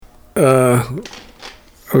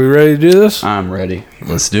Are we ready to do this? I'm ready.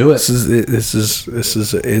 Let's do it. This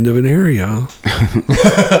is the end of an era, y'all.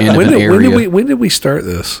 When did we start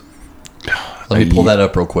this? Let me pull that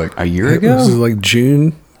up real quick. A year ago? This is like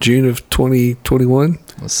June of 2021.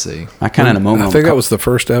 Let's see. I kind of had a moment. I think that was the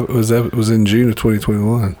first. It was in June of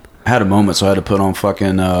 2021. I had a moment, so I had to put on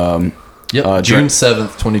fucking. June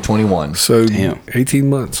 7th, 2021. So Damn. 18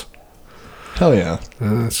 months. Hell yeah.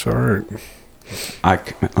 That's all right.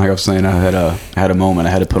 Like I was saying, I had a moment.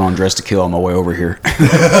 I had to put on Dress to Kill on my way over here.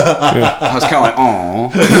 I was kind of like, oh.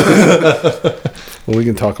 Well, we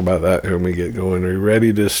can talk about that when we get going. Are you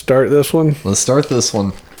ready to start this one? Let's start this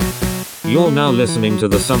one. You're now listening to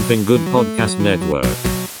the Something Good Podcast Network.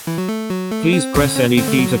 Please press any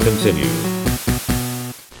key to continue.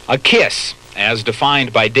 A kiss, as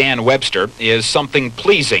defined by Dan Webster, is something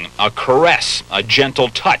pleasing, a caress, a gentle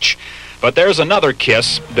touch. But there's another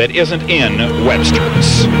kiss that isn't in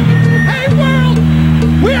Webster's. Hey world,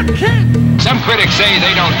 we're Kiss! Some critics say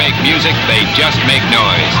they don't make music, they just make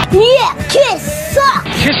noise. Yeah, Kiss sucks!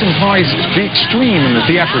 Kiss implies the extreme in the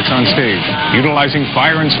theatrics on stage, utilizing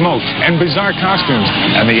fire and smoke and bizarre costumes,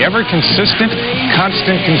 and the ever-consistent,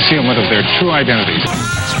 constant concealment of their true identities.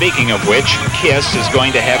 Speaking of which, Kiss is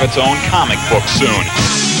going to have its own comic book soon.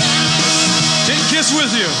 Take Kiss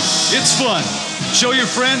with you. It's fun. Show your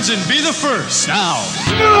friends and be the first. Now.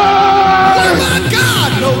 Oh my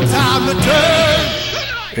God, no time to turn.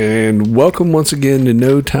 And welcome once again to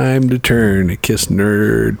No Time to Turn, a Kiss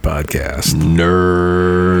Nerd podcast.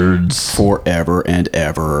 Nerds. Forever and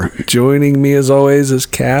ever. Joining me as always is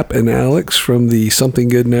Cap and Alex from the Something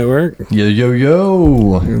Good Network.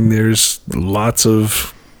 Yo. And there's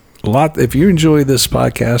if you enjoy this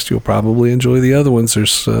podcast, you'll probably enjoy the other ones.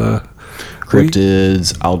 There's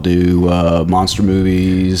cryptids. I'll do monster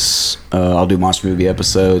movies. I'll do monster movie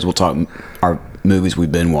episodes. We'll talk our movies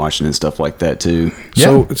we've been watching and stuff like that too.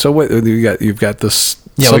 Yeah. So what you've got this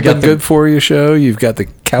Something Good For You show. You've got the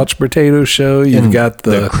Couch Potato show. You've got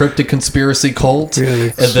the Cryptid Conspiracy Cult.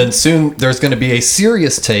 Yeah, and then soon there's going to be a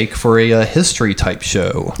serious take for a history type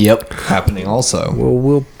show. Yep, happening also.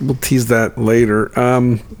 Well, we'll tease that later.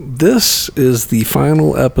 This is the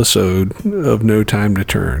final episode of No Time to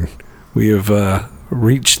Turn. We have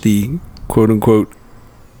reached the quote-unquote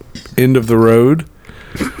end of the road.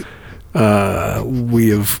 We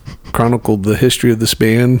have chronicled the history of this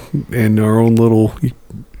band in our own little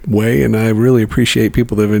way, and I really appreciate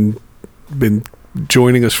people that have been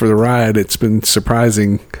joining us for the ride. It's been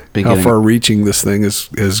surprising how far-reaching this thing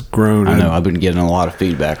has grown. I know. I've been getting a lot of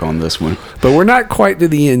feedback on this one. But we're not quite to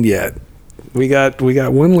the end yet. We got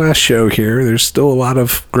one last show here. There's still a lot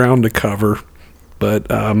of ground to cover.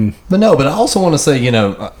 But I also want to say,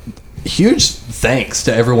 huge thanks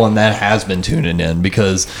to everyone that has been tuning in,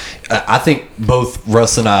 because I think both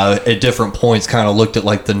Russ and I at different points kind of looked at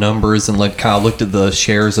like the numbers and like kind of looked at the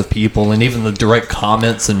shares of people and even the direct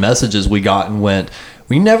comments and messages we got and went,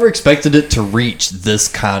 we never expected it to reach this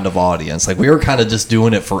kind of audience. Like, we were kind of just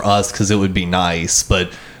doing it for us because it would be nice,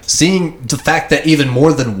 but seeing the fact that even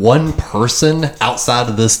more than one person outside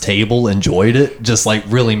of this table enjoyed it just like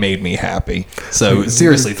really made me happy. So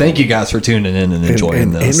seriously, thank you guys for tuning in and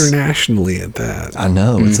enjoying this. Internationally at that. I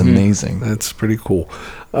know, it's amazing. That's pretty cool.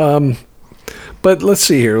 But let's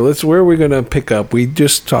see here. Where are we going to pick up? We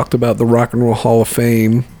just talked about the Rock and Roll Hall of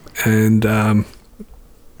Fame, and that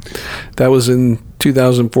was in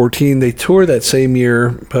 2014. They toured that same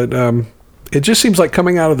year, but it just seems like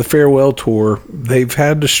coming out of the farewell tour, they've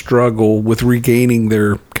had to struggle with regaining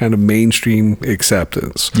their kind of mainstream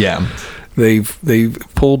acceptance. Yeah. They've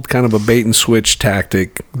pulled kind of a bait and switch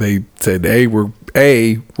tactic. They said, we're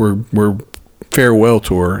farewell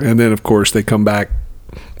tour. And then of course they come back,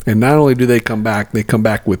 and not only do they come back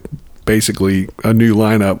with basically a new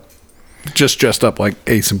lineup, just dressed up like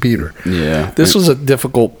Ace and Peter. Yeah. This was a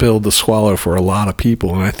difficult pill to swallow for a lot of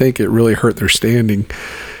people, and I think it really hurt their standing.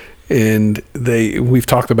 And we've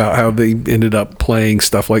talked about how they ended up playing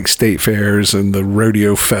stuff like state fairs and the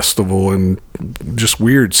rodeo festival and just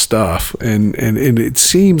weird stuff. And it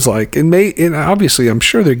seems like, and obviously I'm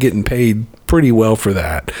sure they're getting paid pretty well for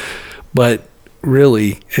that, but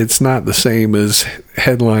really it's not the same as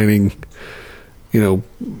headlining,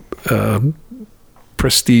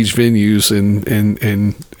 prestige venues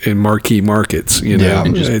in marquee markets.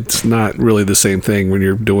 It's not really the same thing when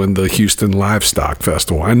you're doing the Houston Livestock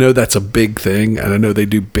Festival. I know that's a big thing, and I know they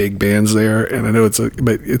do big bands there, and I know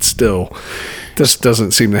but it's still, this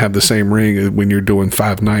doesn't seem to have the same ring when you're doing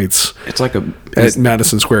 5 nights. It's like at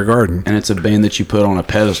Madison Square Garden, and it's a band that you put on a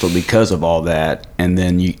pedestal because of all that, and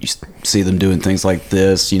then you see them doing things like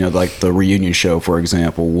this. Like the reunion show, for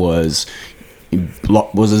example, was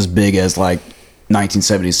was as big as like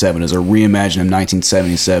 1977 as a reimagining of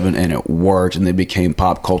 1977, and it worked, and they became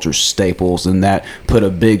pop culture staples, and that put a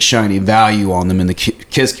big shiny value on them in the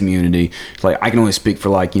Kiss community. Like, I can only speak for,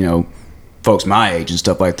 like, you know, folks my age and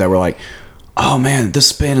stuff like that. We're like, oh man,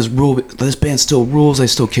 this band still rules, they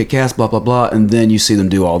still kick ass, blah blah blah. And then you see them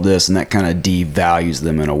do all this, and that kind of devalues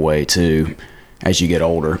them in a way too as you get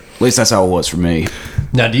older. At least that's how it was for me.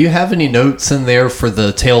 Now, do you have any notes in there for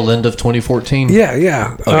the tail end of 2014?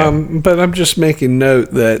 Yeah. Okay. But I'm just making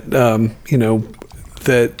note that, you know,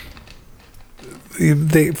 that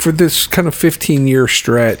they, for this kind of 15-year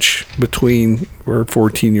stretch between, or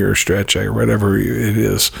 14-year stretch, or whatever it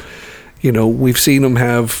is, you know, we've seen them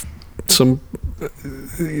have some,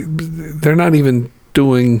 they're not even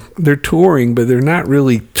doing, they're touring, but they're not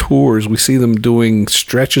really tours. We see them doing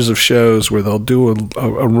stretches of shows where they'll do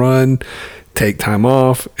a run, take time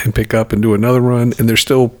off, and pick up and do another run, and they're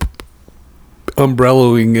still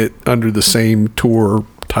umbrellaing it under the same tour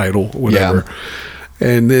title, whatever. Yeah.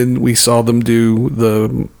 And then we saw them do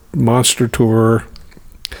the Monster tour.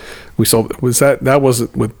 We saw, that was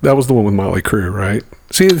the one with Motley Crue, right?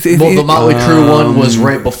 See, the Motley Crue one was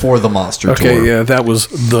right before the Monster tour. Okay, yeah, that was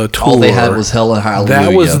the tour. All they had was Hell and Hallelujah.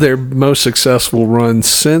 That was their most successful run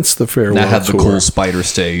since the farewell tour. That had the cool spider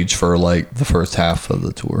stage for like the first half of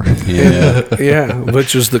the tour. Yeah,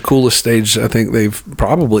 which is the coolest stage I think they've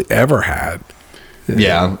probably ever had.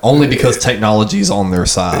 Yeah, only because technology's on their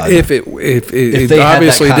side. If they had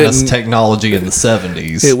obviously that kind of technology in the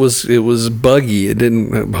 70s, it was buggy. It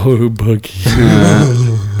didn't buggy.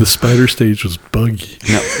 The spider stage was buggy.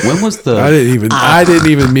 Now, when was the? I didn't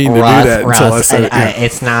even mean to do that until I said it.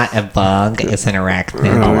 It's not a bug. It's an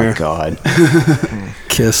arachnid. Oh my god!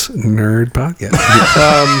 Kiss Nerd Podcast.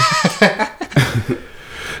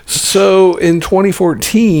 So in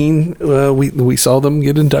 2014, we saw them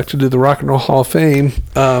get inducted to the Rock and Roll Hall of Fame.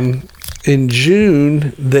 In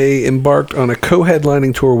June, they embarked on a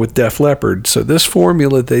co-headlining tour with Def Leppard. So this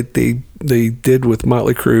formula they did with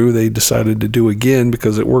Motley Crue, they decided to do again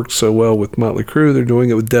because it worked so well with Motley Crue. They're doing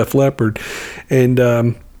it with Def Leppard, and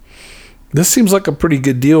this seems like a pretty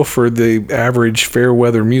good deal for the average fair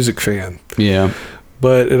weather music fan. Yeah,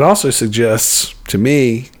 but it also suggests to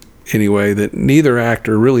me, anyway, that neither act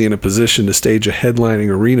are really in a position to stage a headlining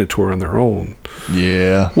arena tour on their own.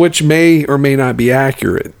 Yeah. Which may or may not be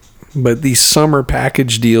accurate. But these summer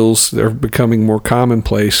package deals, they're becoming more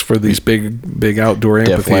commonplace for these big outdoor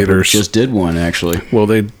amphitheaters. Just did one, actually. Well,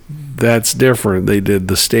 that's different. They did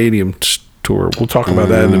the stadium tour. We'll talk about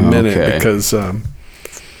that in a minute because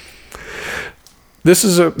this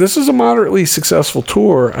is a moderately successful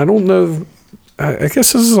tour. I don't know. I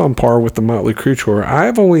guess this is on par with the Motley Crue tour.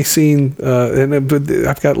 I've only seen, and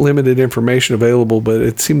I've got limited information available, but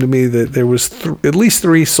it seemed to me that there was at least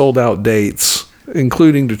 3 sold out dates,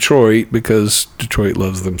 including Detroit, because Detroit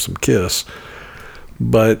loves them some Kiss.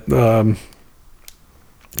 But this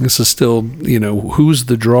is still, you know, who's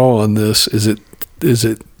the draw on this? Is it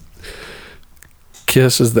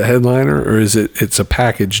Kiss as the headliner, or is it's a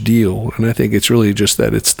package deal? And I think it's really just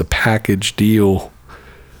that it's the package deal.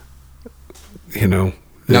 You know.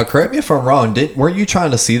 Now, correct me if I'm wrong. Weren't you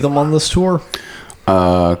trying to see them on this tour?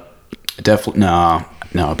 Definitely no,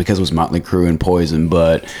 because it was Motley Crue and Poison.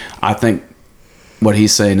 But I think what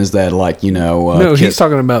he's saying is that, like, you know, no, he's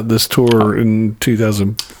talking about this tour in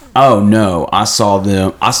 2000. Oh no, I saw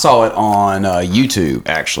them. I saw it on YouTube,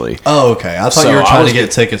 actually. Oh, okay. I thought you were trying to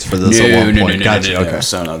get tickets for this at one point. Gotcha. Okay.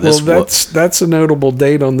 So no, that's a notable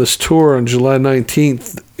date on this tour on July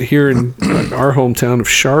 19th here in our hometown of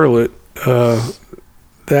Charlotte.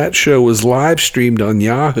 That show was live streamed on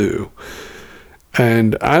Yahoo,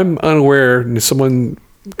 and I'm unaware, and someone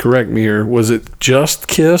correct me here, was it just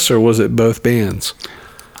Kiss or was it both bands?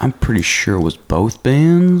 I'm pretty sure it was both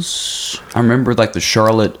bands. I remember like the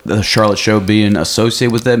Charlotte show being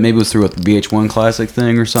associated with that. Maybe it was through a VH1 Classic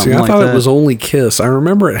thing or something like that. I thought it was only Kiss. I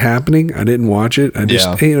remember it happening. I didn't watch it. I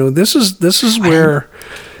just, you know, this is where,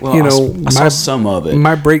 you know, I saw some of it.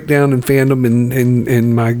 My breakdown in fandom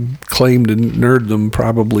and my claim to nerddom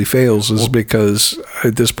probably fails is because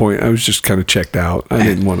at this point I was just kind of checked out. I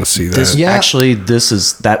didn't want to see that. Actually,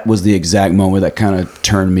 that was the exact moment that kind of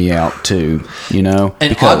turned me out too, you know?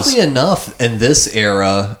 And oddly enough, in this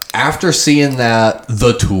era, after seeing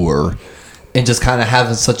the tour and just kind of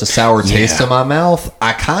having such a sour taste in my mouth,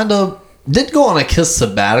 I kind of did go on a Kiss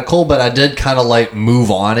sabbatical, but I did kind of like move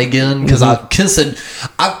on again because I've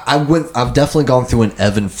definitely gone through an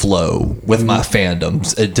ebb and flow with my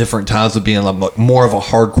fandoms at different times of being like more of a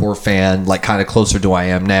hardcore fan, like kind of closer to I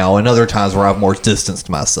am now, and other times where I've more distanced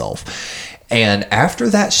myself. And after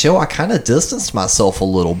that show, I kind of distanced myself a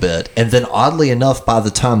little bit. And then oddly enough, by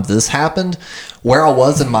the time this happened, where I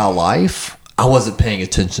was in my life, I wasn't paying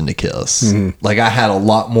attention to Kiss. Like, I had a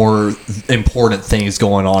lot more important things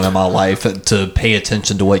going on in my life to pay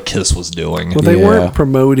attention to what Kiss was doing. Well, they weren't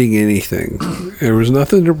promoting anything. There was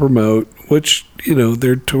nothing to promote, which, you know,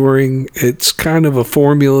 they're touring. It's kind of a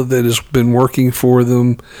formula that has been working for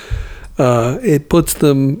them. It puts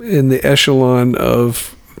them in the echelon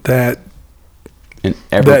of that an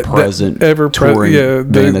ever-present touring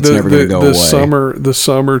band that's never going to go away. The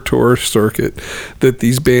summer tour circuit that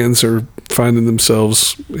these bands are finding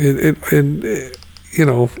themselves in, you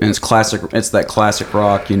know. And it's classic. It's that classic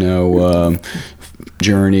rock, you know,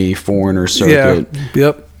 Journey, Foreigner circuit. Yeah.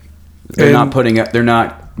 Yep. They're not putting up. They're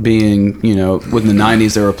not being, you know, in the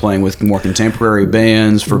 90s they were playing with more contemporary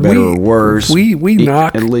bands, for better or worse. We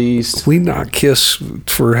knock Kiss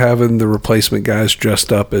for having the replacement guys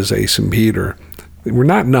dressed up as Ace and Peter. We're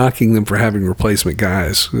not knocking them for having replacement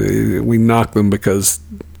guys. We knock them because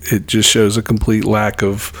it just shows a complete lack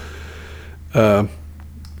of any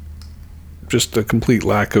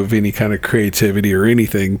kind of creativity or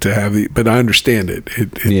anything to have but I understand it.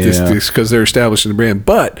 It's because they're establishing the brand.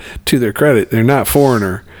 But to their credit, they're not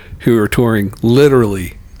Foreigner, who are touring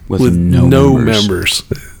literally with no members.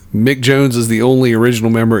 Mick Jones is the only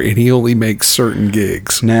original member, and he only makes certain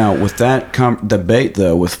gigs. Now, with that debate,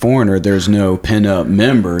 though, with Foreigner, there's no pin-up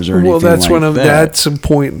members or anything that's like that. That's a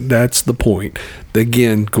point. That's the point.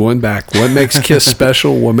 Again, going back, what makes Kiss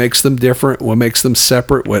special, what makes them different, what makes them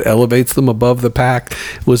separate, what elevates them above the pack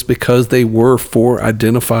was because they were for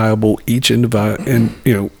identifiable,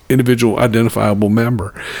 individual identifiable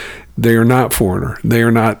member. They are not Foreigner. They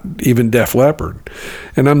are not even Def Leppard.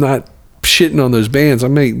 And I'm not shitting on those bands. I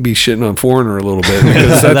may be shitting on Foreigner a little bit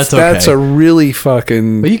because that's a really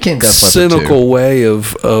fucking cynical way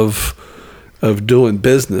of doing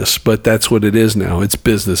business, but that's what it is now. It's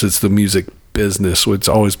business. It's the music business. It's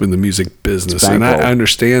always been the music business. And I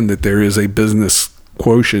understand that there is a business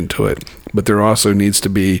quotient to it, but there also needs to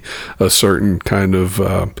be a certain kind of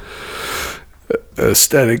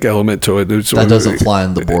aesthetic element to it. That doesn't fly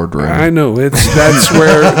in the boardroom. I know.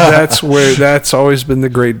 That's always been the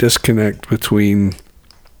great disconnect between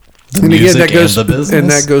the music and the business.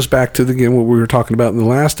 And that goes back to what we were talking about in the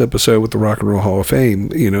last episode with the Rock and Roll Hall of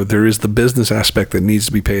Fame. You know, there is the business aspect that needs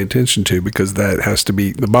to be paid attention to because that has to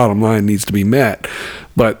be, the bottom line needs to be met.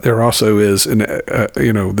 But there also is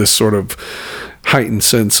this sort of heightened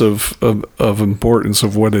sense of importance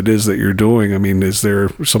of what it is that you're doing. I mean, is there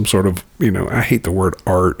some sort of, I hate the word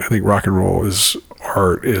art. I think rock and roll is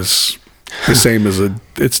the same as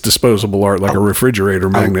it's disposable art, like a refrigerator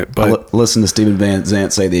magnet. But listen to Stephen Van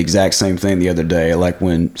Zandt say the exact same thing the other day. Like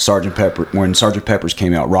when Sgt. Pepper's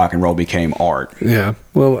came out, rock and roll became art. Yeah.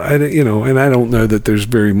 Well, and I don't know that there's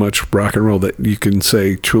very much rock and roll that you can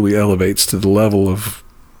say truly elevates to the level of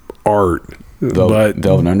art. Velvet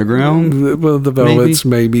Underground? Well, the Velvets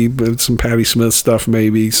maybe, but some Patti Smith stuff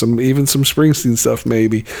maybe, even some Springsteen stuff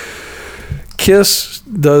maybe. Kiss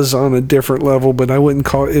does on a different level, but I wouldn't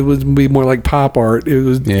call it. It would be more like pop art. It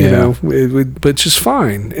was, it would, but just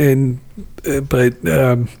fine. And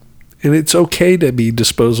it's okay to be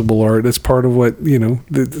disposable art. That's part of what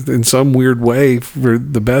in some weird way, for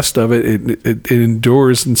the best of it, it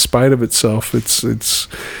endures in spite of itself.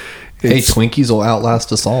 Hey, Twinkies will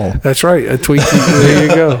outlast us all. That's right. A Twinkie. There you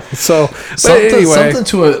go. So, something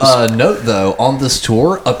to note though on this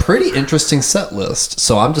tour, a pretty interesting set list.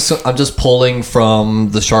 So I'm just pulling from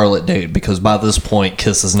the Charlotte date because by this point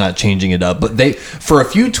Kiss is not changing it up. But for a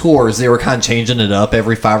few tours they were kind of changing it up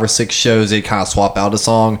every 5 or 6 shows. They kind of swap out a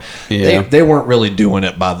song. Yeah. They weren't really doing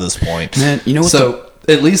it by this point. Man, you know what? So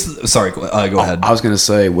at least, sorry, go ahead. I was going to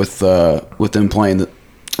say with them playing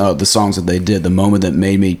the songs that they did, the moment that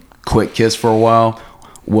made me quit Kiss for a while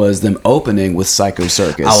was them opening with Psycho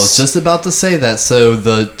Circus. I was just about to say that. So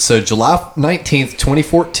July 19th,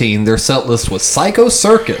 2014, their set list was Psycho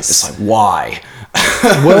Circus. It's like, why?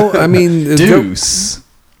 Well, I mean, Deuce.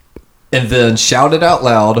 And then Shout It Out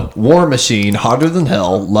Loud, War Machine, Hotter Than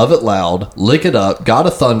Hell, Love It Loud, Lick It Up, God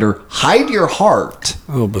of Thunder, Hide Your Heart.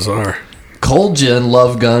 Oh, bizarre. Cold Gin,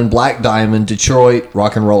 Love Gun, Black Diamond, Detroit,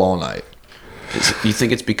 Rock and Roll All Night. You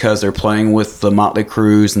think it's because they're playing with the Motley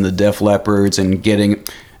Crues and the Def Leppards and getting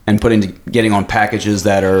on packages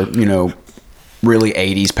that are really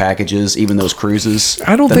 80s packages, even those cruises?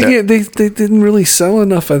 I don't think they didn't really sell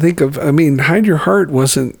enough. Hide Your Heart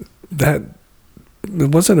wasn't that No.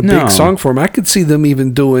 big song for them. I could see them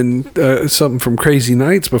even doing something from Crazy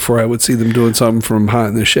Nights before I would see them doing something from Hot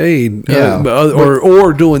in the Shade. Yeah.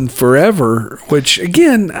 Or doing Forever, which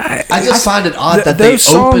again, I just find it odd that they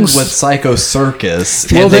opened with Psycho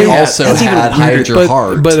Circus, and they also had Hide Your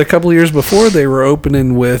Heart. But a couple of years before, they were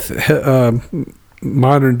opening with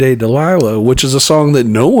Modern Day Delilah, which is a song that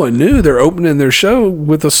no one knew. They're opening their show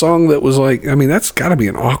with a song that was like, I mean, that's got to be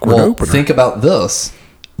an awkward opener. Think about this.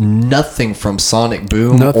 Nothing from Sonic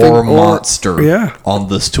Boom or Monster on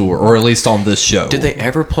this tour, or at least on this show. Did they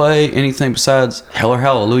ever play anything besides Hell or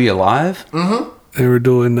Hallelujah live? Mm-hmm. They were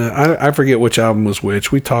doing, I forget which album was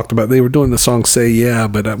which. We talked about, they were doing the song Say Yeah,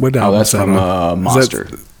 but what album that's from Monster.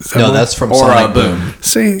 That's from Sonic Boom.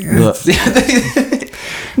 See,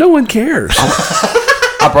 no one cares.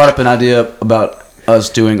 I brought up an idea about us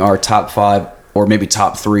doing our top 5 or maybe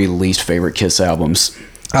top 3 least favorite Kiss albums.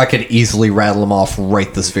 I could easily rattle them off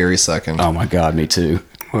right this very second. Oh my God, me too.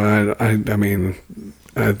 Well, I mean,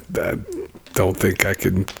 I don't think I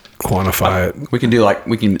can quantify it. We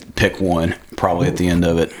can pick one probably at the end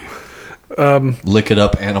of it. Lick It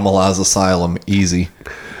Up, Animalize Asylum, easy.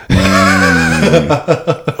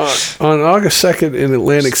 On August 2nd in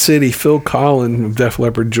Atlantic City, Phil Collin of Def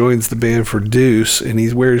Leppard joins the band for Deuce, and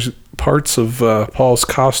he wears parts of Paul's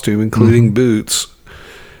costume, including boots.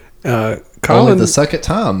 Only the second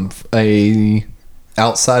time a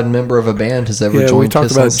outside member of a band has ever joined. We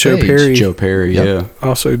talked about Joe Perry. Joe Perry, yeah.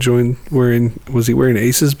 Also joined was he wearing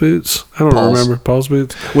Ace's boots? I don't remember. Paul's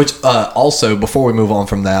boots. Which also, before we move on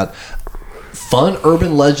from that, fun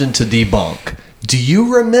urban legend to debunk. Do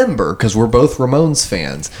you remember, because we're both Ramones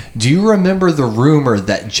fans, do you remember the rumor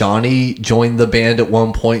that Johnny joined the band at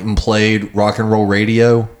one point and played rock and roll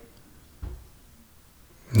radio?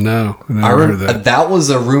 No, I never heard that. That was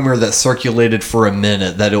a rumor that circulated for a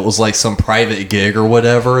minute, that it was like some private gig or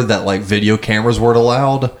whatever, that like video cameras weren't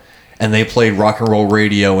allowed, and they played rock and roll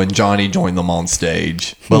radio and Johnny joined them on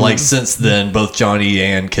stage. But like since then, both Johnny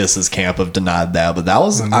and Kiss's camp have denied that. But that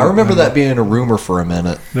was, I remember that being a rumor for a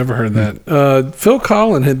minute. Never heard that. Phil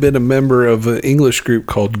Collin had been a member of an English group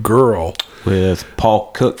called Girl. With Paul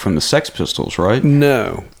Cook from the Sex Pistols, right?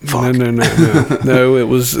 No. No, it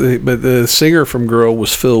was, but the singer from Girl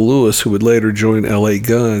was Phil Lewis, who would later join LA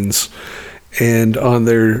Guns. And on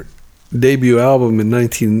their debut album in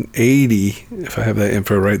 1980, if I have that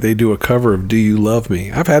info right, they do a cover of Do You Love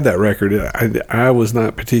Me? I've had that record. I was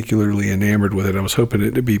not particularly enamored with it. I was hoping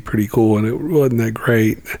it to be pretty cool, and it wasn't that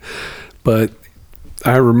great. But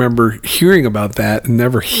I remember hearing about that and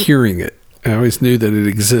never hearing it. I always knew that it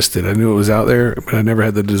existed. I knew it was out there, but I never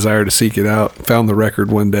had the desire to seek it out. Found the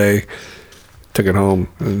record one day, took it home,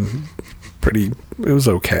 and it was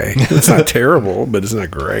okay. It's not terrible, but it's not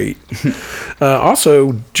great.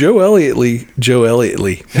 Also, Joe Elliott, so Elliott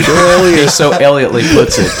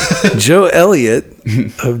puts it. Joe Elliott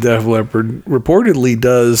of Def Leppard reportedly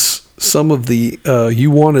does some of the You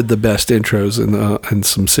Wanted the Best intros in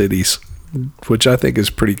some cities, which I think is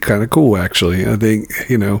pretty kind of cool, actually. I think,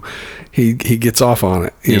 he gets off on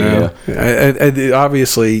it, you know. I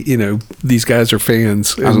obviously, these guys are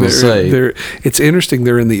fans. I was going to say. It's interesting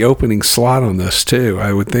they're in the opening slot on this, too.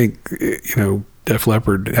 I would think, Def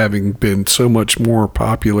Leppard, having been so much more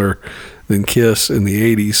popular than Kiss in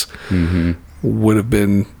the 80s, would have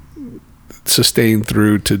been sustained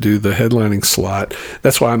through to do the headlining slot.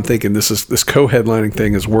 That's why I'm thinking this co-headlining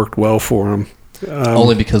thing has worked well for them.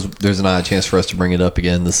 Only because there's not a chance for us to bring it up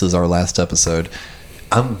again. This is our last episode.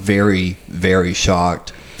 I'm very, very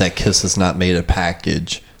shocked that Kiss has not made a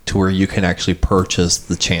package to where you can actually purchase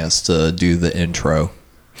the chance to do the intro.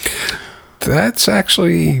 That's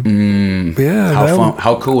actually,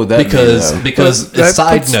 How cool would that be? Because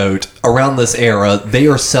side note, around this era, they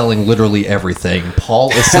are selling literally everything.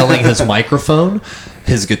 Paul is selling his microphone,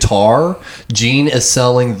 his guitar. Gene is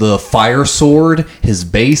selling the fire sword, his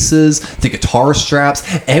basses, the guitar straps.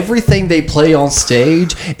 Everything they play on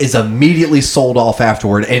stage is immediately sold off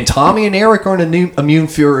afterward. And Tommy and Eric aren't immune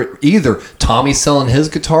for it either. Tommy's selling his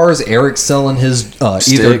guitars. Eric's selling his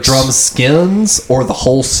either drum skins or the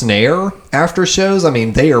whole snare after shows. I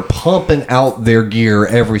mean, they are pumping out their gear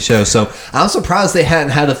every show. So I'm surprised they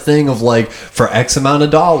hadn't had a thing of like, for X amount of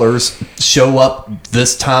dollars, show up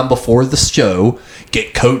this time before the show,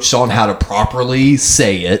 get coached on how to properly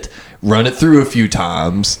say it, run it through a few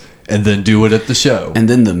times, and then do it at the show. And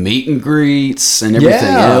then the meet and greets and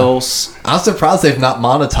everything else. I'm surprised they've not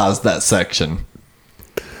monetized that section.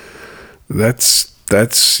 That's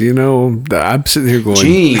that's, I'm sitting here going,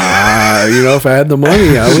 Gene. if I had the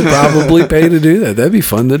money, I would probably pay to do that. That'd be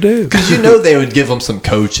fun to do. Because they would give them some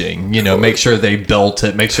coaching, make sure they built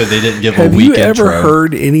it, make sure they didn't give Have a weak you ever intro.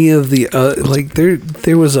 heard any of the,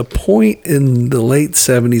 there was a point in the late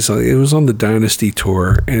 70s, it was on the Dynasty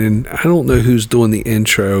tour, and I don't know who's doing the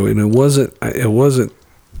intro, and it wasn't, I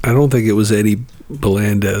don't think it was Eddie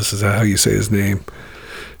Belandez, is that how you say his name,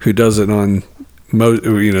 who does it on,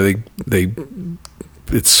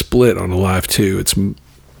 it's split on Alive 2. It's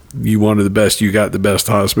You Wanted the Best, You Got the Best,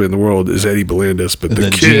 Hottest Man in the World is Eddie Belandez, but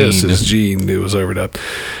the Kiss is Gene. It was overdubbed.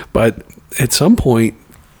 But at some point,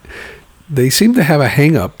 they seem to have a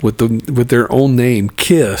hang-up with their own name,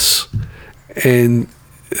 Kiss, and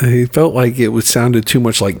they felt like it sounded too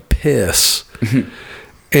much like piss.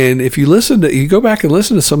 And if you go back and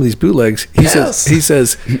listen to some of these bootlegs, he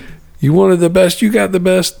says, you wanted the best, you got the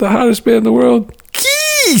best, the hottest band in the world,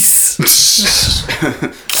 Kiss.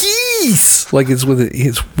 Kiss. Like it's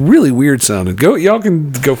really weird sounding. Y'all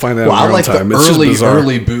can go find out. Well, I like the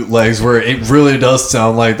early bootlegs where it really does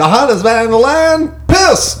sound like the hottest band in the land,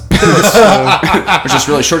 piss. Which is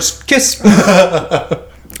really short. Kiss. I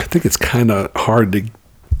think it's kind of hard to.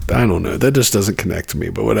 I don't know. That just doesn't connect to me,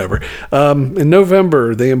 but whatever. In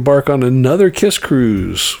November, they embark on another Kiss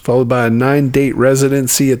cruise, followed by a 9-date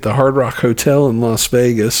residency at the Hard Rock Hotel in Las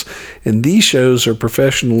Vegas. And these shows are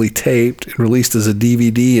professionally taped and released as a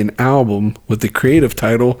DVD and album with the creative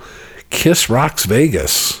title Kiss Rocks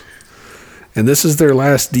Vegas. And this is their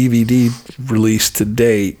last DVD release to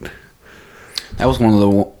date. That was one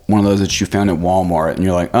of those that you found at Walmart, and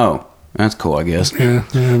you're like, oh. That's cool, I guess. Yeah,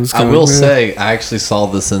 I will say, I actually saw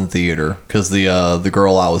this in theater because the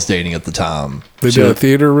girl I was dating at the time. They did a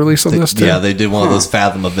theater release on this too? Yeah, they did one of those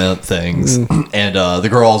Fathom event things. And the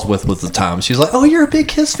girl I was with at the time, she's like, oh, you're a big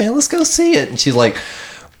Kiss fan. Let's go see it. And she's like,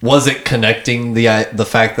 wasn't connecting the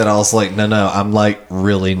fact that I was like, no, I'm like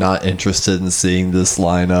really not interested in seeing this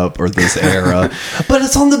lineup or this era. But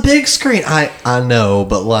it's on the big screen. I know,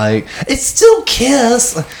 but like, it's still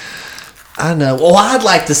Kiss. I know. Well, I'd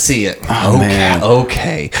like to see it. Oh, man.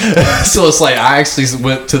 Okay. So it's like I actually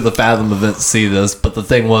went to the Fathom event to see this, but the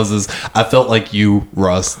thing is I felt like you,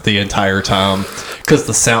 Russ, the entire time because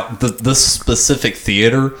the sound, this specific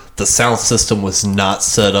theater, the sound system was not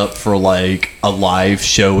set up for like a live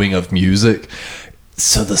showing of music.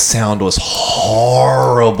 So the sound was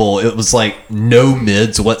horrible. It was like no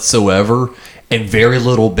mids whatsoever and very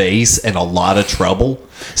little bass and a lot of treble.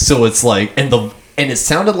 So it's like, and it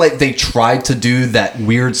sounded like they tried to do that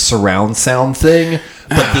weird surround sound thing,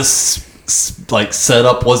 but this like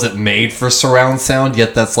setup wasn't made for surround sound,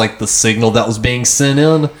 yet that's like the signal that was being sent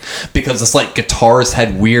in because it's like guitars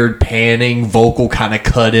had weird panning, vocal kind of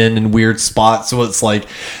cut in weird spots. So it's like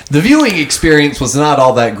the viewing experience was not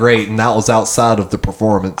all that great, and that was outside of the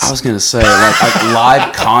performance. I was going to say, like a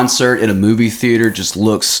live concert in a movie theater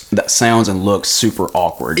sounds and looks super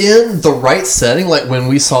awkward. In the right setting, like when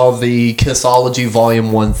we saw the Kissology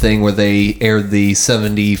Volume 1 thing where they aired the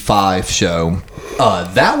 75 show,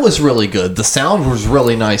 that was really good. The sound was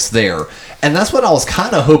really nice there. And that's what I was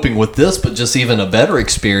kind of hoping with this, but just even a better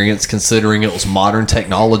experience considering it was modern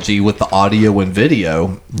technology with the audio and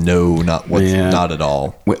video. No, not at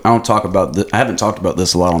all. I haven't talked about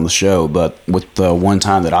this a lot on the show, but with the one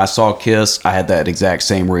time that I saw Kiss, I had that exact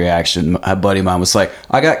same reaction. A buddy of mine was like,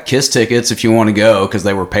 I got Kiss tickets if you want to go, because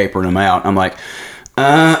they were papering them out. I'm like,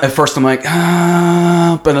 at first I'm like,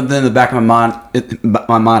 but then in the back of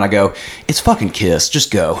my mind, I go, it's fucking Kiss, just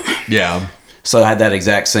go. Yeah. So I had that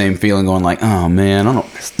exact same feeling going like, oh man, I don't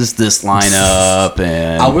this lineup.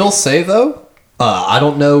 And I will say though, I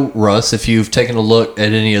don't know, Russ, if you've taken a look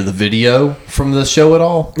at any of the video from the show at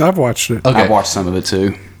all. I've watched it. Okay. I've watched some of it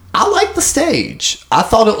too. I like the stage. I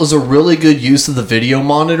thought it was a really good use of the video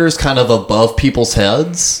monitors kind of above people's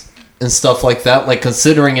heads and stuff like that, like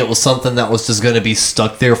considering it was something that was just going to be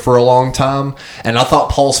stuck there for a long time. And I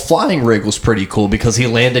thought Paul's flying rig was pretty cool because he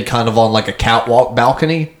landed kind of on like a catwalk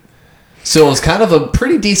balcony. So it was kind of a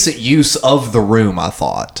pretty decent use of the room, I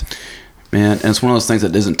thought. Man, and it's one of those things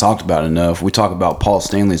that isn't talked about enough. We talk about Paul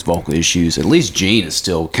Stanley's vocal issues. At least Gene is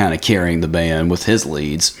still kind of carrying the band with his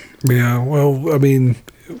leads. Yeah, well, I mean,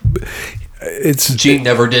 Gene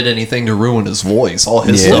never did anything to ruin his voice. All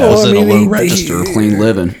his stuff was in a low register. Clean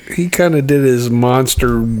living. He kind of did his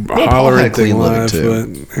monster hollering thing live,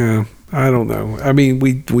 but yeah, I don't know. I mean,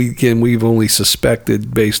 we've only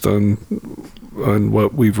suspected based on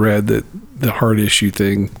what we've read that the heart issue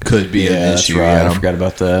thing could be an issue. Right. I forgot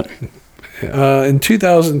about that. In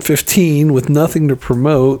 2015, with nothing to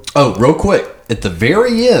promote. Oh, real quick, at the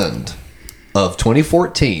very end, of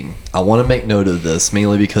 2014. I want to make note of this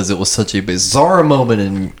mainly because it was such a bizarre moment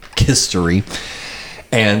in history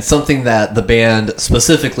and something that the band,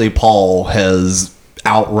 specifically Paul, has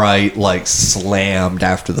outright like slammed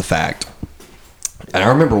after the fact. And I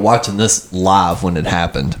remember watching this live when it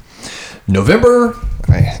happened.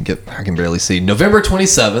 I can barely see. November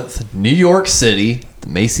 27th, New York City, the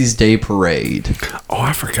Macy's Day Parade. Oh,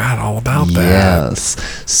 I forgot all about that. Yes.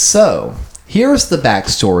 So, here's the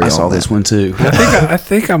backstory. I saw this one too. I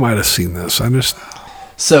think I might have seen this.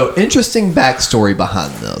 So, interesting backstory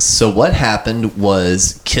behind this. So, what happened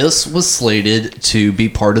was Kiss was slated to be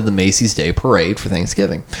part of the Macy's Day Parade for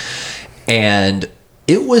Thanksgiving. And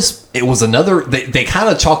it was another, they kind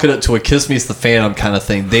of chalk it up to a Kiss Meets the Phantom kind of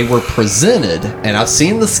thing. They were presented, and I've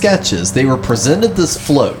seen the sketches, they were presented this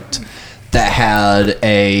float that had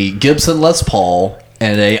a Gibson Les Paul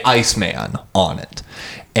and a Iceman on it.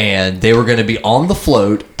 And they were going to be on the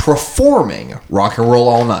float performing Rock and Roll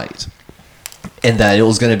All Night. And that it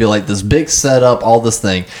was going to be like this big setup, all this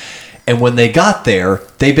thing. And when they got there,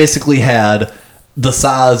 they basically had the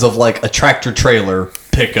size of like a tractor trailer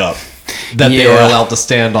pickup that they were allowed to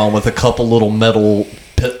stand on with a couple little metal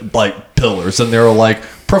like pillars. And they were like,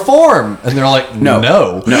 perform. And they're like, no.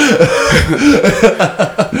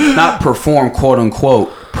 Not perform, quote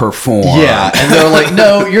unquote, perform. Yeah. And they're like,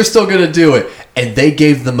 no, you're still going to do it. And they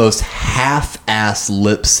gave the most half-ass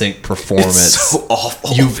lip sync performance so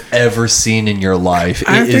awful you've ever seen in your life.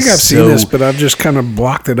 I think I've seen this, but I've just kind of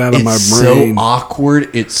blocked it out of my brain. It's so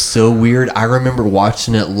awkward. It's so weird. I remember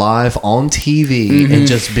watching it live on TV and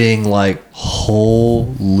just being like,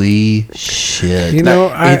 holy shit. You know,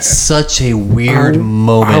 it's such a weird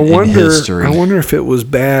moment in history. I wonder if it was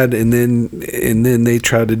bad and then they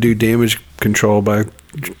tried to do damage control by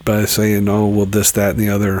saying, oh, well, this, that, and the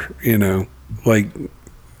other, you know. Like,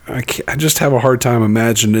 I just have a hard time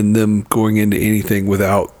imagining them going into anything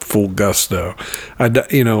without full gusto.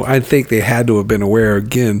 I think they had to have been aware.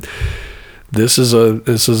 Again, this is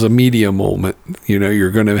a media moment. You know, you're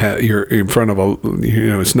in front of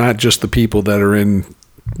it's not just the people that are in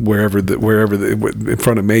in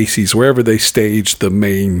front of Macy's, wherever they stage the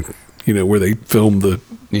main, where they film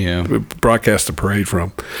broadcast the parade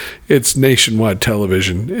from. It's nationwide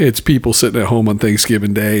television. It's people sitting at home on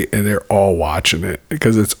Thanksgiving Day and they're all watching it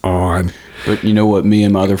because it's on. But you know what me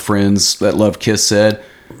and my other friends that love Kiss said?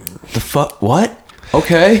 The fuck? What?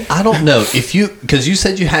 Okay. I don't know. Because you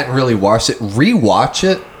said you hadn't really watched it. Rewatch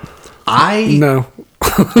it. No.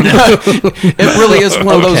 It really is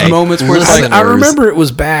one of those moments where it's like, I remember it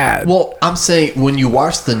was bad. Well, I'm saying when you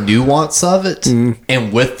watch the nuance of it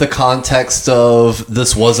and with the context of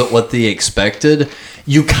this wasn't what they expected,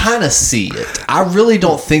 you kind of see it. I really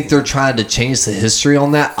don't think they're trying to change the history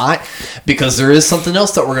on that. Because there is something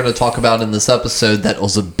else that we're going to talk about in this episode that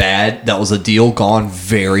was a deal gone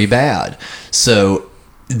very bad. So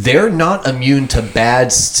they're not immune to bad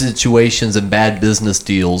situations and bad business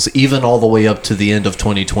deals, even all the way up to the end of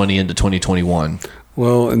 2020 into 2021.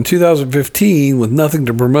 Well, in 2015, with nothing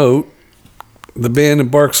to promote, the band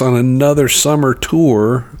embarks on another summer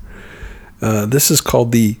tour. This is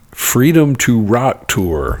called the Freedom to Rock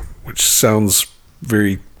Tour, which sounds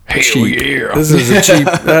very cheap. Yeah. This is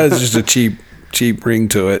that is just a cheap ring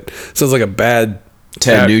to it. Sounds like a bad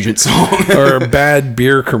Ted Nugent song or a bad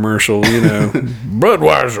beer commercial,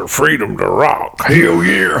 Budweiser, freedom to rock, hell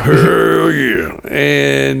yeah.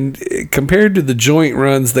 And compared to the joint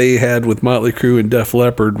runs they had with Motley Crue and Def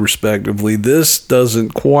Leppard respectively, this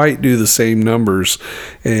doesn't quite do the same numbers.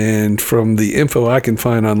 And from the info I can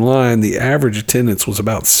find online, the average attendance was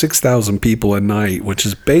about 6,000 people a night, which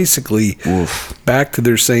is basically back to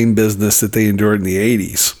their same business that they endured in the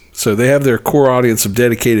 80s. So they have their core audience of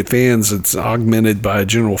dedicated fans. It's augmented by a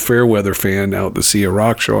general fair weather fan out to see a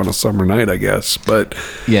rock show on a summer night, I guess. But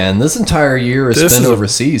yeah, and this entire year is spent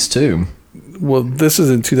overseas too. Well, this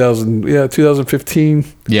is in 2015.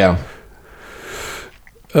 Yeah.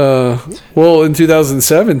 Well, in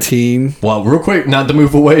 2017. Well, real quick, not to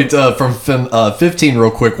move away from 15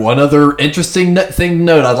 real quick. One other interesting thing to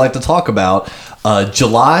note I'd like to talk about.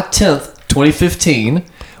 July 10th, 2015,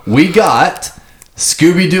 we got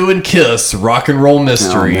Scooby-Doo and Kiss, Rock and Roll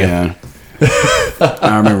Mystery. Oh, man.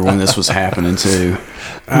 I remember when this was happening, too.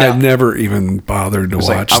 I never even bothered to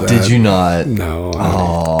watch that. Did you not? No.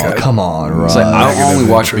 Oh, come on, Rob. I only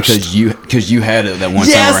watched because you had it that one time.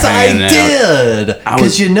 Yes, I did.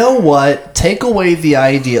 Because you know what? Take away the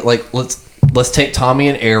idea. Like, let's take Tommy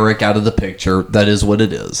and Eric out of the picture. That is what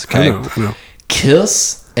it is. Okay. I know.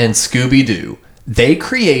 Kiss and Scooby-Doo. They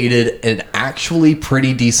created an actually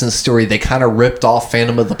pretty decent story. They kind of ripped off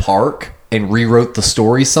Phantom of the Park and rewrote the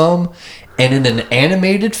story some. And in an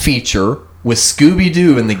animated feature with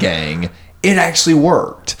Scooby-Doo and the gang, it actually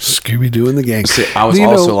worked. Scooby-Doo and the gang. See, I was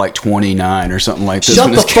also like 29 or something like this. Shut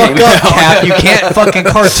when the this fuck came up, out. Cap. You can't fucking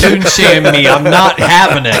cartoon shame me. I'm not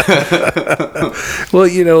having it.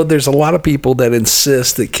 Well, there's a lot of people that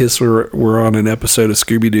insist that Kiss were on an episode of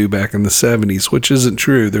Scooby-Doo back in the 70s, which isn't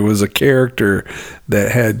true. There was a character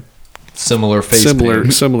that had similar face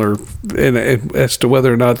similar, and as to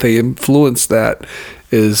whether or not they influenced that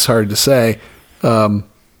is hard to say,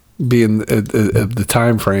 being the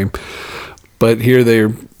time frame. But here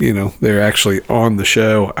they're actually on the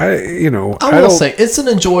show. I will say it's an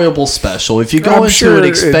enjoyable special. If you go into it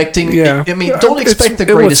expecting, don't expect the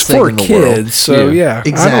greatest thing in the world. So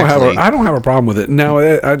exactly. I don't have a problem with it. Now,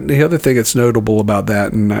 the other thing that's notable about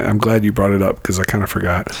that, and I'm glad you brought it up because I kind of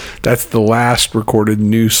forgot. That's the last recorded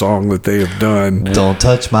new song that they have done. Don't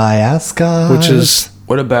touch my ascot. Which is.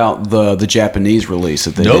 What about the Japanese release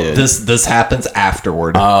that they did? This happens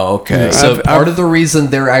afterward. Oh, okay. So part of the reason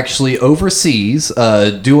they're actually overseas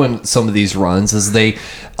doing some of these runs is they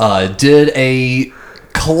did a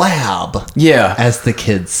collab. Yeah, as the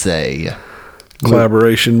kids say,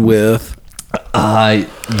 collaboration with. Do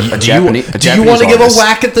you want to give a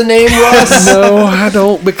whack at the name, Russ? No, I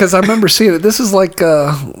don't, because I remember seeing it. This is like,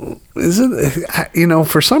 is it?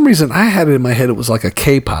 For some reason I had it in my head. It was like a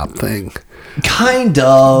K-pop thing. Kind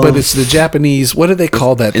of, but it's the Japanese. What do they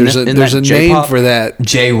call that? There's a name for that.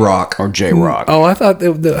 J-rock or J-rock. Oh, I thought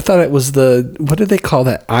it was the. What do they call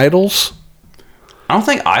that? Idols. I don't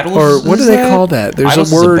think Idols. Or what do they call that? There's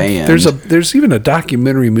Idols a word. Is a band. There's even a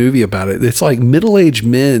documentary movie about it. It's like middle-aged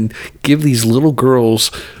men give these little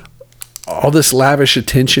girls all this lavish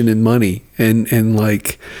attention and money, and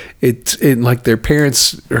like like their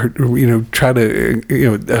parents are, try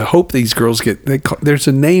to hope these girls get. There's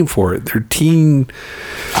a name for it. They're teen.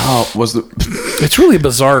 It's really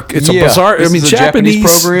bizarre. It's a bizarre. I mean,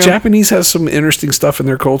 Japanese has some interesting stuff in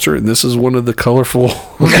their culture, and this is one of the colorful.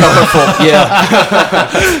 Yeah,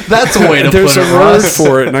 that's a way to There's put it. There's a word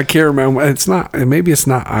for it, and I can't remember. It's not. Maybe it's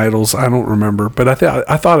not Idols. I don't remember, but I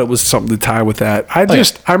thought it was something to tie with that. I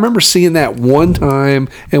remember seeing that one time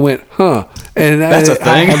and went, huh. And that's a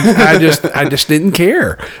thing. I just didn't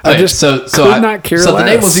care. I just could not care. So less. the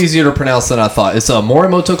name was easier to pronounce than I thought. It's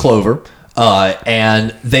Morimoto Clover,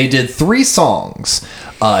 and they did 3 songs.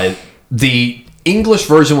 The English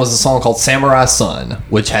version was a song called Samurai Sun,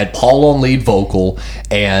 which had Paul on lead vocal,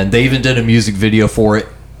 and they even did a music video for it.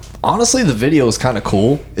 Honestly, the video is kind of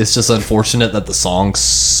cool. It's just unfortunate that the song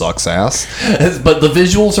sucks ass, but the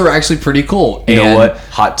visuals are actually pretty cool. You know what?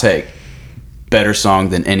 Hot take. Better song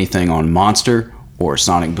than anything on Monster or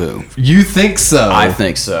Sonic Boom. You think so? I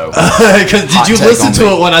think so. Did you listen to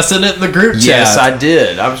it when I sent it in the group chat? Yes, I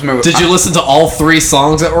did. I remember. Did you listen to all 3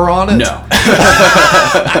 songs that were on it? No.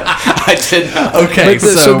 I did not. Okay,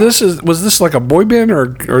 so was this like a boy band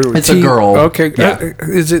or it's a girl? Okay, yeah.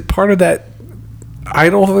 Is it part of that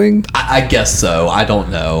Idol thing? I guess so. I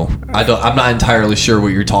don't know. I'm not entirely sure what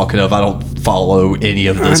you're talking of. I don't follow any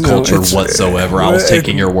of this culture whatsoever. I was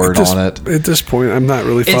taking your word on it. At this point, I'm not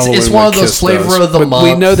really following. It's one of those flavor of the month.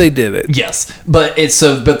 We know they did it. Yes, but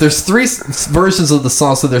but there's 3 versions of the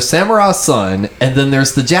song. So there's Samurai Sun, and then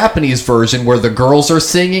there's the Japanese version where the girls are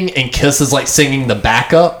singing and Kiss is like singing the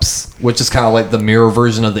backups, which is kind of like the mirror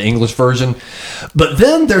version of the English version. But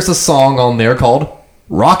then there's a song on there called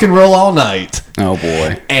Rock and Roll All Night. Oh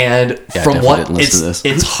boy. And from what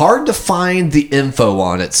it's hard to find the info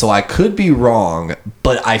on it, so I could be wrong,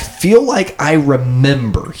 but I feel like I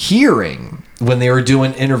remember hearing when they were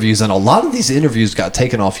doing interviews, and a lot of these interviews got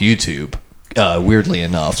taken off YouTube, weirdly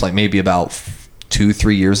enough, like maybe about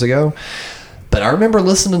 2-3 years ago. But I remember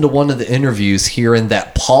listening to one of the interviews, hearing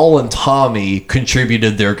that Paul and Tommy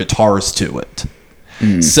contributed their guitars to it.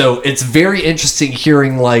 So it's very interesting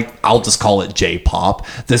hearing, like, I'll just call it J-pop,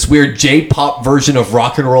 this weird J-pop version of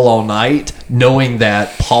Rock and Roll All Night, knowing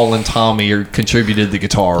that Paul and Tommy contributed the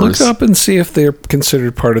guitars. Look up and see if they're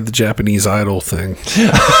considered part of the Japanese Idol thing.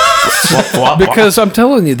 Because I'm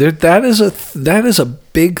telling you, that is a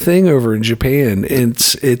big thing over in Japan.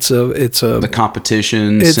 It's the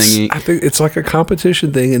competition singing. I think it's like a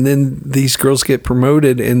competition thing, and then these girls get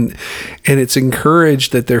promoted, and it's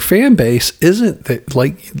encouraged that their fan base isn't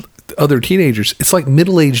like other teenagers. It's like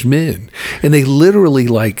middle-aged men, and they literally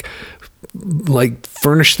like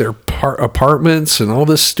furnish their apartments and all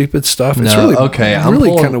this stupid stuff. It's really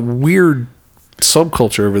kind of weird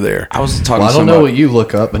subculture over there. I was talking. Well, I don't know what you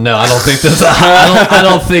look up, but no, I don't think this. I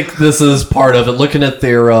don't think this is part of it. Looking at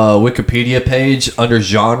their Wikipedia page under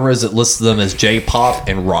genres, it lists them as J-pop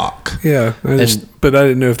and rock. Yeah, but I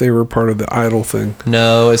didn't know if they were part of the Idol thing.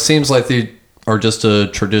 No, it seems like they are just a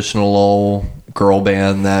traditional old girl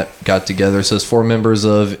band that got together. It says 4 members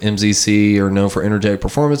of MZC are known for energetic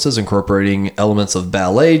performances incorporating elements of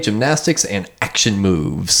ballet, gymnastics, and action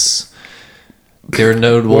moves. They're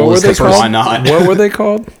notable. What were they called? Why not? What were they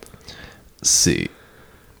called? Let's see.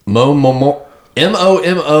 Momoiro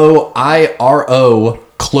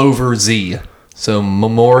Clover Z. So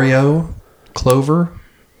Momorio Clover.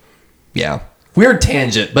 Yeah. Weird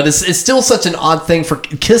tangent, but it's still such an odd thing. For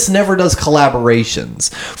Kiss never does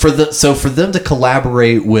collaborations. For them to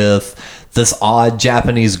collaborate with this odd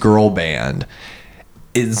Japanese girl band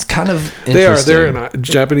is kind of interesting. They're a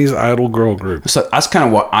Japanese idol girl group. So that's kind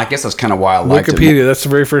of what I guess. That's kind of why I liked it. Wikipedia. That's the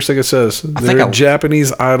very first thing it says. They're a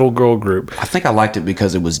Japanese idol girl group. I think I liked it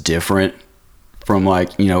because it was different from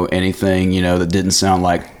anything that didn't sound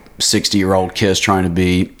like 60-year-old Kiss trying to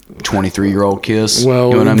be 23-year-old Kiss.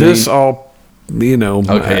 Well, you know what this I mean? all.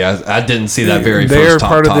 Okay, I didn't see that very they're first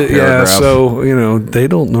part top of the paragraph. so they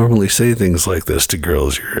don't normally say things like this to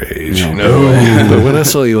girls your age. No. But when I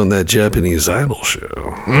saw you on that Japanese Idol show,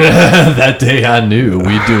 that day I knew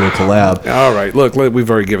we'd do a collab. All right, look, we've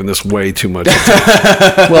already given this way too much.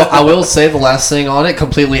 Well, I will say the last thing on it,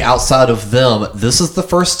 completely outside of them, this is the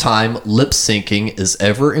first time lip syncing is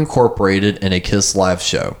ever incorporated in a Kiss live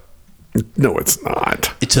show. No, it's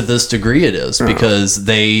not. To this degree, it is because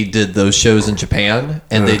they did those shows in Japan,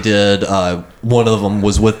 and they did. One of them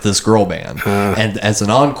was with this girl band, and as an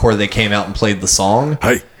encore, they came out and played the song.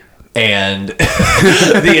 Hey. And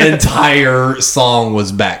the entire song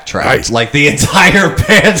was backtracked. Hey. Like the entire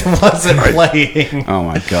band wasn't playing. Oh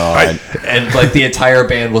my god! And like the entire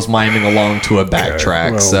band was miming along to a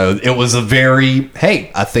backtrack. So it was a very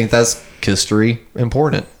I think that's history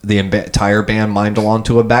important. The entire band mimed along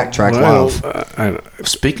to a backtrack live.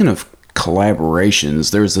 Speaking of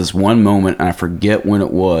collaborations, there's this one moment, and I forget when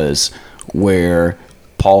it was, where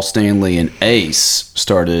Paul Stanley and Ace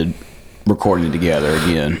started recording together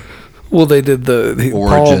again. Well, they did the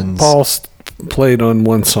Origins. Paul played on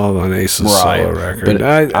one song on Ace's solo record. But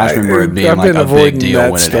I remember it being like a big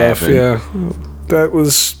deal when it happened. Yeah, that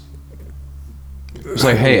was. It's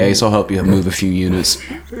like, hey, Ace, I'll help you move a few units.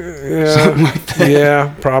 Yeah, something like that.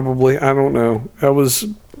 Yeah, probably. I don't know. That was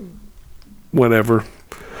whatever.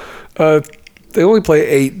 They only play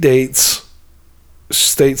 8 dates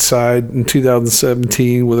stateside in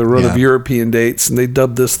 2017 with a run of European dates, and they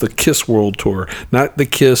dubbed this the Kiss World Tour, not the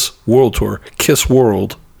Kiss World Tour, Kiss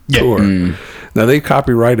World Tour. Now, they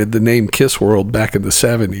copyrighted the name Kiss World back in the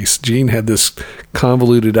 70s. Gene had this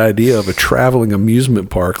convoluted idea of a traveling amusement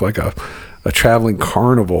park, like a traveling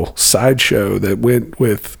carnival sideshow that went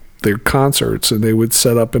with their concerts, and they would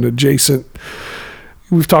set up an adjacent.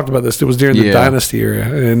 We've talked about this. It was during the Dynasty era,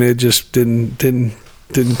 and it just didn't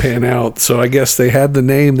pan out. So I guess they had the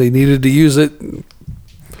name, they needed to use it.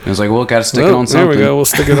 I was like, well, got to stick it on something. There we go. We'll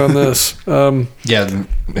stick it on this.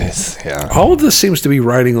 All of this seems to be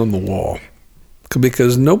writing on the wall,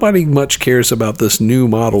 because nobody much cares about this new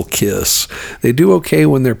model Kiss. They do okay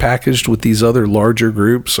when they're packaged with these other larger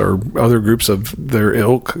groups or other groups of their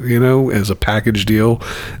ilk, as a package deal.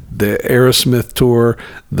 The Aerosmith tour,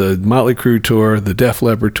 the Motley Crue tour, the Def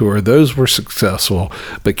Leppard tour, those were successful.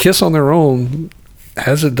 But Kiss on their own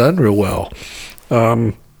hasn't done real well.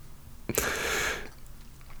 I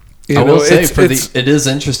will say, it is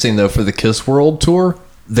interesting, though, for the Kiss World Tour,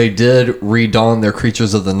 they did redon their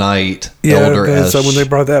Creatures of the Night Elder-esque. So when they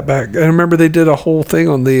brought that back, I remember they did a whole thing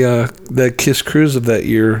on the that Kiss cruise of that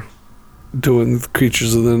year, doing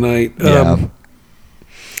Creatures of the Night.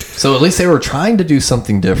 So at least they were trying to do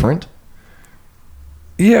something different.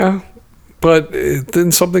 Yeah, but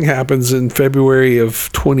then something happens in February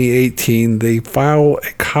of 2018. They file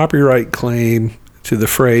a copyright claim to the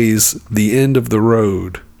phrase "the end of the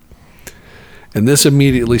road," and this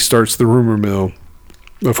immediately starts the rumor mill.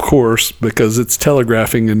 Of course, because it's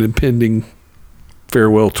telegraphing an impending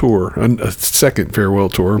farewell tour, a second farewell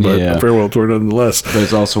tour, but a farewell tour nonetheless. But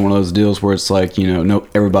it's also one of those deals where it's like,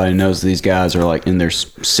 everybody knows these guys are like in their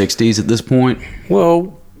 60s at this point.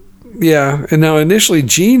 Well, yeah. And now initially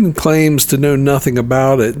Gene claims to know nothing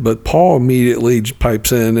about it, but Paul immediately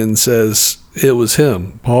pipes in and says it was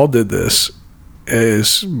him. Paul did this.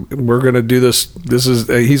 We're going to do this.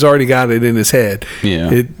 He's already got it in his head.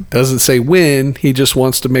 Yeah. It doesn't say when. He just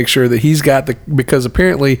wants to make sure that he's got because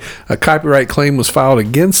apparently a copyright claim was filed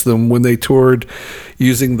against them when they toured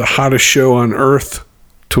using the Hottest Show on Earth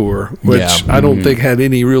tour, which I don't think had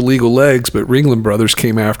any real legal legs, but Ringling Brothers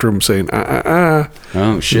came after him saying,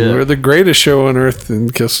 oh shit, we're the greatest show on earth.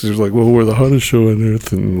 And Kiss was like, well, we're the hottest show on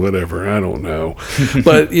earth and whatever. I don't know.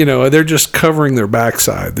 But, they're just covering their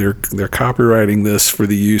backside. They're copywriting this for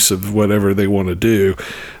the use of whatever they want to do.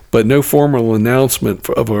 but no formal announcement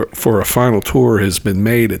for a final tour has been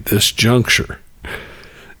made at this juncture.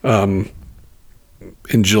 In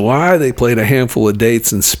July, they played a handful of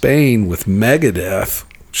dates in Spain with Megadeth.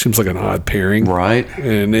 Seems like an odd pairing. Right.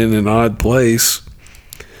 And in an odd place.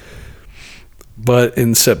 But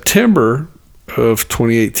in September of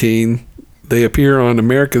 2018, they appear on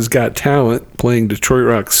America's Got Talent playing Detroit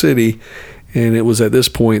Rock City, and it was at this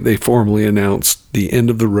point they formally announced the End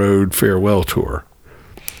of the Road farewell tour.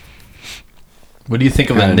 What do you think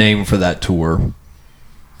of a name for that tour?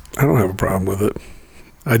 I don't have a problem with it.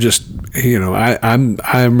 I just,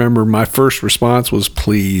 I remember my first response was,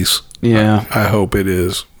 please. Yeah. I hope it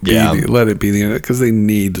is. Yeah. Let it be the end, because they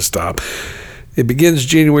need to stop. It begins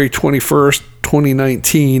January 21st,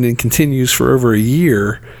 2019, and continues for over a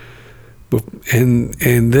year. And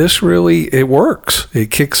this really, it works.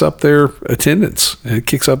 It kicks up their attendance. It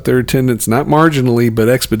kicks up their attendance, not marginally, but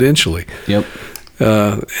exponentially. Yep.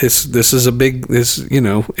 This is a big,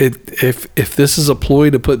 if this is a ploy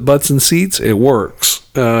to put butts in seats, it works.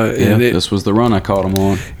 This was the run I caught them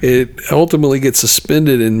on. It ultimately gets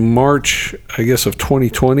suspended in March, I guess, of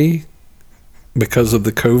 2020 because of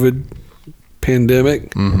the COVID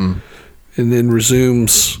pandemic, and then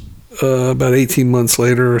resumes about 18 months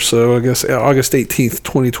later or so, I guess August 18th,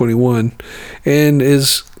 2021, and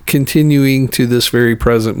is continuing to this very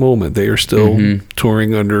present moment. They are still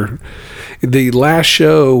touring under. The last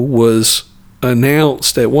show was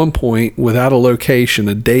announced at one point without a location.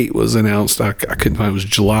 A date was announced. I couldn't find. It was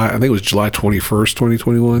July. I think it was July 21st,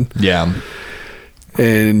 2021. Yeah.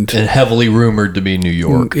 And heavily rumored to be New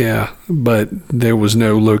York. Yeah, but there was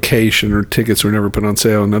no location, or tickets were never put on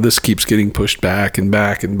sale. Now this keeps getting pushed back and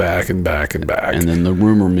back and back and back and back. And then the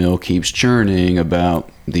rumor mill keeps churning about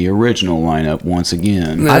the original lineup once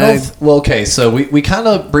again. So we kind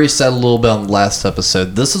of breezed that a little bit on the last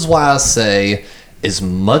episode. This is why I say, as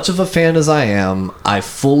much of a fan as I am, I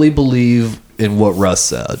fully believe in what Russ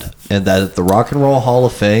said, and that at the Rock and Roll Hall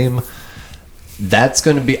of Fame, that's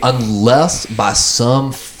going to be, unless by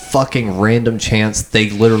some fucking random chance they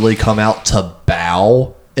literally come out to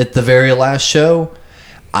bow at the very last show,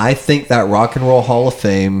 I think that Rock and Roll Hall of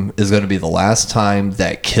Fame is going to be the last time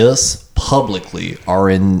that Kiss publicly are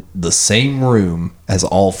in the same room as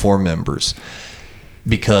all four members.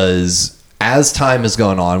 Because as time has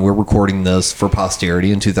gone on, we're recording this for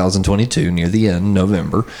posterity in 2022, near the end,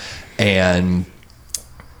 November, and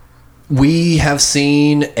we have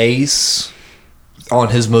seen Ace on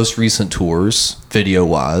his most recent tours,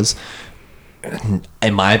 video-wise,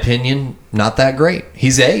 in my opinion, not that great.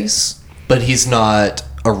 He's Ace, but he's not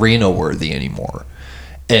arena-worthy anymore.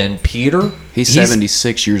 And Peter, he's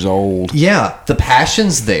 76 years old. Yeah, the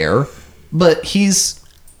passion's there, but he's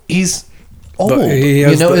old.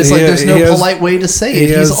 There's no polite way to say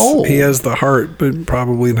it. He's old. He has the heart, but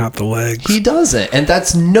probably not the legs. He doesn't, and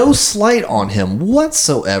that's no slight on him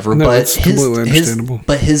whatsoever. No, but it's completely understandable.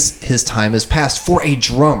 His time has passed for a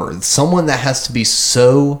drummer, someone that has to be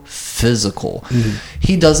so physical.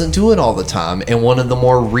 He doesn't do it all the time. And one of the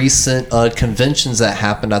more recent conventions that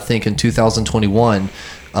happened, I think in 2021,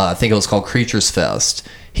 I think it was called Creatures Fest.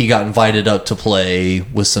 He got invited up to play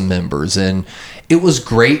with some members, and it was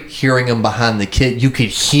great hearing him behind the kit. You could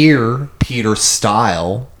hear Peter's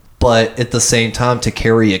style, but at the same time, to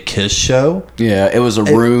carry a Kiss show. Yeah, it was a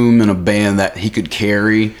room and a band that he could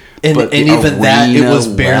carry. And even that, it was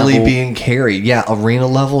barely being carried. Yeah, arena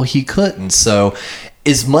level, he couldn't. So,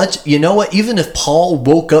 as much, even if Paul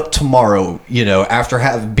woke up tomorrow, after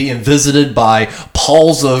being visited by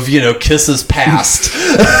Pauls of, Kiss's past,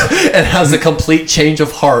 and has a complete change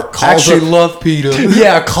of heart, love Peter.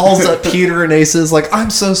 Yeah, calls up Peter and Ace is like, I'm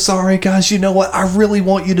so sorry, guys. You know what? I really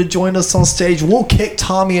want you to join us on stage. We'll kick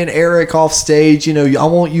Tommy and Eric off stage. I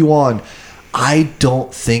want you on. I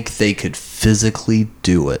don't think they could physically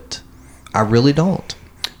do it. I really don't.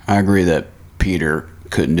 I agree that Peter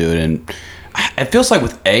couldn't do it, and it feels like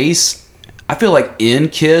with Ace, I feel like in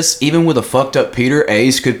Kiss, even with a fucked up Peter,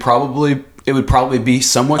 Ace it would probably be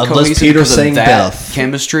somewhat unless cohesive Peter because sang of that Beth.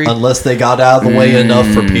 Chemistry. Unless they got out of the way enough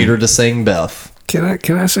for Peter to sing Beth. Can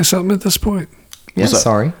I say something at this point? Yeah,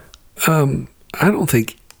 sorry. I don't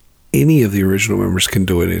think any of the original members can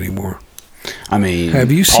do it anymore. I mean,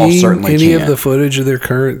 have you Paul seen any of the footage of their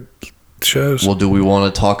current shows? Well, do we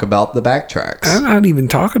want to talk about the backtracks? I'm not even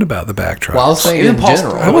talking about the backtracks. Well, I was saying in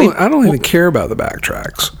general. I don't even care about the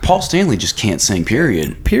backtracks. Paul Stanley just can't sing.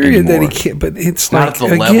 Period. Anymore. That he can't. But it's not at the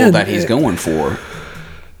level that he's going for.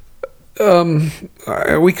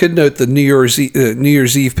 We could note the New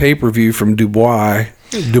Year's Eve pay-per-view from Dubois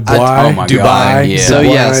Dubai, oh my Dubai, God, yeah. So,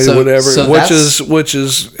 yeah, so- whatever. so which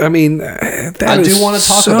is. I mean, that I do is wanna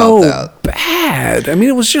talk so about that. bad. I mean,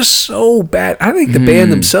 it was just so bad. I think the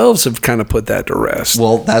band themselves have kind of put that to rest.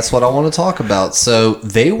 Well, that's what I want to talk about. So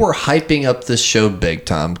they were hyping up this show big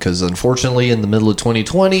time because unfortunately in the middle of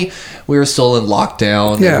 2020, we were still in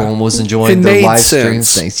lockdown. Yeah. Everyone was enjoying It their made live stream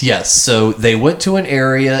sense. things. Yes. So they went to an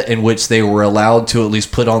area in which they were allowed to at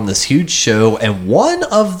least put on this huge show. And one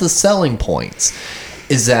of the selling points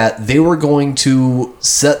is that they were going to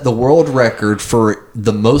set the world record for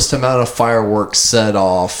the most amount of fireworks set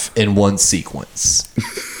off in one sequence.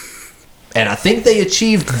 And I think they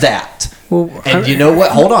achieved that. And you know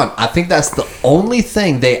what? Hold on. I think that's the only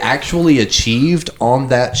thing they actually achieved on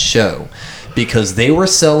that show. Because they were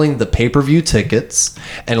selling the pay-per-view tickets.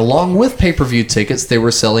 And along with pay-per-view tickets, they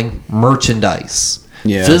were selling merchandise.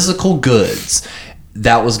 Yeah. Physical goods.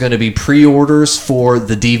 That was going to be pre-orders for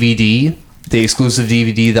the DVD. The exclusive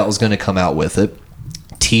DVD that was going to come out with it.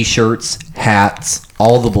 T-shirts, hats,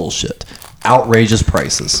 all the bullshit. Outrageous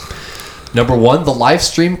prices. Number one, the live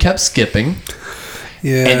stream kept skipping.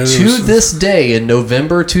 Yeah, And to this day, in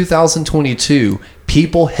November 2022,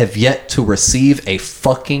 people have yet to receive a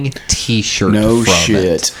fucking T-shirt No from shit.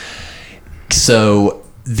 it. So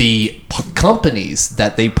the companies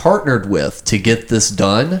that they partnered with to get this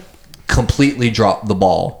done completely dropped the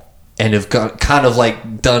ball and have kind of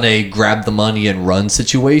like done a grab the money and run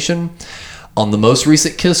situation. On the most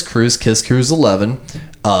recent Kiss Cruise 11,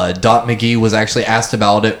 Dot McGee was actually asked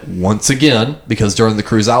about it once again because during the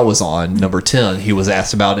cruise I was on, number 10, he was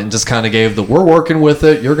asked about it and just kind of gave the, we're working with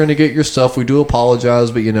it, you're going to get your stuff, we do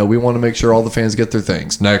apologize, but you know, we want to make sure all the fans get their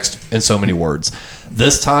things. Next, in so many words.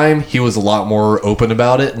 This time, he was a lot more open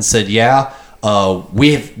about it and said, yeah,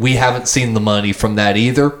 we haven't seen the money from that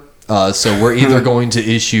either. So we're either going to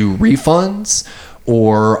issue refunds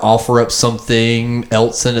or offer up something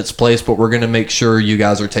else in its place, but we're going to make sure you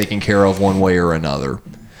guys are taken care of one way or another.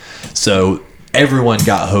 So everyone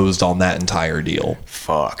got hosed on that entire deal.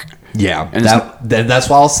 Fuck. Yeah, And that's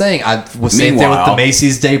why I was saying. I was saying there with the Meanwhile-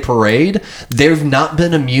 Macy's Day Parade, they've not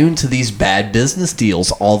been immune to these bad business deals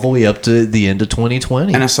all the way up to the end of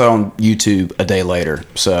 2020. And I saw it on YouTube a day later,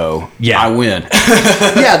 so Yeah. I win.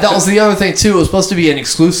 Yeah, that was the other thing too. It was supposed to be an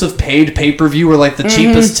exclusive paid pay-per-view where like the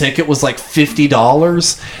cheapest ticket was like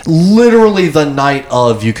 $50. Literally the night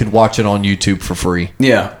of, you could watch it on YouTube for free.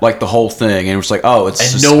 Yeah, like the whole thing, and it was like, oh, it's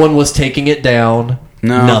And just, no one was taking it down.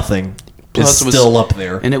 No. Nothing. Plus It's it was- still up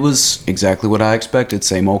there. and it was exactly what I expected.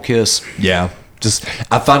 Same old Kiss. Yeah. Just,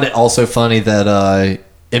 I find it also funny that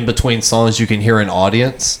in between songs you can hear an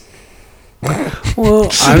audience. Well,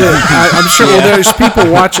 I'm sure. Well, there's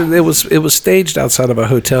people watching. It was staged outside of a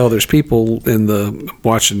hotel. There's people in the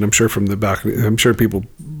watching. I'm sure from the balcony. I'm sure people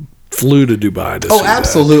flew to Dubai to see that.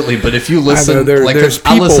 Absolutely. But if you listen, I know like there's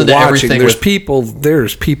I people listen to watching. everything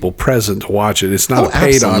There's people present to watch it. It's not Oh, a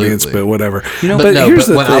paid absolutely. audience, but whatever. But here's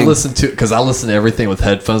the when thing. I listen to, because I listen to everything with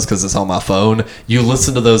headphones because it's on my phone. You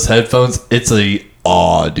listen to those headphones, it's a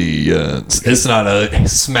audience. It's not a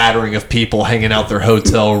smattering of people hanging out their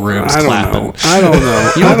hotel rooms clapping. I don't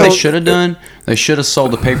know. You know what they should have done? They should have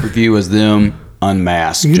sold the pay-per-view as them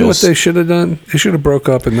unmasked. You know what they should have done? They should have broke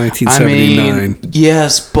up in 1979. I mean,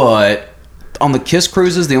 yes, but on the Kiss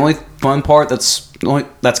cruises, the only fun part that's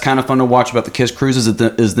kind of fun to watch about the Kiss cruises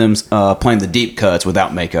is them playing the deep cuts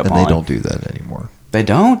without makeup And on. they don't do that anymore. They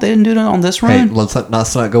don't? They didn't do that on this Hey, run? let's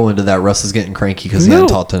not go into that. Russ is getting cranky because he No. hadn't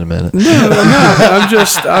talked in a minute. No, I'm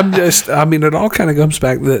just. I mean, it all kind of comes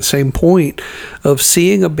back to that same point of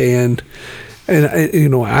seeing a band, and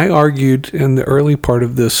I argued in the early part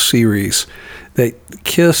of this series that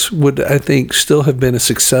Kiss would, I think, still have been a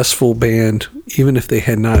successful band even if they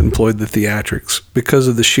had not employed the theatrics because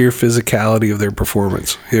of the sheer physicality of their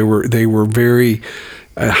performance. They were very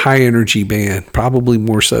a high energy band, probably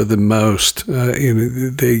more so than most.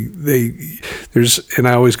 There's, and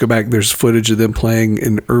I always go back, there's footage of them playing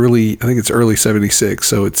in early 76,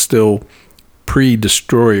 so it's still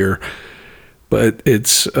pre-Destroyer, but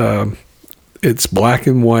it's black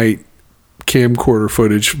and white camcorder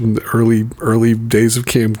footage from the early days of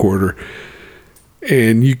camcorder,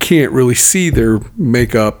 and you can't really see their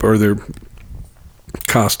makeup or their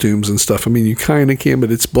costumes and stuff. I mean, you kind of can,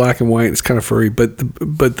 but it's black and white. It's kind of furry, but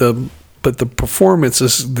the performance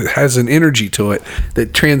has an energy to it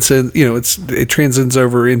that transcends. It transcends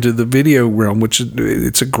over into the video realm, which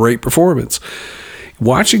it's a great performance.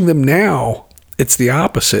 Watching them now, it's the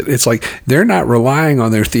opposite. It's like they're not relying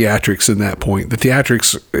on their theatrics in that point. The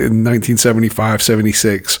theatrics in 1975,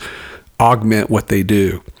 76 augment what they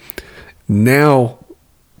do. Now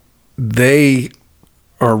they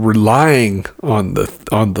are relying on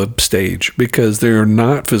the stage because they're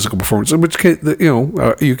not physical performers. Which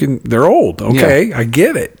they're old. Okay, yeah. I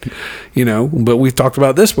get it. But we've talked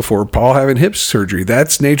about this before. Paul having hip surgery.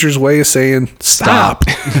 That's nature's way of saying stop.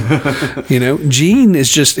 Gene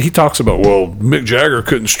is just, he talks about, well, Mick Jagger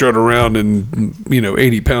couldn't strut around in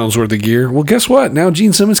 80 pounds worth of gear. Well, guess what? Now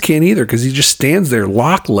Gene Simmons can't either because he just stands there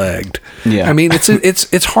lock-legged. Yeah. I mean,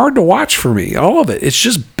 it's hard to watch for me. All of it. It's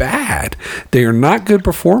just bad. They are not good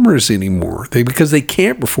performers anymore. Because they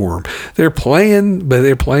can't perform. They're playing, but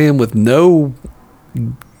they're playing with no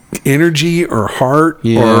energy or heart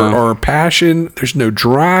or passion. There's no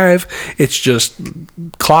drive. It's just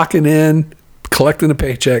clocking in, collecting a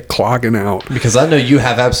paycheck, clogging out. Because I know you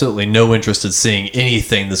have absolutely no interest in seeing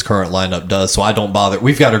anything this current lineup does, so I don't bother.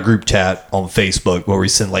 We've got a group chat on Facebook where we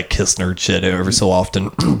send like Kiss nerd shit every so often.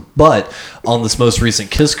 But on this most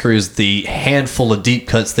recent Kiss cruise, the handful of deep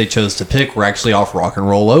cuts they chose to pick were actually off Rock and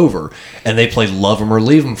Roll Over, and they played Love 'Em or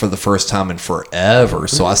Leave 'Em for the first time in forever.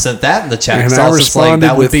 So I sent that in the chat because I was just like,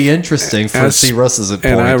 that would be interesting to see Russ's point.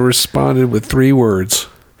 And I responded with 3 words: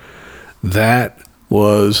 that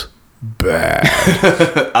was bad.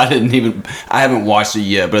 I haven't watched it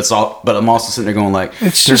yet, but I'm also sitting there going like,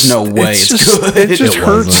 there's no way it's good. It just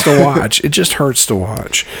hurts to watch. It just hurts to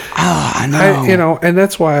watch. I know. And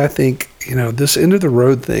that's why I think, this end of the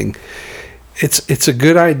road thing, it's a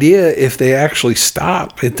good idea if they actually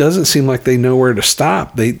stop. It doesn't seem like they know where to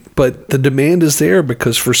stop. But the demand is there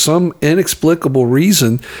because for some inexplicable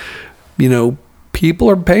reason, people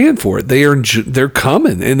are paying for it. They're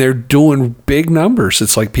coming and they're doing big numbers.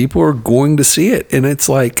 It's like people are going to see it. And it's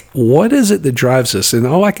like, what is it that drives us? And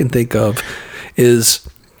all I can think of is,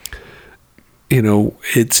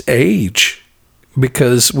 it's age.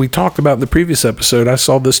 Because we talked about in the previous episode, I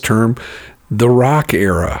saw this term, the rock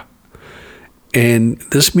era. And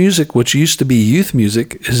this music, which used to be youth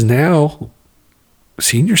music, is now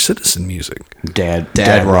senior citizen music. Dad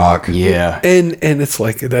rock. Yeah. And it's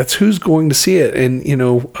like, that's who's going to see it. And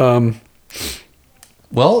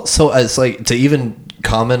well, so it's like, to even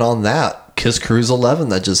comment on that, Kiss Cruise 11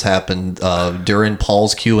 that just happened during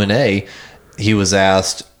Paul's Q&A, he was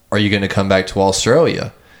asked, are you going to come back to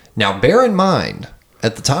Australia? Now bear in mind,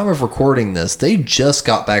 at the time of recording this, they just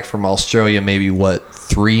got back from Australia maybe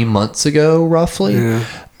 3 months ago roughly. Yeah.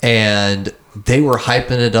 And they were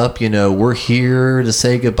hyping it up, we're here to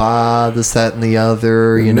say goodbye, this, that, and the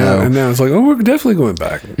other, And now it's like, oh, we're definitely going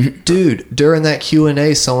back. Dude, during that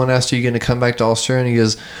Q&A, someone asked, are you going to come back to Australia? And he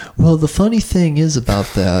goes, well, the funny thing is about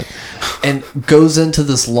that. And goes into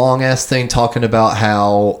this long-ass thing talking about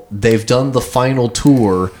how they've done the final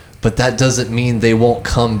tour, but that doesn't mean they won't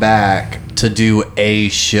come back to do a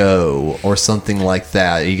show or something like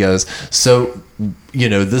that. He goes, so,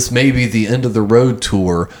 this may be the end of the road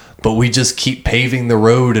tour, but we just keep paving the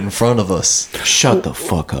road in front of us. Shut the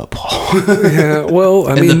fuck up, Paul. Yeah, well,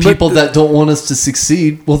 and the people that don't want us to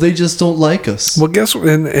succeed, well, they just don't like us. Well, guess what?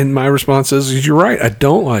 And my response is, you're right. I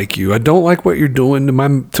don't like you. I don't like what you're doing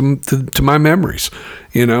to my memories.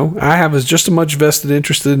 I have just as much vested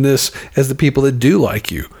interest in this as the people that do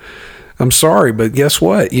like you. I'm sorry, but guess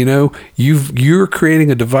what? You're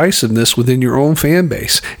creating a divisiveness within your own fan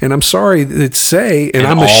base, and I'm sorry to say, and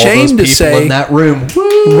I'm ashamed to say, in that room,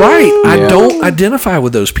 right? Yeah. I don't identify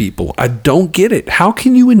with those people. I don't get it. How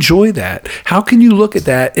can you enjoy that? How can you look at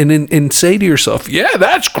that and say to yourself, "Yeah,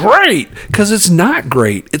 that's great," because it's not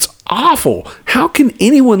great. It's awful. How can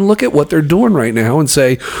anyone look at what they're doing right now and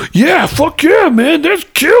say, "Yeah, fuck yeah, man, that's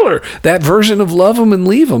killer"? That version of Love 'Em and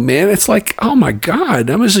Leave 'Em, man. It's like, oh my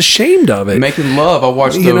God, I'm just ashamed of it. Making Love, I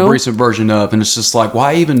watched the recent version of, and it's just like,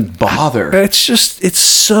 why even bother? It's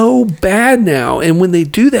so bad now. And when they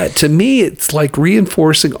do that, to me, it's like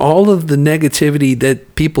reinforcing all of the negativity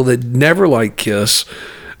that people that never like Kiss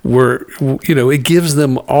were, it gives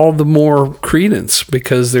them all the more credence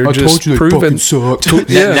because they're just proven.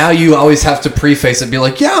 Now you always have to preface it and be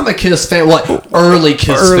like, yeah, I'm a Kiss fan. Early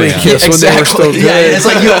Kiss fan. Kiss, when they were still good. Yeah, it's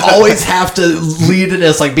like you always have to lead it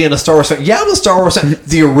as like being a Star Wars fan. Yeah, I'm a Star Wars fan.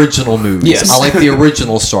 The original movies. Yes. I like the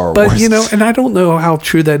original Star Wars. But, and I don't know how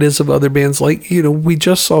true that is of other bands. Like, we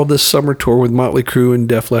just saw this summer tour with Motley Crue and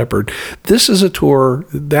Def Leppard. This is a tour,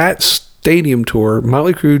 that stadium tour,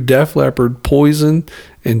 Motley Crue, Def Leppard, Poison,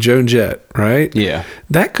 and Joan Jett, right? Yeah.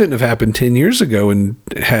 That couldn't have happened 10 years ago and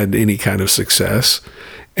had any kind of success.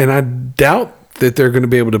 And I doubt that they're going to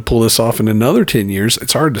be able to pull this off in another 10 years.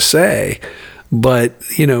 It's hard to say. But,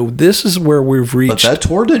 this is where we've reached. But that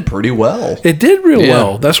tour did pretty well. It did real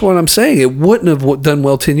well. That's what I'm saying. It wouldn't have done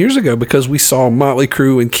well 10 years ago because we saw Motley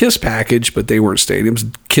Crue and Kiss package, but they weren't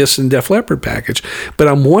stadiums. Kiss and Def Leppard package. But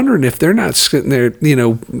I'm wondering if they're not sitting there, Doc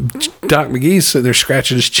McGee's sitting there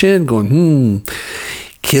scratching his chin going,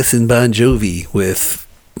 Kiss and Bon Jovi with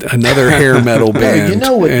another hair metal band. You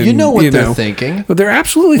know what they're thinking. Well, they're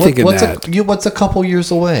absolutely thinking that. What's a couple years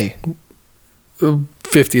away?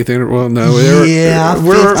 50th anniversary. Well, no,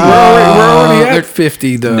 we're 50. already at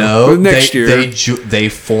 50 though. No, next year they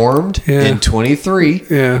formed in 23.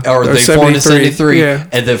 Yeah, or they formed in 73. Yeah,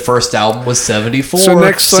 and the first album was 74. So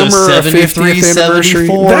next summer, 73, 50th anniversary.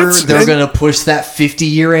 74. They're gonna push that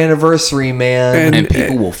 50-year anniversary, man, and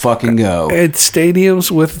people will fucking go. At stadiums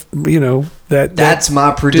with That's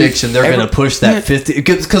my prediction. They're going to push that 50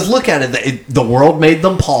 because look at it. The world made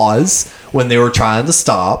them pause when they were trying to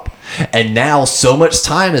stop, and now so much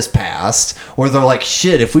time has passed where they're like,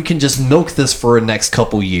 shit, if we can just milk this for the next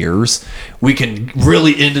couple years, we can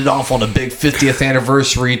really end it off on a big 50th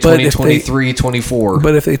anniversary 2023, 24.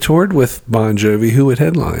 But if they toured with Bon Jovi, who would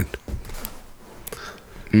headline?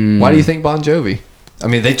 Why do you think Bon Jovi? I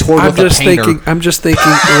mean, they toured with a painter. I'm just thinking.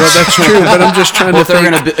 Well, that's true, but I'm just trying to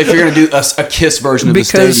think. If you're gonna do a Kiss version of the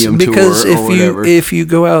stadium tour or whatever, if you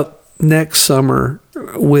go out next summer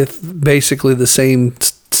with basically the same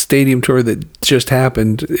stadium tour that just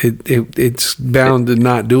happened, it's bound to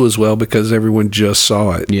not do as well because everyone just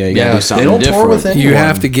saw it. Yeah, you gotta do something they don't different. tour with anyone. You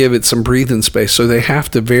have to give it some breathing space, so they have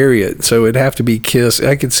to vary it. So it'd have to be Kiss.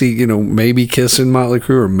 I could see, maybe Kiss and Motley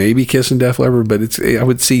Crue, or maybe Kiss and Def Leppard, but I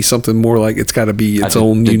would see something more like it's got to be its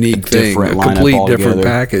own unique thing, a complete different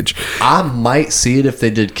package. I might see it if they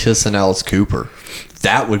did Kiss and Alice Cooper.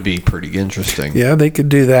 That would be pretty interesting. Yeah, they could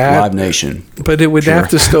do that. Live Nation. But it would have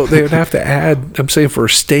to still, they would have to add, I'm saying for a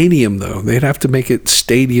stadium though, they'd have to make it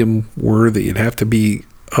stadium worthy. It'd have to be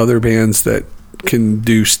other bands that can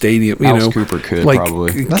do stadium, Alice Cooper could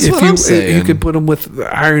probably. That's what I'm saying. You could put them with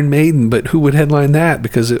Iron Maiden, but who would headline that?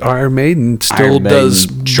 Because Iron Maiden still does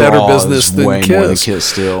better business than way Kiss. More than Kiss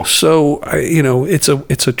still. So,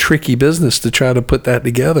 it's a tricky business to try to put that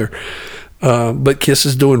together. But Kiss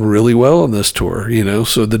is doing really well on this tour,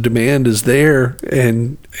 so the demand is there,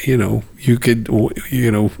 and you could,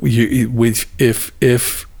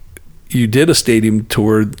 if you did a stadium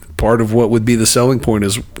tour, part of what would be the selling point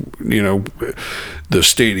is, the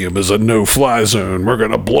stadium is a no-fly zone. We're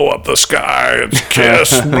going to blow up the sky. It's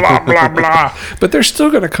Kiss, blah, blah, blah. But they're still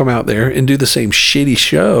going to come out there and do the same shitty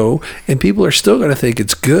show, and people are still going to think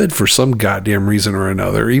it's good for some goddamn reason or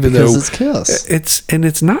another, even because though it's Kiss.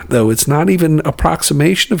 It's not, though. It's not even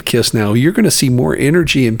approximation of Kiss now. You're going to see more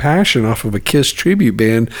energy and passion off of a Kiss tribute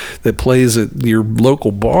band that plays at your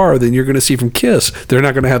local bar than you're going to see from Kiss. They're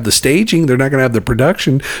not going to have the staging. They're not going to have the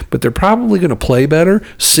production, but they're probably going to play better,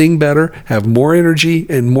 sing better, have more energy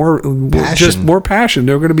and more passion.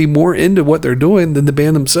 They're going to be more into what they're doing than the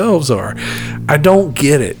band themselves are. I don't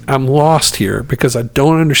get it. I'm lost here because I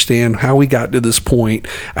don't understand how we got to this point.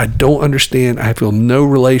 I don't understand. I feel no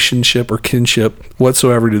relationship or kinship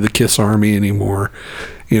whatsoever to the Kiss Army anymore.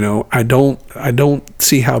 I don't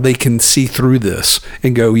see how they can see through this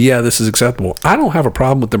and go, yeah, this is acceptable. I don't have a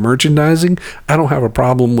problem with the merchandising. I don't have a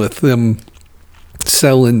problem with them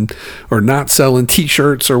selling or not selling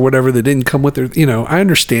t-shirts or whatever that didn't come with their, I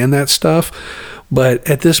understand that stuff, but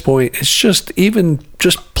at this point it's just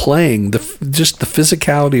playing, the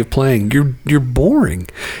physicality of playing, you're boring.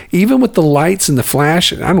 Even with the lights and the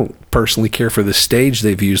flash, I don't personally care for the stage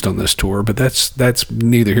they've used on this tour, but that's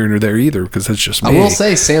neither here nor there either, because that's just me. I will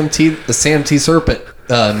say Sam T Serpent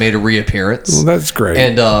made a reappearance. Well, that's great.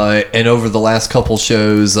 And over the last couple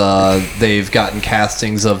shows, they've gotten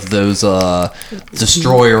castings of those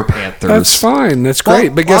Destroyer Panthers. That's fine. That's great.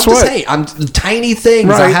 Well, but guess what? Say, tiny things.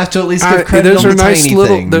 Right. I have to at least give credit those on are the nice tiny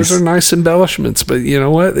little. things. Those are nice embellishments. But you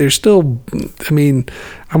know what? They're still. I mean,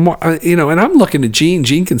 and I'm looking at Gene.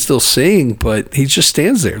 Gene can still sing, but he just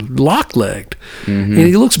stands there, lock-legged, and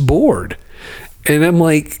he looks bored. And I'm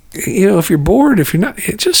like, if you're bored, if you're not,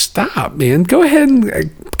 just stop, man. Go ahead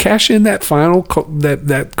and cash in that final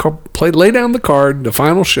lay down the card, the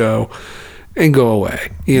final show, and go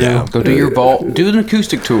away. You know, go do your vault, do an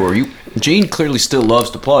acoustic tour. Gene clearly still loves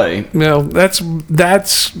to play. No, that's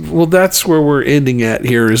where we're ending at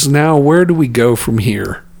here. Is now where do we go from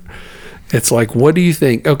here? It's like, what do you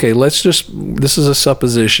think? Okay, this is a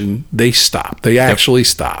supposition. They stop. They actually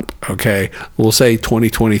stop. Okay. We'll say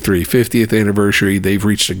 2023, 50th anniversary. They've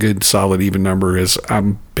reached a good, solid, even number. As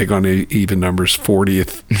I'm big on even numbers,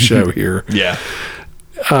 40th show here. Yeah.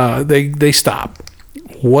 They stop.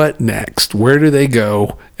 what next? Where do they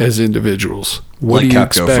go as individuals? What Let do you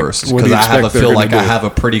Cap go expect? first, What do because you I have a expect they're feel gonna like I do? have a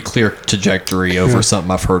pretty clear trajectory over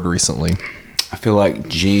something I've heard recently. I feel like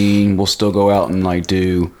Gene will still go out and like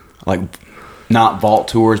do like not vault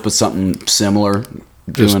tours, but something similar,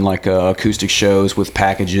 doing like acoustic shows with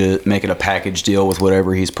packages, making a package deal with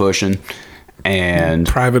whatever he's pushing, and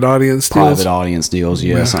private audience deals.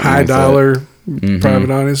 Yeah, something high like dollar that. private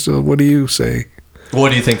audience deal. What do you say? What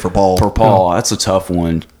do you think for Paul? For Paul, that's a tough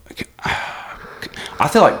one. I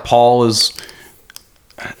feel like Paul is.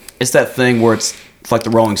 It's that thing where it's like the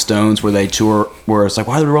Rolling Stones, where they tour, where it's like,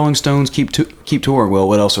 why do the Rolling Stones keep touring? Well,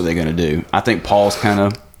 what else are they going to do? I think Paul's kind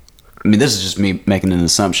of. I mean, this is just me making an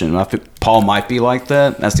assumption. I think Paul might be like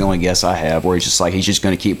that. That's the only guess I have, where he's just like, he's just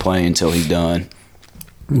going to keep playing until he's done.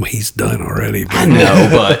 Well, he's done already. I know,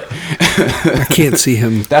 but I can't see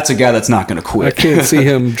him. That's a guy that's not going to quit. I can't see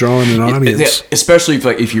him drawing an audience. Especially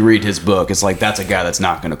if you read his book, it's like that's a guy that's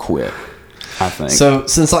not going to quit, I think. So,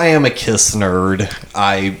 since I am a Kiss nerd,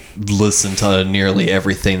 I listen to nearly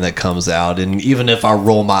everything that comes out, and even if I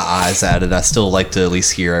roll my eyes at it, I still like to at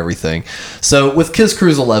least hear everything. So, with Kiss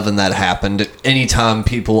Cruise 11, that happened. Anytime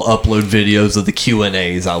people upload videos of the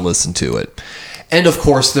Q&As, I listen to it. And of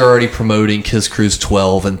course, they're already promoting Kiss Cruise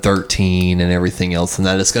 12 and 13 and everything else, and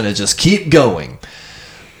that it's going to just keep going.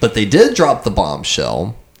 But they did drop the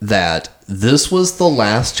bombshell that this was the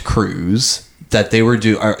last cruise that they were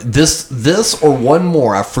doing. This or one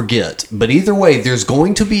more, I forget. But either way, there's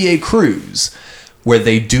going to be a cruise where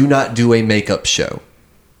they do not do a makeup show,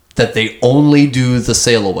 that they only do the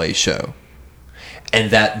sail away show,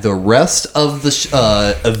 and that the rest of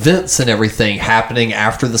the events and everything happening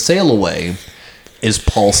after the sail away is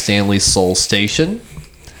Paul Stanley's Soul Station,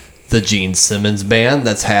 the Gene Simmons band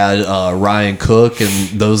that's had Ryan Cook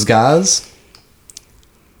and those guys,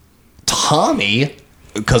 Tommy,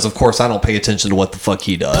 because of course I don't pay attention to what the fuck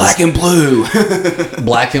he does. Black and Blue.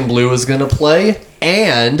 Black and Blue is going to play,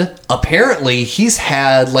 and apparently he's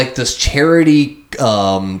had like this charity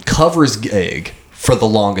covers gig for the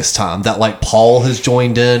longest time that like Paul has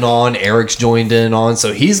joined in on, Eric's joined in on,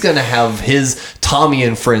 so he's going to have his Tommy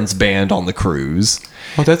and Friends band on the cruise.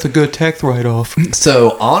 Oh, that's a good tax write-off.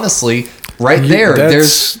 So honestly,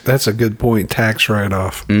 that's a good point. Tax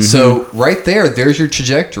write-off. Mm-hmm. So right there's your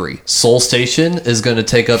trajectory. Soul Station is going to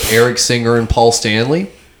take up Eric Singer and Paul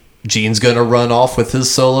Stanley. Gene's going to run off with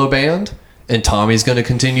his solo band, and Tommy's going to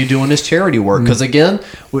continue doing his charity work. Because again,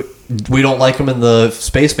 we don't like him in the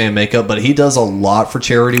Spaceman makeup, but he does a lot for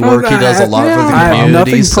charity work. He does a lot for the community. I have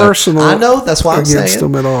nothing personal. I know, that's why I'm saying against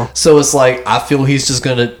him at all. So it's like I feel he's just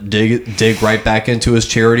going to dig right back into his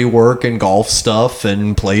charity work and golf stuff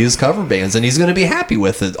and play his cover bands, and he's going to be happy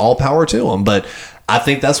with it. All power to him. But I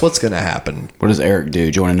think that's what's going to happen. What does Eric do?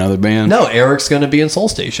 Join another band? No, Eric's going to be in Soul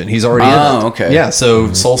Station. He's already in it. Oh, okay. Yeah,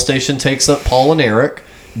 so Soul Station takes up Paul and Eric.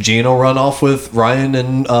 Gene will run off with Ryan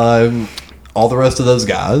and all the rest of those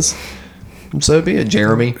guys. So be it,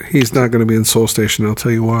 Jeremy. He's not going to be in Soul Station. I'll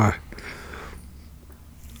tell you why.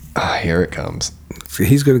 Here it comes.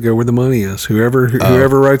 He's going to go where the money is. Whoever writes the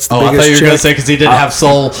biggest check. I thought you were going to say because he didn't have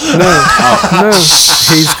soul. No.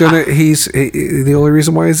 He's the only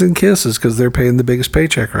reason why he's in Kiss is because they're paying the biggest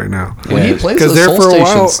paycheck right now. Well, he plays because the there Soul for a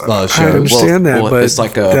while. Station's I understand that, but it's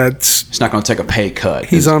like he's not going to take a pay cut.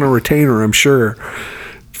 He's on a retainer, I'm sure,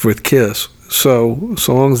 with Kiss. So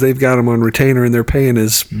long as they've got him on retainer and they're paying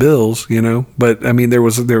his bills, But I mean, there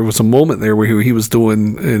was a moment there where he was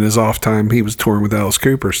doing in his off time. He was touring with Alice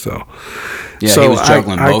Cooper still. Yeah, so he was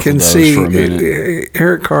juggling both of those for a minute.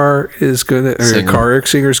 Eric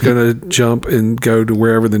Singer's going to jump and go to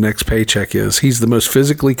wherever the next paycheck is. He's the most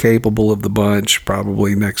physically capable of the bunch,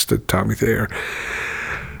 probably next to Tommy Thayer.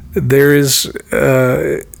 There is,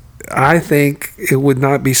 I think, it would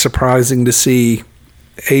not be surprising to see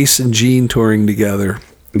Ace and Gene touring together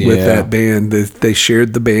with that band. They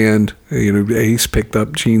shared the band. Ace picked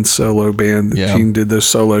up Gene's solo band. Yeah. Gene did those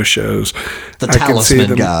solo shows. The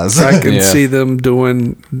Talisman guys. I can see them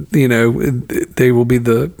doing, they will be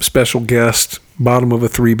the special guest, bottom of a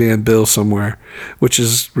 3-band bill somewhere, which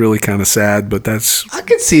is really kind of sad, but I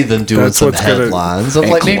could see them doing some headlines of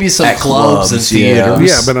like maybe some clubs and theaters.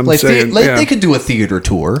 Yeah, but I'm saying they could do a theater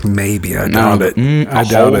tour. Maybe. I doubt it. I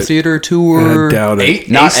doubt it. Theater tour. I doubt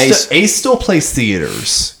it. Ace still plays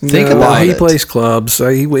theaters. Think about it. He plays clubs.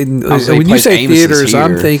 When you say theaters,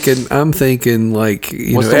 I'm thinking like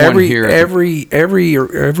every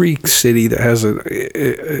city that has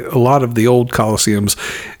a lot of the old Coliseums,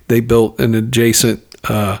 they built an adjacent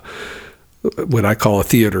what I call a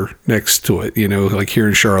theater next to it. You know, like here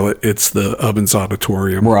in Charlotte, it's the Ovens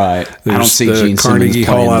Auditorium. Right. There's I don't see the Gene Carnegie Simmons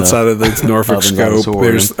Hall playing outside of the Norfolk Ovens Scope. Auditorium.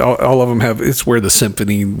 There's all of them have. It's where the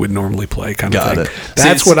symphony would normally play, kind Got of it. thing.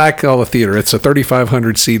 That's what I call a theater. It's a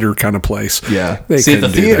 3,500 seater kind of place. Yeah. They See, the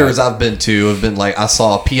couldn't do theaters that. I've been to have been like, I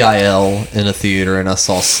saw PIL in a theater and I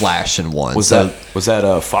saw Slash in one. Was that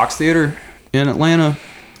a Fox Theater in Atlanta?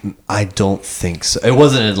 I don't think so. It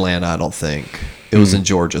wasn't in Atlanta, I don't think. It was in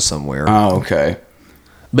Georgia somewhere. Oh, okay.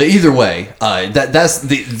 But either way, that's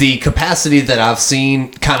the capacity that I've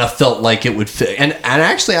seen kind of felt like it would fit. And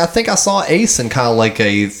actually, I think I saw Ace in kind of like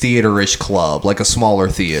a theater-ish club, like a smaller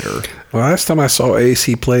theater. Well, last time I saw Ace,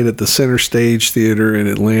 he played at the Center Stage Theater in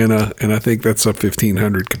Atlanta, and I think that's a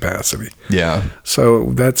 1,500 capacity. Yeah.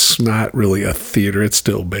 So that's not really a theater. It's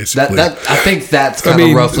still basically. I think that's kind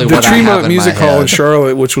of roughly what I have in my head. The Tremont Music Hall in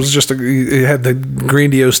Charlotte, which was just it had the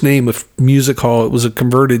grandiose name of Music Hall. It was a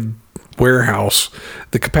converted warehouse.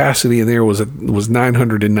 The capacity in there was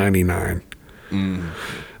 999.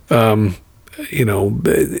 You know,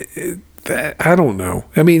 I don't know.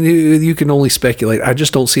 I mean, you can only speculate. I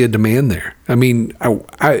just don't see a demand there. I mean,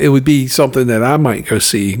 it would be something that I might go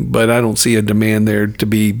see, but I don't see a demand there to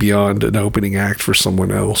be beyond an opening act for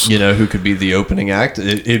someone else. You know who could be the opening act?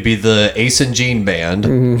 It'd be the Ace and Gene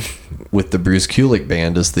band with the Bruce Kulick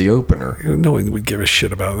band as the opener. No one would give a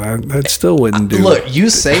shit about that. That still wouldn't do. Look,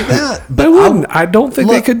 you say that, but I wouldn't. I don't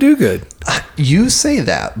think they could do good. You say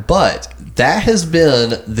that, but that has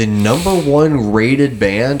been the #1 rated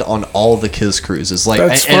band on all the Kiss cruises. Like,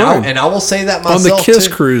 That's and I will say that myself on the Kiss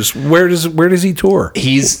too. cruise. Where does he tour?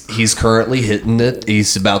 He's currently hitting it.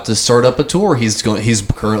 He's about to start up a tour. He's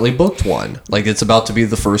currently booked one. Like, it's about to be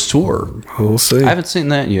the first tour. We'll see. I haven't seen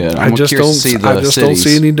that yet. I just don't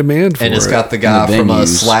see any demand for it. And it's got the guy from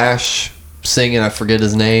venues. Slash singing. I forget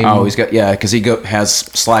his name. Oh, he's got because he has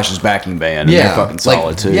Slash's backing band. And they're fucking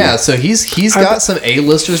solid too. Yeah, so he's got some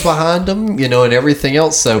A-listers behind him, you know, and everything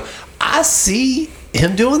else. So I see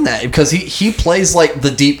him doing that because he plays like the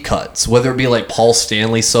deep cuts, whether it be like Paul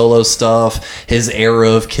Stanley solo stuff, his era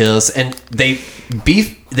of Kiss, and they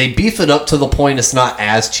beef it up to the point it's not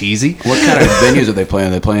as cheesy. What kind of venues are they playing?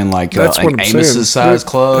 Are they playing like Amos's size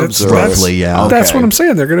clubs? That's roughly, yeah. That's what I'm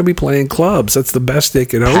saying. They're going to be playing clubs. That's the best they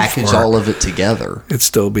can hope for. Package all of it together. It'd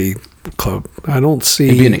still be club. I don't see.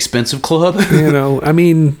 It'd be an expensive club. You know, I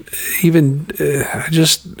mean, even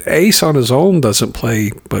just Ace on his own doesn't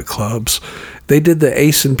play but clubs. They did the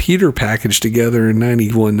Ace and Peter package together in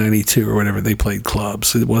 91, 92 or whatever. They played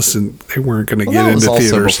clubs. It wasn't. They weren't going to get into also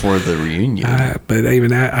theaters before the reunion. But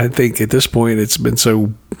even I think at this point it's been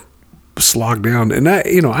so slogged down. And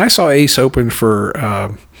I saw Ace open for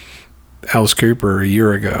Alice Cooper a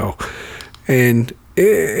year ago, and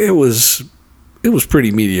it was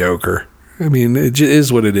pretty mediocre. I mean, it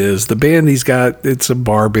is what it is. The band he's got, it's a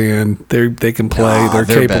bar band. They can play. They're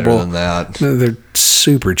capable. Better than that. They're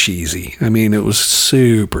super cheesy. I mean, it was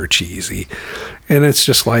super cheesy. And it's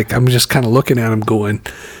just like, I'm just kind of looking at them going,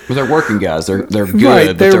 well, they're working guys. They're good, right,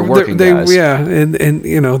 but they're working guys. Yeah, and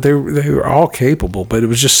you know, they were all capable, but it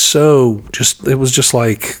was just it was just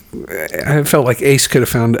like, I felt like Ace could have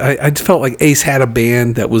found, I felt like Ace had a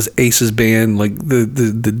band that was Ace's band, like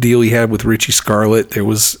the deal he had with Richie Scarlett.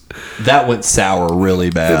 That went sour really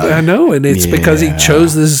bad. I know, and it's because he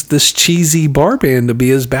chose this cheesy bar band to be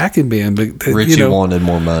his backing band. But Richie wanted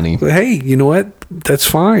more money. Hey, you know what? That's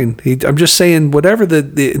fine. I'm just saying, whatever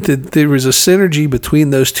there was a synergy between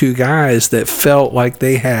those two guys that felt like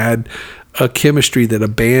they had a chemistry that a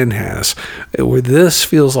band has. Where this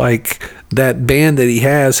feels like that band that he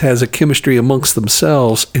has a chemistry amongst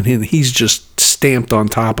themselves, and then he's just stamped on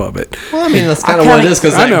top of it. Well, I mean, that's kind of what it is,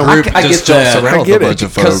 because that group just jumps around with a bunch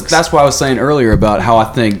of folks. That's why I was saying earlier about how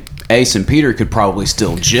I think Ace and Peter could probably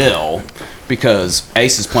still gel. Because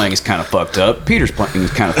Ace is playing is kind of fucked up, Peter's playing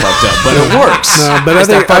is kind of fucked up, but it works. No, but it's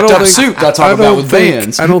that fucked up soup that I talk about with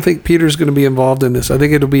bands. I don't think Peter's going to be involved in this. I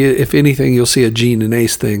think it'll be, if anything, you'll see a Gene and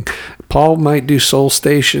Ace thing. Paul might do Soul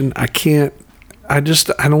Station. I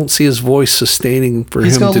don't see his voice sustaining for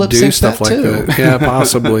him to do stuff like that. Yeah,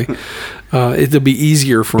 possibly. It'll be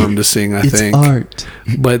easier for him to sing, I think. It's art.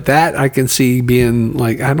 But that I can see being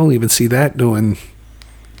like, I don't even see that doing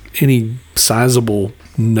any sizable,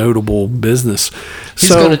 notable business. He's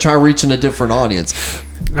going to try reaching a different audience.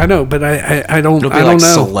 I know, but I don't. It'll be I don't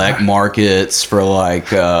know. Select markets for like.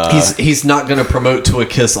 He's not going to promote to a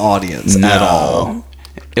Kiss audience at all.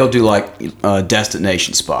 He'll do like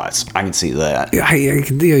destination spots. I can see that. I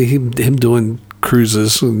can see him doing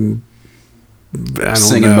cruises and don't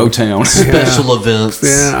singing know. Motown. Special events.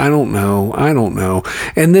 Yeah, I don't know.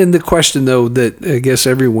 And then the question, though, that I guess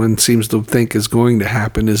everyone seems to think is going to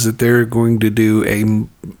happen is that they're going to do a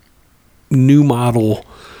new model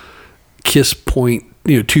Kiss Point,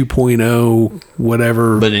 2.0,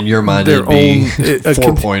 whatever. But in your mind, their it'd be own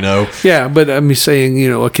 4.0. Yeah, but I'm saying,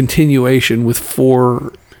 a continuation with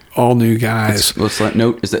 4 all new guys.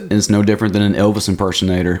 It's no different than an Elvis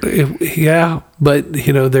impersonator. Yeah, but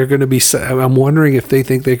they're going to be. I'm wondering if they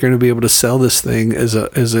think they're going to be able to sell this thing as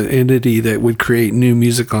an entity that would create new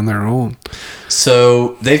music on their own.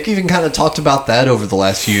 So they've even kind of talked about that over the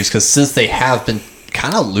last few years, because since they have been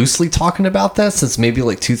kind of loosely talking about that since maybe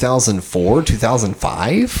like 2004,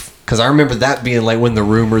 2005. Because I remember that being like when the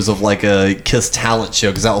rumors of like a Kiss talent show,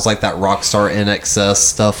 because that was like that Rockstar NXS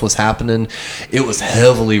stuff was happening. It was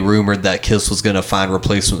heavily rumored that Kiss was going to find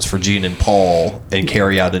replacements for Gene and Paul and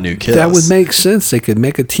carry out a new Kiss. That would make sense. They could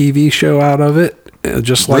make a TV show out of it,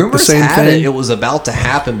 just like rumors the same had thing. It was about to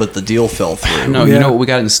happen, but the deal fell through. No, you know what we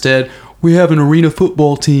got instead? We have an arena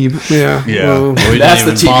football team. Yeah. Well, that's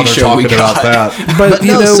the TV show we got. About that.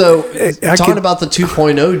 But Talking about the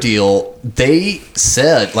 2.0 deal, they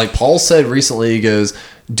said, like Paul said recently, he goes,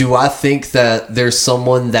 do I think that there's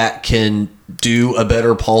someone that can do a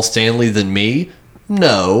better Paul Stanley than me?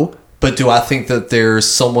 No. But do I think that there's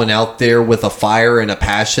someone out there with a fire and a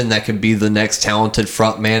passion that can be the next talented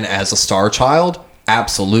frontman as a Star Child?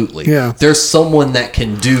 Absolutely. Yeah. There's someone that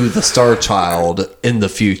can do the Star Child in the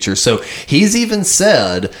future. So he's even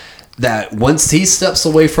said that once he steps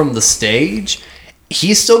away from the stage,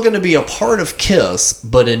 he's still going to be a part of Kiss,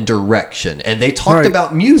 but in direction. And they talked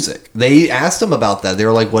about music. They asked him about that. They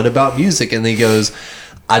were like, what about music? And he goes,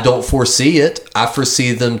 I don't foresee it. I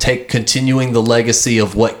foresee them continuing the legacy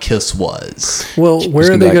of what Kiss was. Well,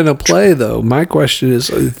 where are they going to play, though? My question is,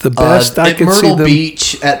 the best I can see them... At Myrtle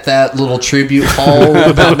Beach, at that little tribute hall,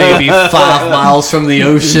 about maybe 5 miles from the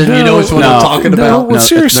ocean. You know which one I'm talking about? Well,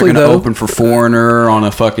 seriously, they're though, open for Foreigner on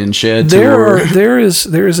a fucking shed tour. tour. There is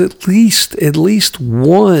at least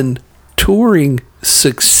one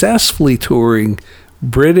successfully touring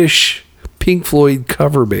British Pink Floyd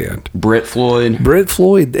cover band. Brit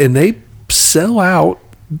Floyd, and they sell out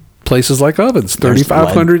places like ovens,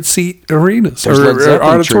 3,500 seat arenas or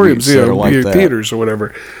auditoriums, theaters or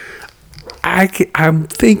whatever. I'm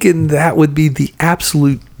thinking that would be the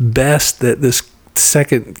absolute best that this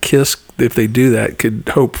second Kiss, if they do that, could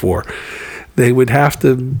hope for. They would have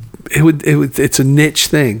to. It's a niche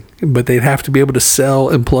thing, but they'd have to be able to sell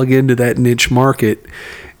and plug into that niche market,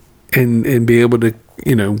 and be able to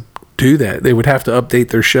do that. They would have to update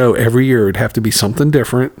their show every year. It'd have to be something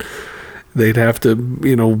different. They'd have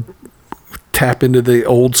to, tap into the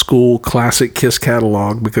old school classic Kiss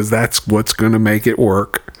catalog, because that's what's going to make it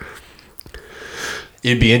work.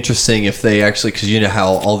 It'd be interesting if they actually, because you know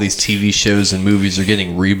how all these TV shows and movies are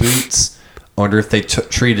getting reboots. I wonder if they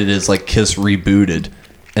treat it as like Kiss rebooted.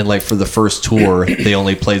 And like for the first tour, they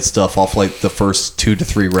only played stuff off like the first 2 to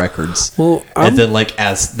 3 records. Well, and then like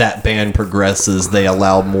as that band progresses, they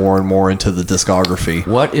allow more and more into the discography.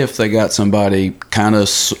 What if they got somebody kind of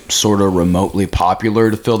sort of remotely popular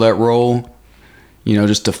to fill that role?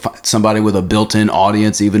 Just to find somebody with a built-in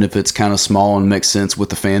audience, even if it's kind of small and makes sense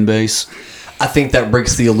with the fan base. I think that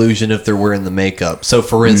breaks the illusion if they're wearing the makeup. So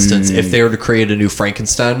for instance, if they were to create a new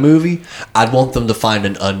Frankenstein movie, I'd want them to find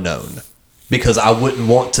an unknown. Because I wouldn't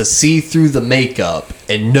want to see through the makeup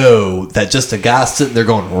and know that just a guy sitting there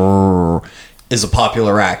going is a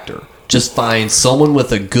popular actor. Just find someone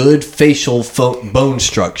with a good facial bone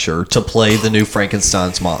structure to play the new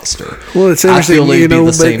Frankenstein's monster. Well, it's interesting,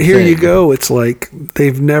 but here you go. It's like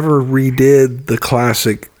they've never redid the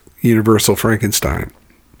classic Universal Frankenstein.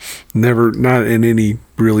 Never, not in any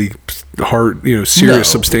really hard,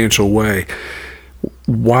 serious, substantial way.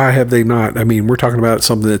 Why have they not? I mean, we're talking about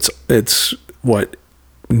something it's what,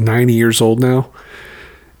 90 years old now?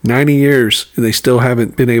 90 years, and they still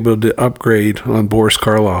haven't been able to upgrade on Boris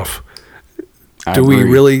Karloff. Do we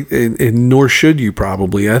really? And nor should you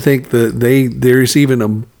probably. I think that there's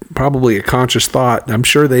even probably a conscious thought. I'm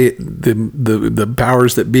sure the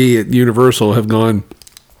powers that be at Universal have gone,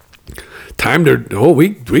 time to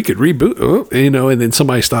we could reboot, and then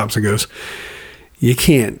somebody stops and goes, you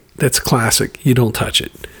can't. That's classic. You don't touch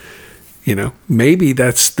it. Maybe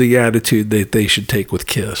that's the attitude that they should take with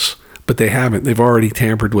Kiss, but they haven't. They've already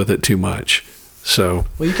tampered with it too much. So,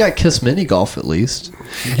 well, you got Kiss Mini Golf at least.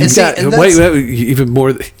 Wait, even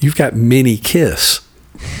more. You've got Mini Kiss.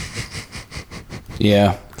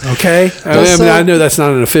 Yeah. Okay. I know that's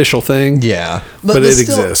not an official thing. Yeah, but it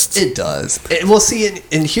exists. It does.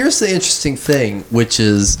 And here's the interesting thing, which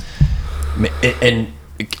is, and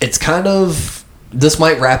it's kind of this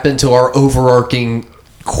might wrap into our overarching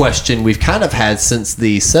question we've kind of had since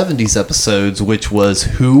the 70s episodes, which was,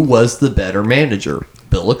 who was the better manager,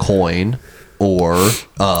 Bill Aucoin or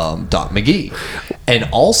Doc McGee? And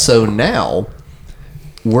also now,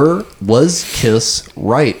 was Kiss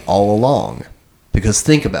right all along? Because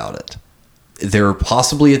think about it. They're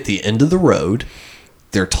possibly at the end of the road.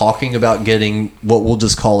 They're talking about getting what we'll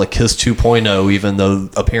just call a Kiss 2.0, even though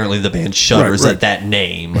apparently the band shudders at that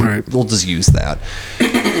name. Right. We'll just use that.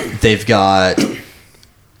 They've got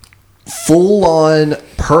full-on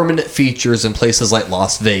permanent features in places like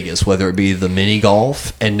Las Vegas, whether it be the mini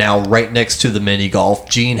golf, and now right next to the mini golf,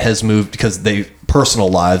 Gene has moved, because they personal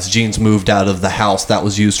lives, Gene's moved out of the house that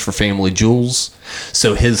was used for family jewels,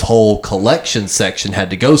 so his whole collection section had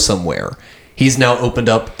to go somewhere. He's now opened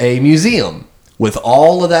up a museum with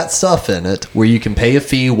all of that stuff in it, where you can pay a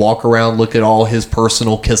fee, walk around, look at all his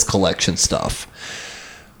personal Kiss collection stuff.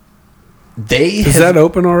 Is that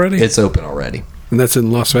open already? It's open already. And that's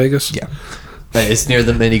in Las Vegas? Yeah. It's near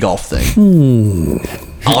the mini golf thing.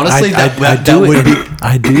 Honestly, that would be...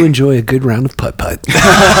 I do enjoy a good round of putt-putt.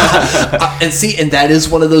 And that is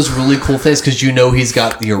one of those really cool things, because he's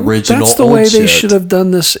got the original. That's the way they should have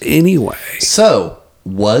done this anyway. So,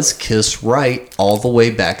 was Kiss right all the way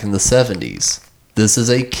back in the 70s? This is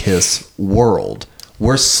a Kiss world.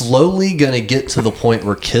 We're slowly going to get to the point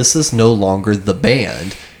where Kiss is no longer the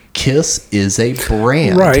band. Kiss is a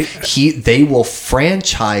brand. Right. They will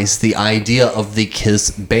franchise the idea of the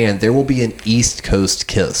Kiss band. There will be an East Coast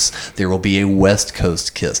Kiss. There will be a West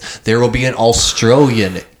Coast Kiss. There will be an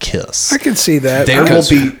Australian Kiss. I can see that. There will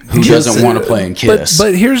be... Who doesn't want to play in Kiss?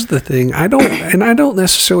 But here's the thing. I don't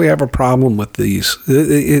necessarily have a problem with these.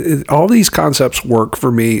 All these concepts work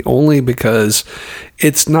for me only because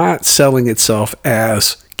it's not selling itself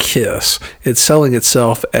as Kiss. It's selling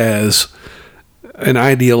itself as an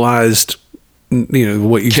idealized,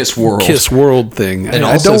 what you Kiss World thing, and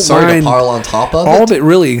also, to pile on top of all of it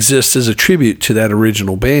really exists as a tribute to that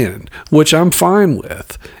original band, which I'm fine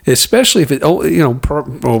with, especially if it,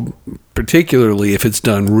 particularly if it's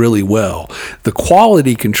done really well. The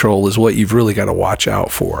quality control is what you've really got to watch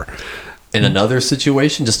out for. In another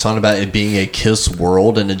situation, just talking about it being a Kiss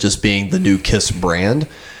world and it just being the new Kiss brand,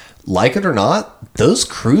 like it or not, those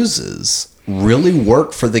cruises really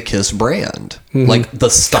work for the Kiss brand, like the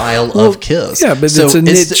style of Kiss. Yeah, but it's a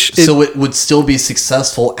niche. So it would still be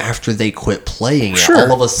successful after they quit playing it. Sure.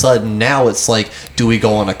 All of a sudden, now it's like, do we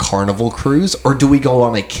go on a Carnival cruise or do we go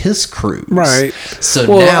on a Kiss cruise? Right. So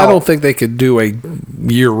now, I don't think they could do a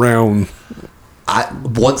year-round.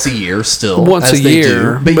 Once a year still. Once a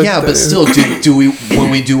year. But still, do we,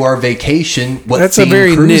 when we do our vacation, that's a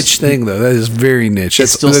very niche thing, though. That is very niche.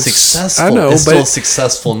 It's still successful. I know, it's but still a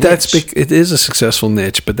successful niche. It is a successful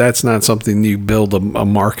niche, but that's not something you build a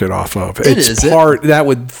market off of.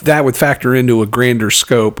 That would factor into a grander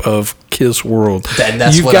scope of Kiss World. And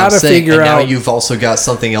that's what I'm saying. And now you've also got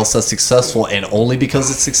something else that's successful, and only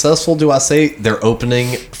because it's successful do I say they're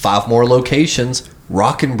opening 5 more locations.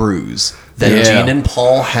 Rock and Brews. Gene and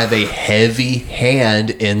Paul have a heavy hand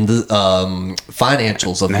in the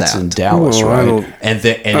financials of that's that. In Dallas, right?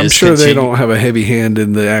 I'm sure they don't have a heavy hand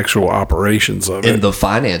in the actual operations of it. In the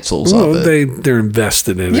financials of it. They're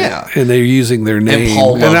invested in it. Yeah. And they're using their name. And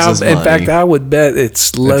Paul loves his money. In fact, I would bet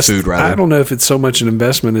it's less. Food, rather. I don't know if it's so much an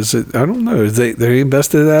investment. Is it? I don't know. Is they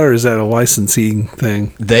invested in that, or is that a licensing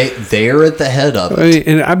thing? They're at the head of it. I mean,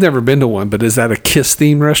 and I've never been to one, but is that a Kiss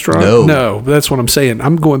themed restaurant? No. That's what I'm saying.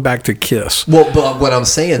 I'm going back to Kiss. Well, but what I'm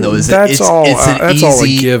saying though is that it's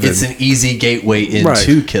an easy gateway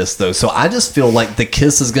into Kiss though. So I just feel like the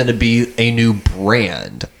Kiss is going to be a new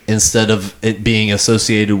brand instead of it being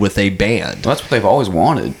associated with a band. Well, that's what they've always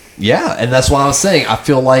wanted. Yeah, and that's why I was saying I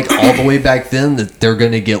feel like all the way back then that they're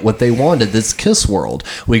going to get what they wanted. This Kiss world.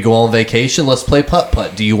 We go on vacation. Let's play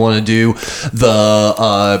putt-putt. Do you want to do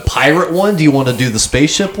the pirate one? Do you want to do the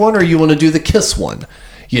spaceship one? Or you want to do the Kiss one?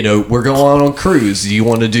 We're going on cruise. Do you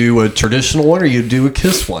want to do a traditional one or you do a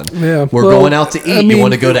Kiss one? Yeah, we're going out to eat. You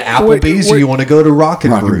want to go to Applebee's or you want to go to Rock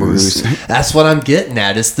and Brews? That's what I'm getting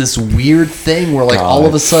at. It's this weird thing where all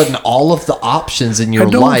of a sudden all of the options in your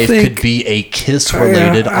life could be a Kiss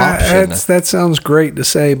related option. That sounds great to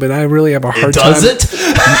say, but I really have a hard time. Does it?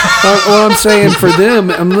 What I'm saying for them,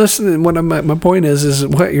 I'm listening. My point is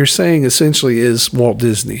what you're saying essentially is Walt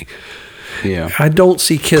Disney. Yeah, I don't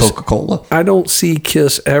see Kiss. Coca-Cola. I don't see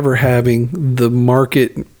Kiss ever having the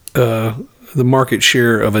market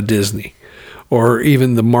share of a Disney, or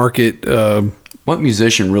even the market. What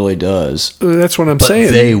musician really does? That's what I'm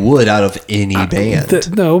saying. They would out of any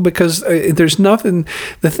band. No, because there's nothing.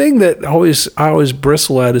 The thing that I always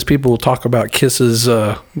bristle at is people will talk about Kiss's,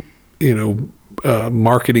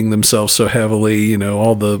 marketing themselves so heavily, you know,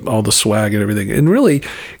 all the swag and everything. And really,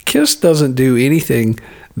 Kiss doesn't do anything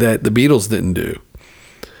that the Beatles didn't do.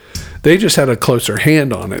 They just had a closer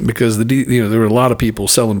hand on it because there were a lot of people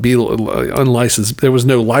selling Beatles unlicensed. There was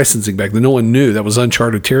no licensing back then. No one knew. That was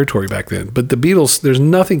uncharted territory back then. But the Beatles, there's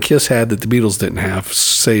nothing Kiss had that the Beatles didn't have,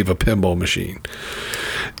 save a pinball machine.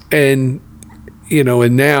 And you know,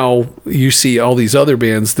 and now you see all these other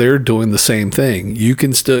bands, they're doing the same thing. You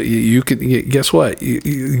can still, guess what?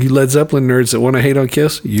 You Led Zeppelin nerds that want to hate on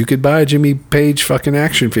Kiss, you could buy a Jimmy Page fucking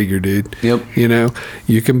action figure, dude. Yep. You know,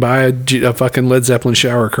 you can buy a fucking Led Zeppelin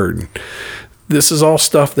shower curtain. This is all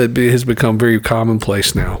stuff that has become very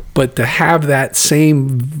commonplace now. But to have that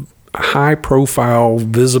same high profile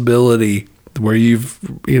visibility where you've,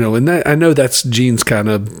 you know, and that, I know that's Gene's kind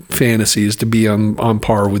of fantasy is to be on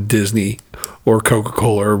par with Disney or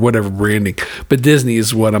Coca-Cola or whatever branding. But Disney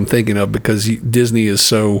is what I'm thinking of because Disney is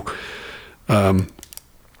so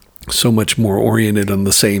much more oriented on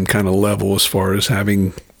the same kind of level as far as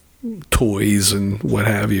having toys and what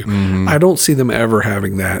have you. Mm-hmm. I don't see them ever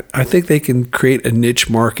having that. I think they can create a niche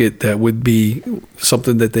market that would be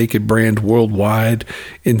something that they could brand worldwide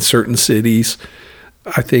in certain cities.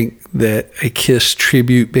 I think that a Kiss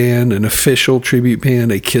tribute band, an official tribute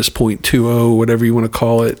band, a Kiss .20, whatever you want to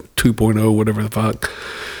call it, 2.0, whatever the fuck,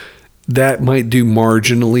 that might do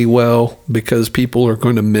marginally well because people are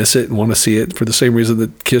going to miss it and want to see it for the same reason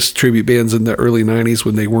that Kiss tribute bands in the early 90s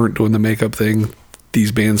when they weren't doing the makeup thing,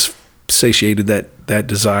 these bands satiated that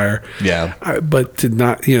desire. Yeah. But to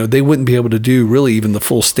not, you know, they wouldn't be able to do really even the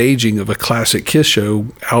full staging of a classic Kiss show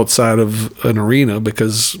outside of an arena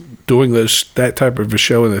because doing that type of a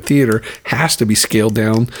show in the theater has to be scaled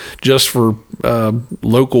down just for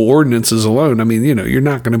local ordinances alone. I mean, you know, you're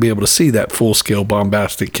not going to be able to see that full-scale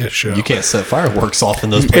bombastic Kiss show. You can't set fireworks off in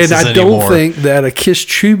those places anymore. And I anymore. don't think that a Kiss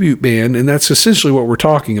tribute band, and that's essentially what we're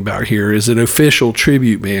talking about here, is an official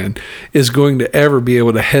tribute band, is going to ever be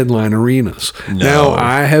able to headline arenas. No. Now,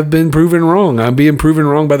 I have been proven wrong. I'm being proven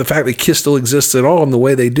wrong by the fact that Kiss still exists at all in the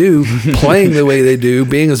way they do, playing the way they do,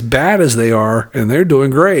 being as bad as they are, and they're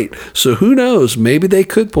doing great. So who knows? Maybe they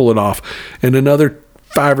could pull it off. In another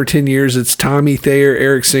 5 or 10 years, it's Tommy Thayer,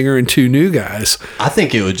 Eric Singer, and 2 new guys. I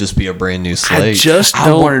think it would just be a brand new slate.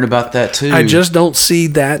 I wondered about that too. I just don't see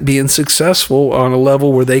that being successful on a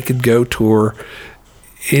level where they could go tour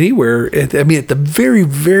anywhere. I mean, at the very,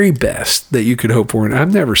 very best that you could hope for, and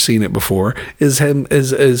I've never seen it before, is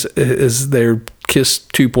their Kiss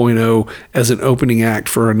 2.0 as an opening act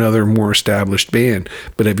for another more established band.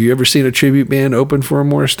 But have you ever seen a tribute band open for a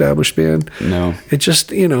more established band? No. It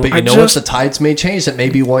just, you know. But you know what? The tides may change. That may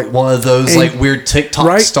be one of those like weird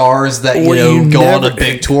TikTok stars that, you know, go on a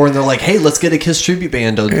big tour and they're like, hey, let's get a Kiss tribute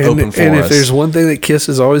band open for us. And if there's one thing that Kiss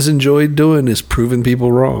has always enjoyed doing is proving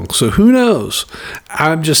people wrong. So who knows?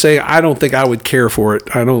 I'm just saying, I don't think I would care for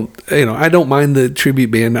it. I don't mind the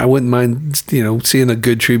tribute band. I wouldn't mind, you know, seeing a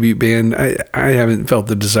good tribute band. I haven't felt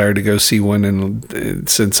the desire to go see one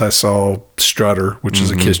since I saw Strutter, which is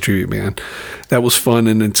a Kiss tribute band. That was fun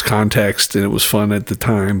in its context, and it was fun at the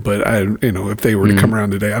time. But if they were to come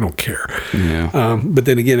around today, I don't care. Yeah. But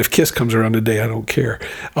then again, if Kiss comes around today, I don't care.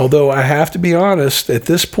 Although I have to be honest, at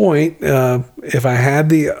this point, if I had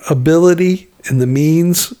the ability and the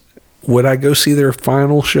means, would I go see their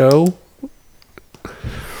final show?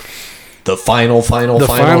 The final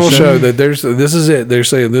show that this is it. They're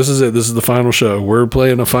saying this is it. This is the final show. We're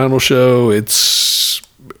playing a final show. It's,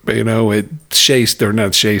 you know, at they're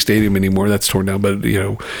not Shea Stadium anymore. That's torn down, but you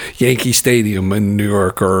know, Yankee Stadium in New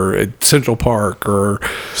York or at Central Park or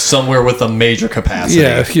somewhere with a major capacity.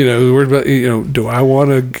 Yeah, you know, do I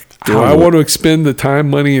want to expend the time,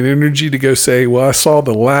 money, and energy to go say, well, I saw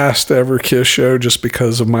the last ever Kiss show just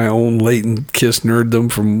because of my own latent Kiss nerddom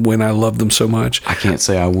from when I loved them so much? I can't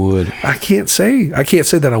say I would. I can't say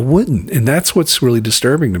that I wouldn't, and that's what's really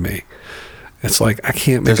disturbing to me. It's like I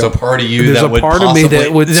can't. There's a part of you that would part possibly, of me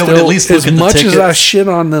that would still, at least look as at the much tickets. as I shit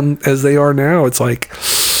on them as they are now. It's like,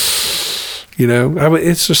 you know,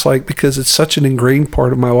 it's just like because it's such an ingrained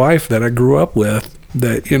part of my life that I grew up with.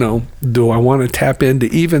 That, you know, do I want to tap into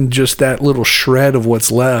even just that little shred of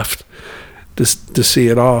what's left to see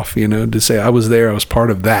it off? You know, to say I was there, I was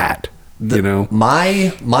part of that. You know,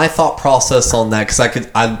 my thought process on that, because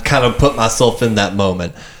I kind of put myself in that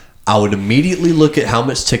moment. I would immediately look at how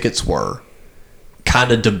much tickets were,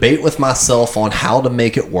 kind of debate with myself on how to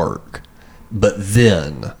make it work, but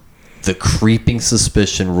then the creeping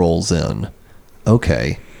suspicion rolls in.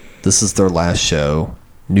 Okay, this is their last show,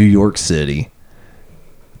 New York City.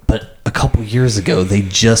 But a couple years ago, they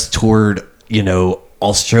just toured, you know,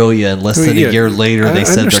 Australia, and less than a year later they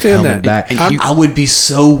said they're coming back. I would be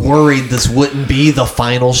so worried this wouldn't be the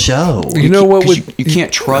final show. You know what? You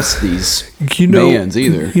can't trust these bands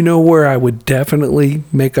either. You know where I would definitely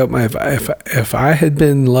make up my if I had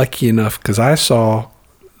been lucky enough, because I saw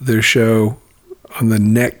their show on the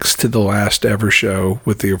next to the last ever show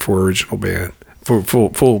with the original band, for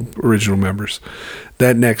full original members,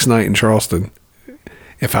 that next night in Charleston.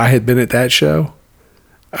 If I had been at that show,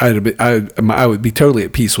 I would be totally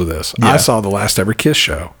at peace with this. Yeah. I saw the last ever Kiss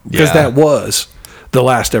show because that was the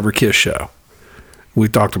last ever Kiss show. We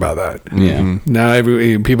talked about that. Yeah. Now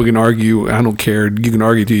people can argue. I don't care. You can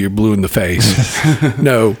argue till you're blue in the face.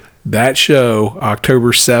 No, that show,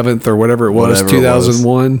 October 7th or whatever it was,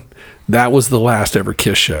 2001. That was the last ever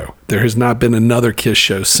Kiss show. There has not been another Kiss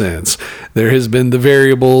show since. There has been the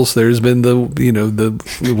Variables. There's been the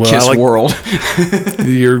Kiss World,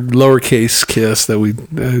 your lowercase Kiss that we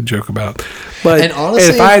joke about. But and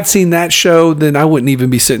honestly, if I had seen that show, then I wouldn't even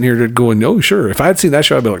be sitting here going, "Oh, sure." If I had seen that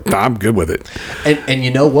show, I'd be like, "Nah, I'm good with it." And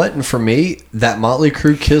you know what? And for me, that Motley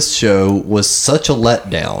Crue Kiss show was such a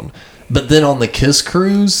letdown. But then on the Kiss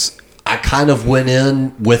cruise, I kind of went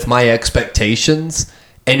in with my expectations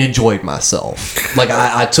and enjoyed myself. Like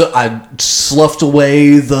I sloughed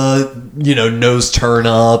away the, nose turn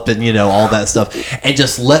up and, all that stuff, and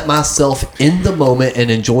just let myself in the moment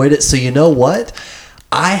and enjoyed it. So you know what?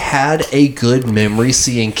 I had a good memory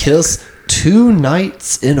seeing Kiss 2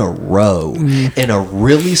 nights in a row in a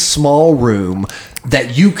really small room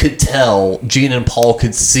that you could tell Gene and Paul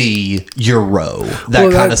could see your row.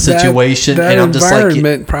 That kind of situation. That and I'm just like,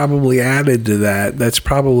 environment probably added to that. That's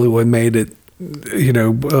probably what made it.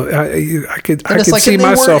 I could see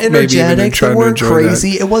myself maybe even trying to enjoy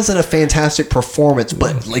crazy. that. It wasn't a fantastic performance,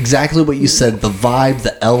 but exactly what you said, the vibe,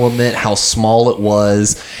 the element, how small it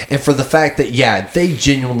was, and for the fact that they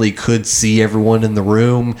genuinely could see everyone in the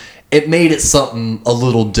room, it made it something a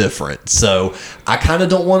little different. So I kind of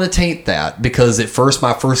don't want to taint that, because at first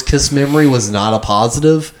my first Kiss memory was not a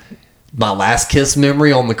positive. My last Kiss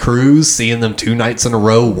memory on the cruise, seeing them 2 nights in a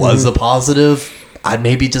row, was a positive. I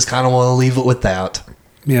maybe just kind of want to leave it with that.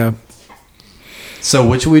 Yeah. So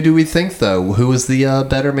which way do we think, though? Who was the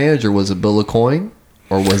better manager? Was it Bill Aucoin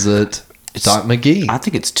or was it Doc McGee? I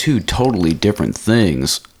think it's 2 totally different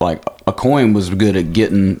things. Like, Aucoin was good at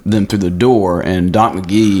getting them through the door, and Doc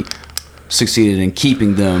McGee succeeded in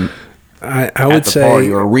keeping them I would at the say,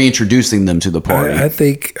 party, or reintroducing them to the party. I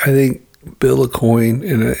think Bill Aucoin,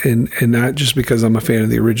 and not just because I'm a fan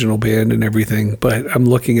of the original band and everything, but I'm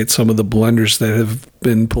looking at some of the blunders that have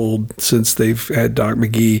been pulled since they've had Doc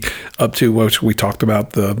McGee, up to what we talked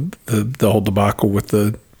about, the whole debacle with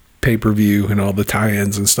the pay-per-view and all the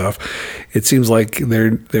tie-ins and stuff. It seems like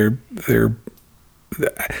they're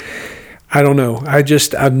I don't know.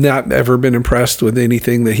 I've not ever been impressed with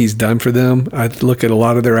anything that he's done for them. I look at a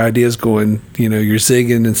lot of their ideas going, you're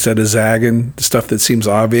zigging instead of zagging. Stuff that seems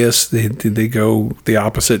obvious, they go the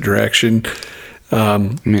opposite direction.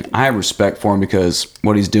 I have respect for him because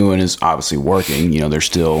what he's doing is obviously working. They're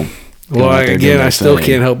still... Well, I still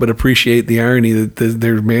can't help but appreciate the irony that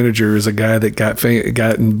their manager is a guy that got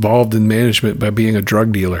involved in management by being a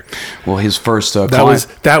drug dealer. Well, his first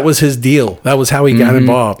that was his deal. That was how he got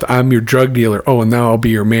involved. I'm your drug dealer. Oh, and now I'll be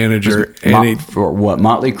your manager. For what?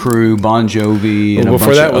 Motley Crue, Bon Jovi, and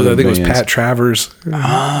before that was, I think it was Pat Travers.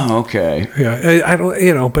 Oh, okay. Yeah, I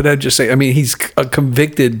don't, but I'd just say, he's a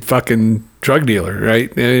convicted fucking drug dealer,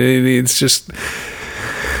 right? It's just.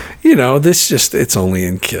 It's only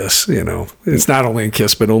in Kiss, It's not only in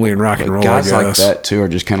Kiss, but only in rock and roll, guys I guess. Like that, too, are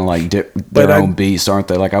just kind of like their own beast, aren't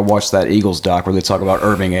they? Like, I watched that Eagles doc where they talk about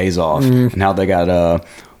Irving Azoff and how they got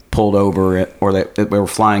pulled over, or they were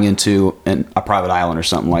flying into a private island or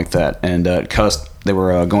something like that, and they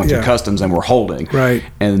were going through customs and were holding. Right.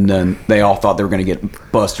 And then they all thought they were going to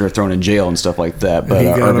get busted or thrown in jail and stuff like that. But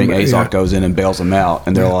Irving Azoff goes in and bails them out.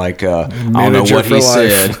 And they're like, I don't know what he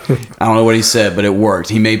said. I don't know what he said, but it worked.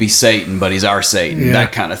 He may be Satan, but he's our Satan. Yeah.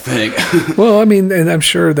 That kind of thing. Well, and I'm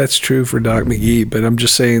sure that's true for Doc McGee, but I'm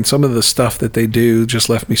just saying some of the stuff that they do just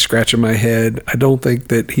left me scratching my head. I don't think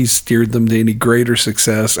that he's steered them to any greater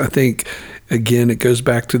success. I think, again, it goes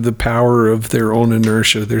back to the power of their own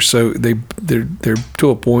inertia. They're to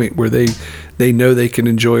a point where they know they can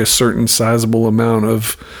enjoy a certain sizable amount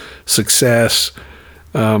of success,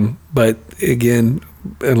 but again,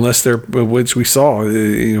 unless they're, which we saw,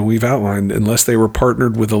 we've outlined, unless they were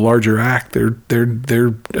partnered with a larger act, their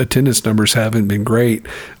attendance numbers haven't been great,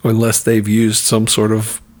 unless they've used some sort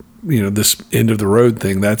of this end of the road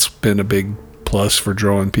thing. That's been a big plus for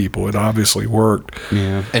drawing people. It obviously worked.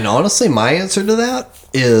 Yeah. And honestly, my answer to that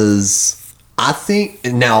is I think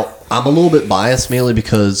now I'm a little bit biased mainly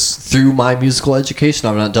because through my musical education,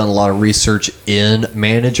 I've not done a lot of research in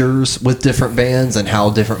managers with different bands and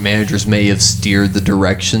how different managers may have steered the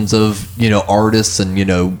directions of, artists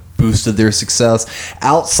and, boosted their success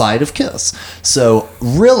outside of Kiss. So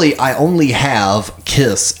really, I only have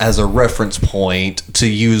Kiss as a reference point to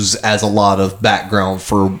use as a lot of background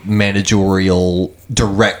for managerial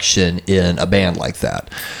direction in a band like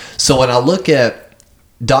that. So when I look at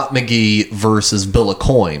Doc McGhee versus Bill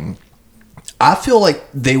Aucoin, I feel like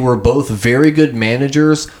they were both very good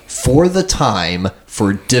managers for the time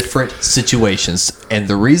for different situations. And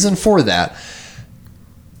the reason for that,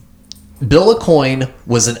 Bill Aucoin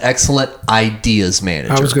was an excellent ideas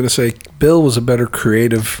manager. I was going to say Bill was a better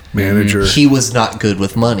creative manager. He was not good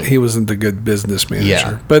with money. He wasn't a good business manager.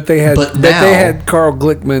 Yeah. But they had Carl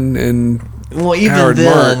Glickman and even Howard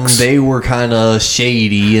then Marks. they were kind of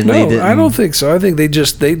shady, and they didn't. I don't think so. I think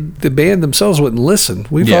the band themselves wouldn't listen.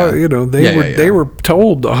 They were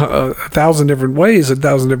told 1,000 different ways,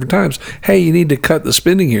 1,000 different times. Hey, you need to cut the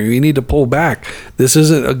spending here. You need to pull back. This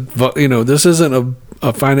isn't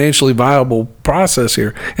a financially viable process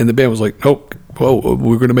here. And the band was like, nope. Whoa,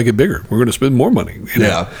 we're going to make it bigger. We're going to spend more money.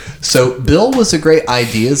 Yeah. So Bill was a great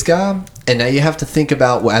ideas guy. And now you have to think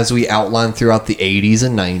about, as we outlined throughout the 80s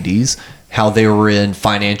and 90s, how they were in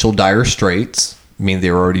financial dire straits. I mean, they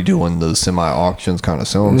were already doing those semi-auctions, kind of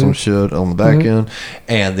selling some shit on the back end.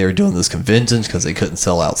 And they were doing those conventions because they couldn't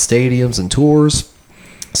sell out stadiums and tours.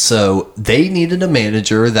 So they needed a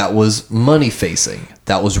manager that was money-facing,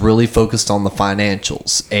 that was really focused on the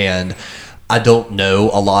financials. And I don't know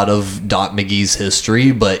a lot of Doc McGhee's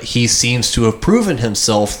history, but he seems to have proven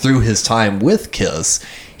himself through his time with Kiss.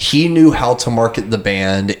 He knew how to market the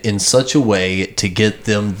band in such a way to get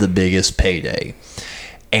them the biggest payday.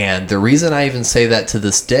 And the reason I even say that to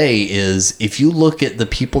this day is if you look at the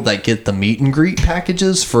people that get the meet and greet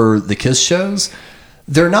packages for the Kiss shows,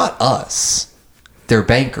 they're not us. They're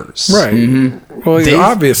bankers. Right. Mm-hmm. Well,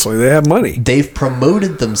 obviously, they have money. They've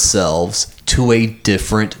promoted themselves to a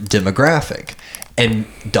different demographic. And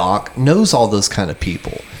Doc knows all those kind of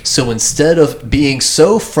people. So instead of being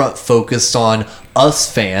so front focused on us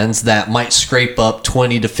fans that might scrape up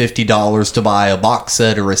 $20 to $50 to buy a box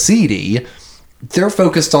set or a CD, they're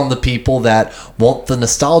focused on the people that want the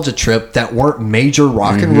nostalgia trip that weren't major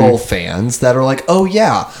rock and roll fans that are like, oh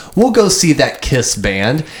yeah, we'll go see that Kiss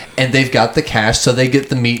band, and they've got the cash, so they get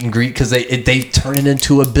the meet and greet because they turn it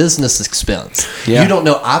into a business expense. Yeah. You don't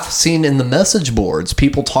know. I've seen in the message boards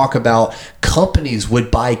people talk about companies would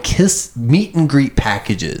buy Kiss meet and greet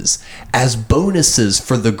packages as bonuses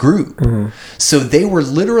for the group. So they were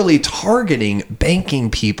literally targeting banking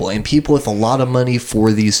people and people with a lot of money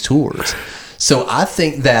for these tours. So I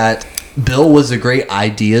think that Bill was a great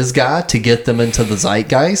ideas guy to get them into the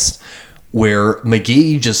zeitgeist, where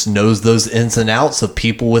McGhee just knows those ins and outs of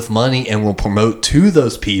people with money and will promote to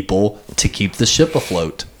those people to keep the ship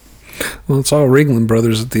afloat. Well, it's all Ringling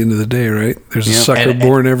Brothers at the end of the day, right? There's a sucker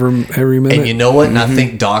born every minute. And you know what? And I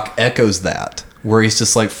think Doc echoes that, where he's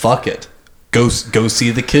just like, fuck it. Go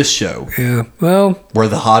see the Kiss show. Yeah, well, we're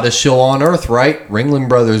the hottest show on earth, right? Ringling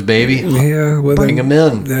Brothers, baby. Yeah, well, bring them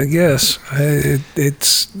in. I guess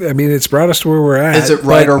it's brought us to where we're at. Is it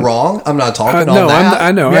right or wrong? I'm not talking on that.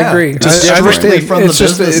 I know. Yeah. I agree. Just I understand from the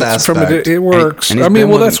business aspect. It works.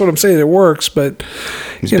 That's what I'm saying. It works, but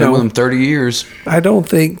he's been with them 30 years. I don't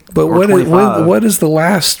think. But what is the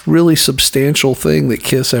last really substantial thing that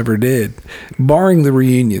Kiss ever did, barring the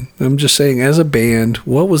reunion? I'm just saying, as a band,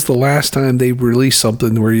 what was the last time they released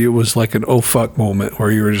something where it was like an oh fuck moment where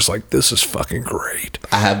you were just like, this is fucking great?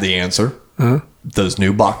 I have the answer. Those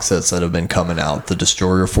new box sets that have been coming out, the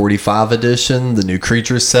Destroyer 45 edition, the new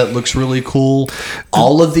Creatures set looks really cool.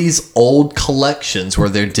 All of these old collections where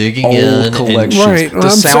they're digging in collections, right. the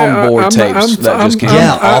soundboard tapes that just came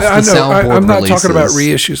out. Off the soundboard I'm not releases. talking about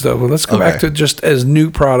reissues though. Well, let's go back to just as new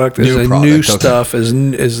product, new stuff, as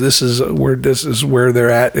this is where they're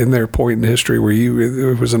at in their point in history where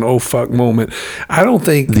it was an oh fuck moment. I don't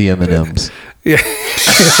think the M&Ms. Yeah,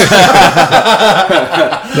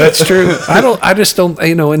 that's true. I just don't.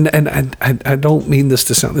 And I don't mean this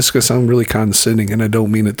to sound. This is going to sound really condescending, and I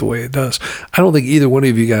don't mean it the way it does. I don't think either one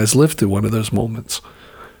of you guys lived through one of those moments.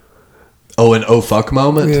 Oh, an oh fuck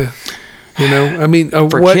moment. Yeah. I mean,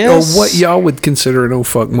 what y'all would consider an oh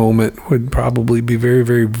fuck moment would probably be very,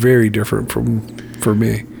 very, very different for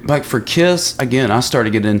me. Like for Kiss, again, I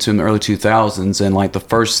started getting into in the early 2000s, and like the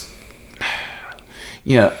first,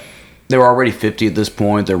 they were already 50 at this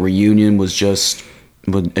point. Their reunion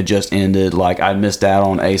it just ended. Like I missed out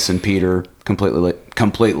on Ace and Peter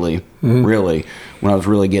completely, really, when I was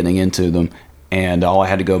really getting into them. and all I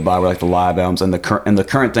had to go buy were like the live albums, and the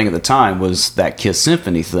current thing at the time was that Kiss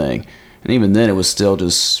Symphony thing, and even then it was still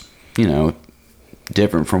just, you know,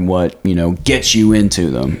 different from what, you know, gets you into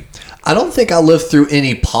them. I don't think I lived through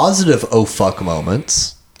any positive oh fuck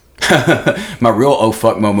moments. My real oh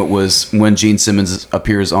fuck moment was when Gene Simmons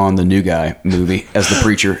appears on the New Guy movie as the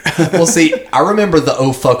preacher. Well, see, I remember the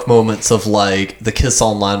oh fuck moments of like the Kiss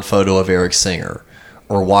Online photo of Eric Singer,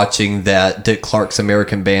 or watching that Dick Clark's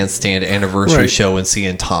American Bandstand anniversary show and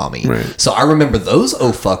seeing Tommy. Right. So I remember those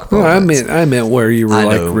oh fuck moments. Well, I meant where you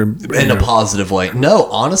were in a positive way. No,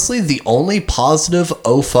 honestly, the only positive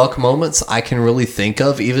oh fuck moments I can really think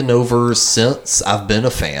of, even over since I've been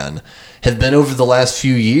a fan, have been over the last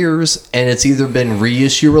few years, and it's either been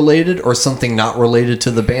reissue related or something not related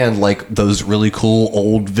to the band, like those really cool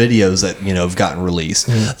old videos that, you know, have gotten released.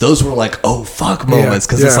 Those were like oh fuck moments,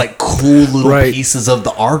 because it's like cool little pieces of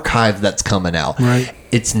the archive that's coming out.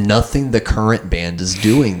 It's nothing the current band is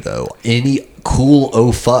doing, though. Any cool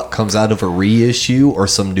oh fuck comes out of a reissue or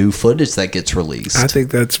some new footage that gets released. I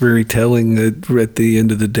think that's very telling that at the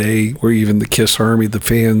end of the day, where even the Kiss Army, the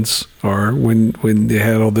fans are, when they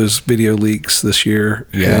had all those video leaks this year,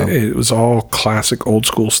 it was all classic old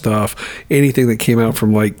school stuff. Anything that came out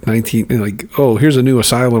from like oh, here's a new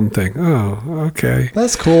Asylum thing. Oh, okay,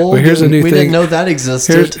 that's cool. Well, here's a new thing. We didn't know that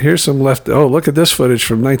existed. Here's some left. Oh, look at this footage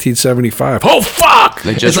from 1975. Oh fuck!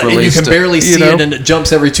 They just and you can barely see it, and it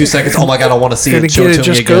jumps every 2 seconds. Oh my god, I want to see it. Again, it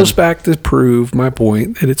just goes back to prove my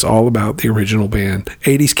point that it's all about the original band.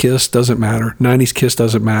 80s Kiss doesn't matter. 90s Kiss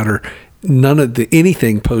doesn't matter. None of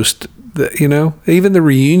anything post, you know, even the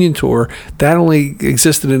reunion tour, that only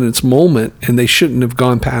existed in its moment, and they shouldn't have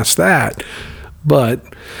gone past that. But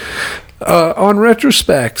on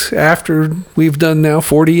retrospect, after we've done now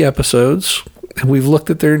 40 episodes, and we've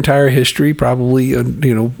looked at their entire history, probably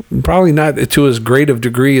not to as great of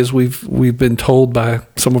degree as we've been told by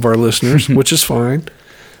some of our listeners, which is fine.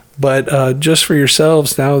 But just for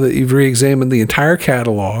yourselves, now that you've re-examined the entire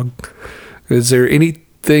catalog, is there any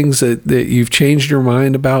things that you've changed your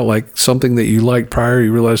mind about, like something that you liked prior,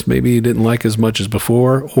 you realized maybe you didn't like as much as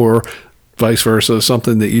before, or vice versa,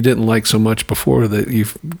 something that you didn't like so much before that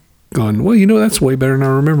you've gone, well, you know, that's way better than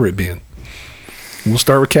I remember it being? We'll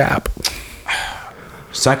start with Cap.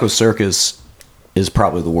 Psycho Circus is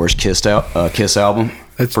probably the worst Kiss album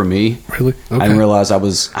for me. Really? Okay. I didn't realize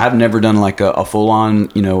I've never done like a full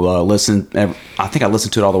on, you know, listen. I think I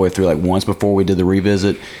listened to it all the way through like once before we did the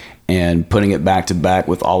revisit, and putting it back to back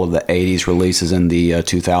with all of the 80s releases and the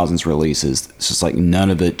 2000s releases. It's just like none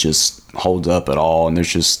of it just holds up at all. And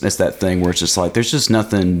it's that thing where it's just like, there's just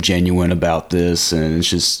nothing genuine about this. And it's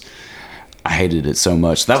just, I hated it so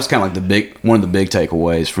much. That was kind of like one of the big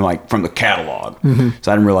takeaways from the catalog.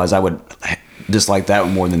 So I didn't realize I would dislike that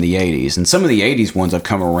one more than the 80s. And some of the 80s ones I've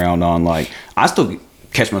come around on, like I still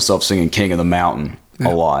catch myself singing King of the Mountain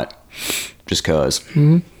a lot, just cause.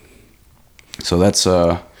 So that's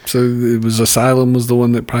so it was Asylum was the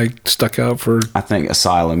one that probably stuck out for. I think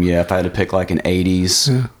Asylum. Yeah, if I had to pick like an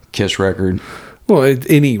 80s Kiss record. Well,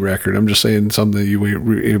 any record. I'm just saying something that you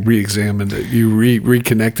re-examined, that you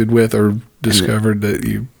reconnected with, or discovered that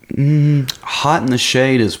you... Hot in the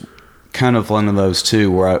Shade is kind of one of those,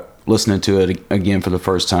 too, where I listening to it again for the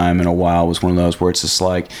first time in a while was one of those where it's just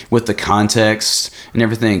like, with the context and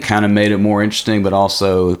everything, kind of made it more interesting, but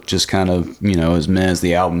also just kind of, you know, as meh as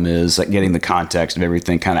the album is, like getting the context of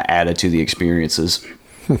everything kind of added to the experiences.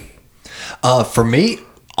 For me...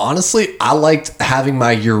 Honestly, I liked having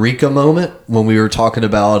my eureka moment when we were talking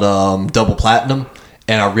about Double Platinum,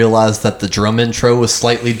 and I realized that the drum intro was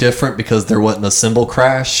slightly different because there wasn't a cymbal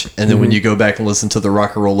crash. And then when you go back and listen to the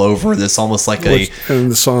Rock and Roll Over, it's almost like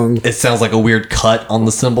and the song. It sounds like a weird cut on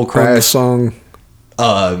the cymbal crash. On the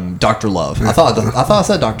song. Dr. Love. I thought I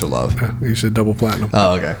said Dr. Love. You said Double Platinum.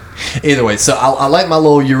 Oh, okay. Either way, so I like my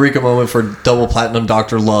little eureka moment for Double Platinum,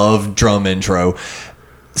 Dr. Love drum intro.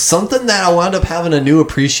 Something that I wound up having a new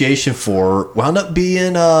appreciation for wound up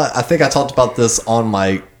being, I think I talked about this on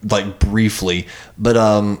my, like, briefly, but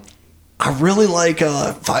I really like,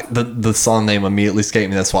 the song name immediately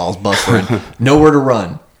escaped me, that's why I was buffering. Nowhere to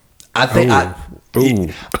Run. I think I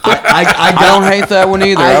don't hate that one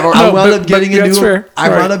either. I wound up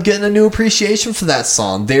getting a new appreciation for that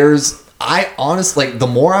song. I honestly, like, the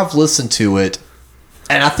more I've listened to it,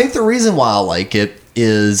 and I think the reason why I like it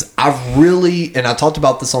is I've really, and I talked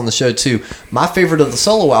about this on the show too, my favorite of the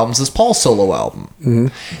solo albums is Paul's solo album.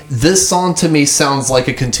 This song to me sounds like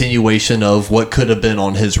a continuation of what could have been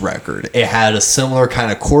on his record. It had a similar kind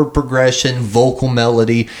of chord progression, vocal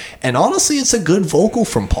melody, and honestly it's a good vocal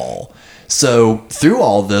from Paul. So through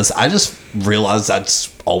all this, I just realized I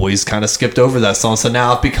just always kind of skipped over that song. So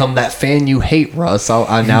now I've become that fan you hate, Russ.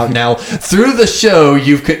 I now through the show,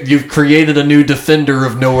 you've created a new defender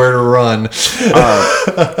of Nowhere to Run.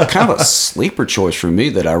 Kind of a sleeper choice for me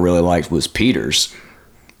that I really liked was Peter's.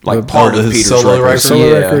 Like part of his solo record.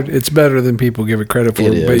 Solo record, it's better than people give it credit for,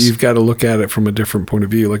 It but is. you've got to look at it from a different point of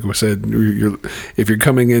view. Like we said, if you're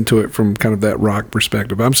coming into it from kind of that rock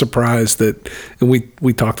perspective, I'm surprised that, and we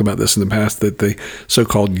talked about this in the past, that the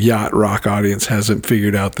so-called yacht rock audience hasn't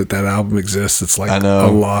figured out that album exists. It's like a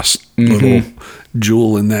lost little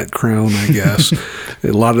jewel in that crown, I guess.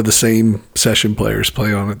 A lot of the same session players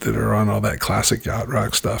play on it that are on all that classic yacht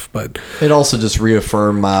rock stuff, but it also just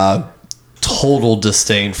reaffirmed my total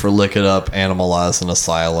disdain for Lick It Up, Animalize, and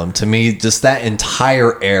Asylum. To me, just that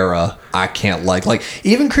entire era, I can't like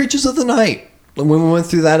even Creatures of the Night. When we went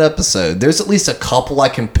through that episode, there's at least a couple I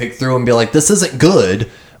can pick through and be like, this isn't good,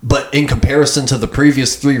 but in comparison to the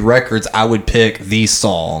previous 3 records, I would pick these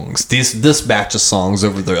songs, this batch of songs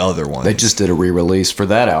over the other ones. They just did a re-release for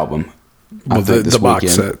that album. Well, the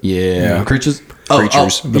box set. Yeah. Creatures.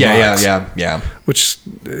 Creatures. Yeah. Which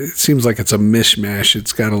it seems like it's a mishmash.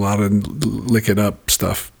 It's got a lot of Lick It Up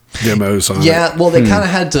stuff, demos on it. Yeah, well, they kind of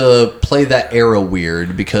had to play that era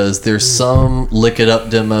weird because there's some Lick It Up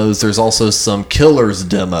demos. There's also some Killers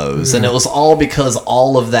demos. And it was all because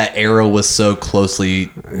all of that era was so closely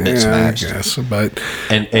mismatched. I guess, but...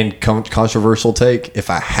 And controversial take, if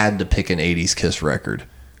I had to pick an 80s Kiss record,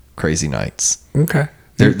 Crazy Nights. Okay.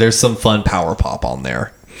 There's some fun power pop on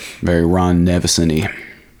there. Very Ron Nevison-y.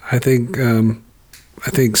 I think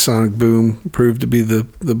Sonic Boom proved to be the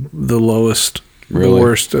lowest, the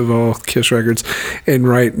worst of all Kiss records, and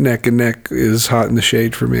right neck and neck is Hot in the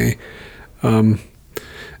Shade for me.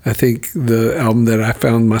 I think the album that I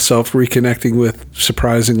found myself reconnecting with,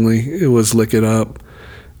 surprisingly, it was Lick It Up.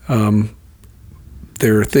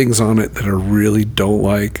 There are things on it that I really don't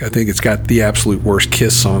like. I think it's got the absolute worst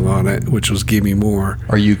Kiss song on it, which was "Gimme More."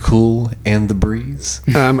 Are You Cool and the Breeze?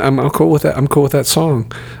 I'm cool with that. I'm cool with that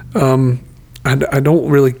song. I don't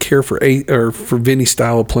really care for Vinny's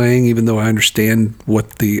style of playing, even though I understand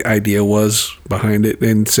what the idea was behind it,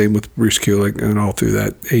 and same with Bruce Kulick and all through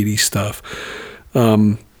that 80s stuff.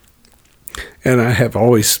 And I have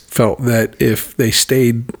always felt that if they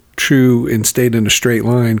stayed true and stayed in a straight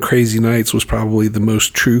line, Crazy Nights was probably the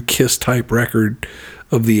most true Kiss type record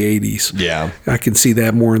of the 80s. Yeah. I can see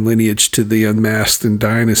that more in lineage to the Unmasked and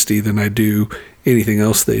Dynasty than I do anything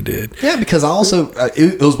else they did. Yeah, because I also,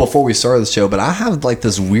 it was before we started the show, but I have like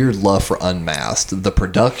this weird love for Unmasked. The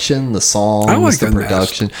production, the songs, I like the Unmasked.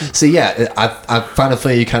 production. So yeah, I find it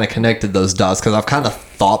funny you kind of connected those dots because I've kind of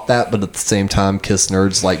thought that, but at the same time, Kiss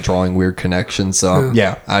nerds like drawing weird connections. So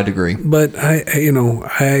yeah, I'd agree. But I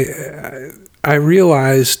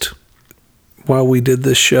realized while we did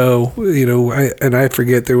this show, I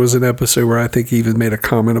forget, there was an episode where I think he even made a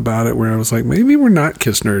comment about it where I was like, maybe we're not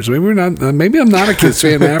Kiss nerds. Maybe I'm not a Kiss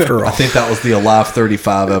fan after all. I think that was the Alive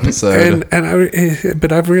 35 episode.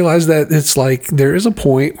 But I've realized that it's like there is a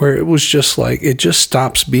point where it was just like it just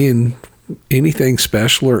stops being anything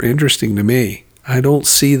special or interesting to me. I don't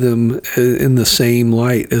see them in the same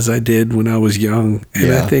light as I did when I was young.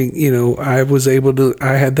 And I think, I was able to,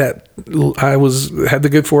 had the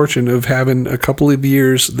good fortune of having a couple of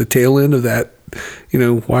years, the tail end of that,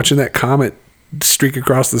 watching that comet streak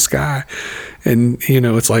across the sky. And,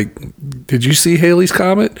 it's like, did you see Halley's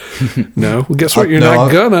Comet? No. Well, guess what? You're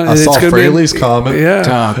not gonna. I saw Fraley's Comet. Yeah. Oh,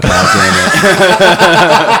 God damn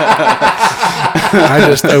it. I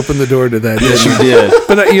just opened the door to that. Yes, you did.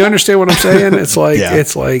 But you understand what I'm saying? It's like, Yeah.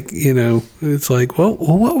 it's like, well,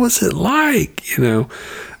 what was it like? I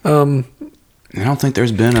don't think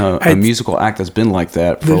there's been a musical act that's been like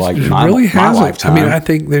that for like my lifetime. I mean, I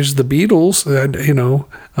think there's the Beatles,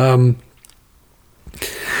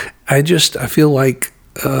 I feel like,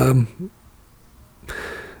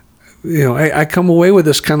 I come away with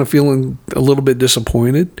this kind of feeling a little bit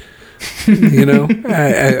disappointed.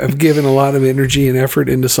 I've given a lot of energy and effort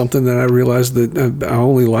into something that I realized that I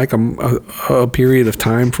only like a period of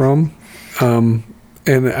time from.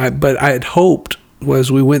 But I had hoped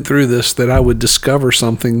as we went through this that I would discover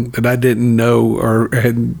something that I didn't know or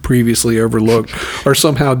had previously overlooked or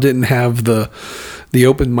somehow didn't have the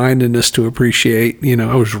open-mindedness to appreciate.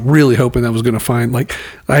 I was really hoping I was going to find, like,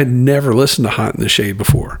 I had never listened to Hot in the Shade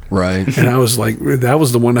before. Right. And I was like, that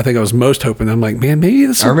was the one I think I was most hoping. I'm like, man, maybe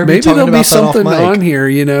there'll be about something on here,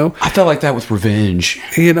 I felt like that with Revenge.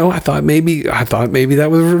 I thought maybe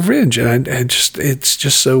that was Revenge. And it's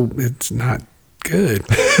just so, it's not good.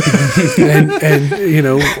 and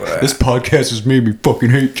This podcast has made me fucking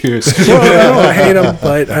hate Kiss. Well, I hate them,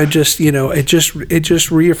 but I just, it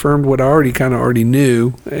just reaffirmed what I already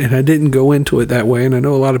knew, and I didn't go into it that way. And I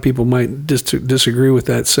know a lot of people might disagree with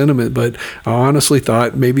that sentiment, but I honestly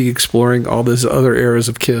thought maybe exploring all these other eras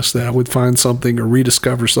of Kiss that I would find something or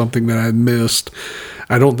rediscover something that I had missed.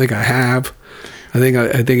 I don't think I have. I think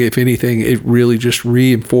if anything, it really just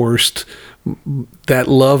reinforced that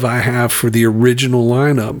love I have for the original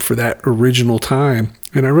lineup, for that original time.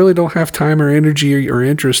 And I really don't have time or energy or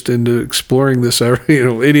interest into exploring this,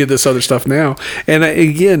 any of this other stuff now. And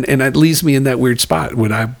that leaves me in that weird spot.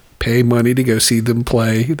 Would I pay money to go see them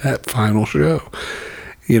play that final show?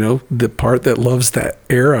 The part that loves that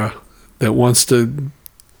era, that wants to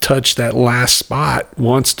touch that last spot,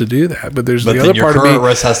 wants to do that, but the other part of me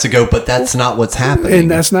has to go, but that's not what's happening, and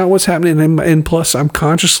that's not what's happening. And plus, I'm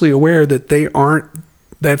consciously aware that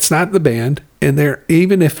that's not the band, and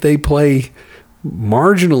even if they play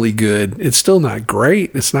marginally good, it's still not great.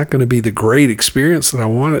 It's not going to be the great experience that I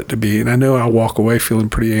want it to be, and I know I'll walk away feeling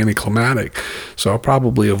pretty anticlimactic, so I'll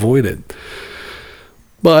probably avoid it.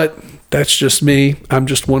 But that's just me. I'm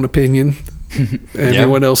just one opinion.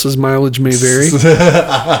 Everyone else's mileage may vary.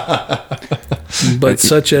 But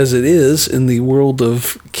such as it is in the world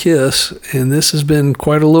of Kiss, and this has been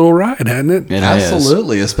quite a little ride, hasn't it?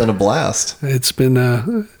 Absolutely. It's been a blast. It's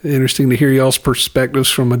been interesting to hear y'all's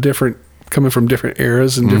perspectives coming from different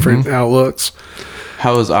eras and different outlooks.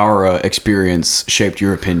 How has our experience shaped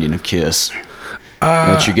your opinion of Kiss?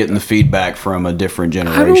 That you're getting the feedback from a different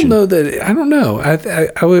generation. I don't know.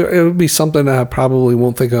 It would be something I probably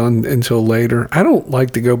won't think on until later. I don't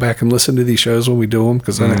like to go back and listen to these shows when we do them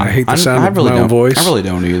because I hate the sound of my own voice. I really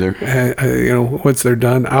don't either. Once they're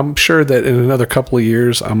done, I'm sure that in another couple of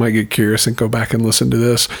years, I might get curious and go back and listen to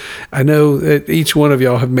this. I know that each one of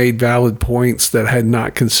y'all have made valid points that I had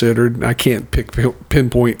not considered. I can't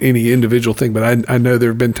pinpoint any individual thing, but I know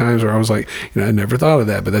there have been times where I was like, I never thought of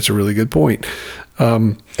that, but that's a really good point.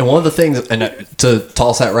 And one of the things, and to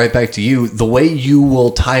toss that right back to you, the way you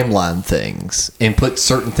will timeline things and put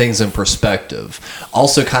certain things in perspective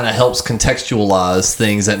also kind of helps contextualize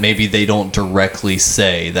things that maybe they don't directly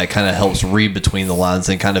say. That kind of helps read between the lines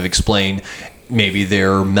and kind of explain maybe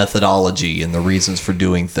their methodology and the reasons for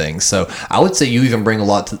doing things. So I would say you even brought a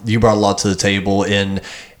lot to the table in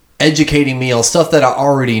educating me on stuff that I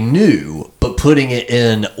already knew, but putting it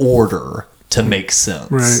in order to make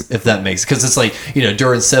sense, right? If that makes, because it's like,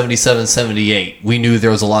 during 77, 78, we knew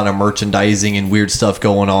there was a lot of merchandising and weird stuff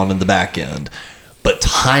going on in the back end, but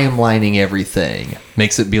timelining everything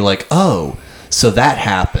makes it be like, oh, so that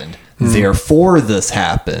happened, therefore this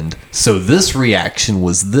happened, so this reaction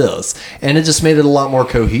was this, and it just made it a lot more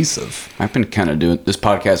cohesive. I've been kind of doing this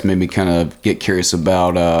podcast, made me kind of get curious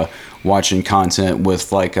about watching content with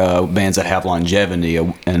bands that have longevity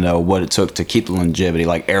and what it took to keep the longevity,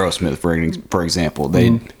 like Aerosmith, for example.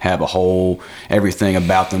 They have everything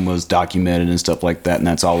about them was documented and stuff like that, and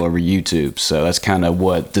that's all over YouTube. So that's kind of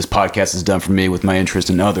what this podcast has done for me with my interest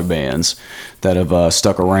in other bands that have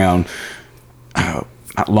stuck around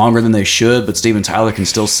longer than they should, but Steven Tyler can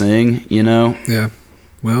still sing, Yeah.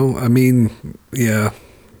 Well, I mean, yeah.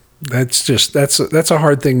 That's a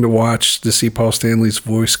hard thing to watch, to see Paul Stanley's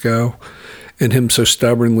voice go, and him so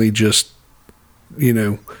stubbornly just,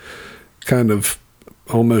 kind of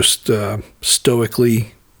almost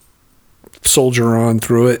stoically soldier on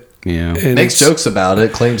through it. Yeah, and makes jokes about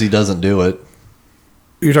it, claims he doesn't do it.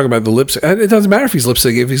 You're talking about the lip sync. It doesn't matter if he's lip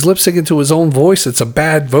syncing. If he's lip syncing to his own voice, it's a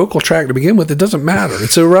bad vocal track to begin with. It doesn't matter.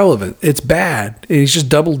 It's irrelevant. It's bad. And he's just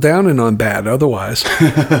doubled down on bad otherwise.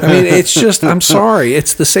 I mean, it's just, I'm sorry.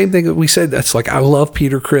 It's the same thing that we said. That's like, I love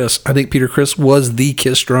Peter Criss. I think Peter Criss was the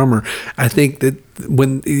Kiss drummer. I think that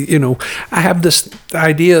when, I have this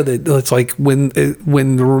idea that it's like when the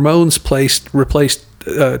Ramones replaced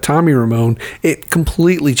Tommy Ramone, it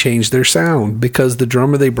completely changed their sound because the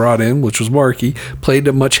drummer they brought in, which was Marky, played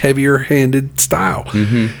a much heavier handed style.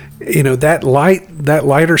 That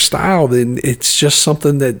lighter style, then it's just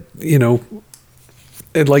something that,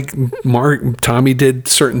 and like Tommy did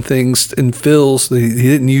certain things in fills. He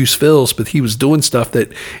didn't use fills, but he was doing stuff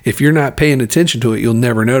that if you're not paying attention to it, you'll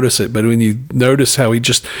never notice it. But when you notice how he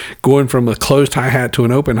just going from a closed hi-hat to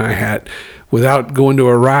an open hi-hat without going to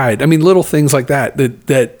a ride. I mean, little things like that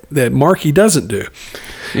Marky doesn't do.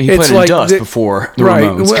 He played in Dust before the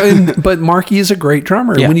Ramones. Well, but Marky is a great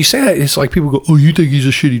drummer. Yeah. And when you say that, it's like people go, oh, you think he's a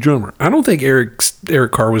shitty drummer. I don't think Eric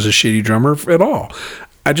Carr was a shitty drummer at all.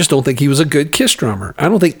 I just don't think he was a good Kiss drummer. I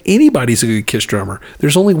don't think anybody's a good Kiss drummer.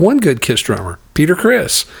 There's only one good Kiss drummer, Peter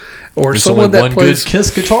Criss. Or There's someone only that one plays good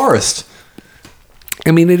Kiss guitarist.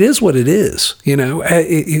 I mean, it is what it is. The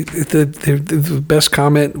best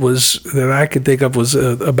comment that I could think of was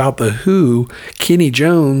about the Who. Kenny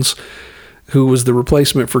Jones, who was the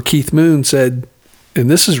replacement for Keith Moon, said, and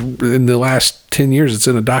this is in the last 10 years, it's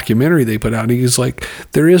in a documentary they put out, and he's like,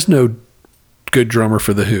 there is no good drummer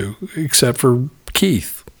for the Who except for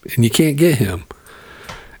Keith, and you can't get him.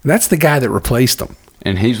 And that's the guy that replaced him.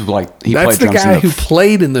 And he's like, that's the guy who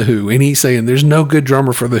played in the Who, and he's saying there's no good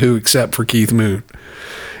drummer for the Who except for Keith Moon.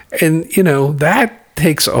 And that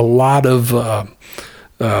takes a lot of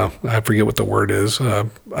I forget what the word is,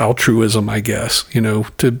 altruism, I guess,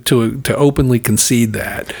 to openly concede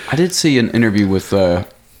that. I did see an interview with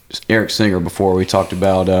Eric Singer before. We talked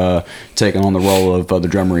about taking on the role of the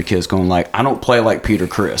drummer in Kiss, going like, I don't play like Peter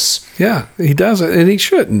Criss. Yeah, he doesn't, and he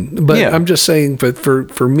shouldn't. But Yeah. I'm just saying, but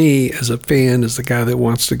for me as a fan, as the guy that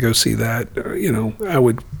wants to go see that,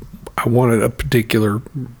 I wanted a particular,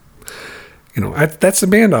 that's the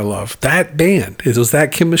band I love. That band, it was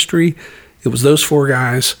that chemistry. It was those four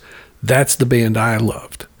guys. That's the band I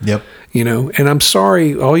loved. Yep. And I'm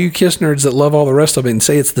sorry, all you Kiss nerds that love all the rest of it and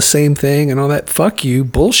say it's the same thing and all that, fuck you,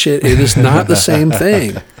 bullshit. It is not the same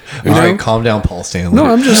thing. All right, calm down, Paul Stanley. No,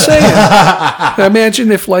 I'm just saying.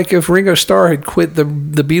 Imagine if Ringo Starr had quit the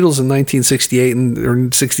Beatles in 1968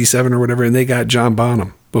 or 67 or whatever, and they got John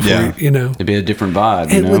Bonham before, It'd be a different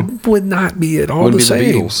vibe, It would not be at all Wouldn't the be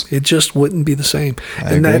the same. Beatles. It just wouldn't be the same.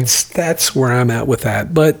 I And agree. that's where I'm at with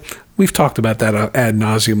that. But we've talked about that ad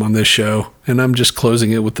nauseum on this show, and I'm just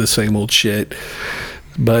closing it with the same old shit.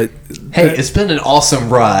 But Hey, it's been an awesome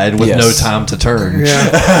ride with Yes. no time to turn.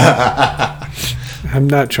 yeah, I'm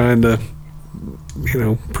not trying to,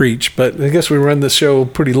 preach, but I guess we run the show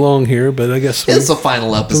pretty long here. But I guess It's a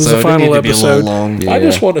final it episode. was a final it need to be a episode. little long. I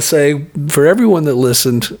just want to say, for everyone that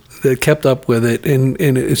listened, that kept up with it, and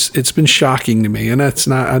it's been shocking to me, and that's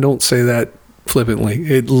not, I don't say that flippantly.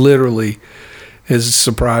 It literally has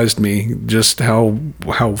surprised me just how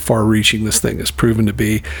far-reaching this thing has proven to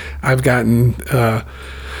be. I've gotten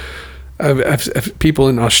I've people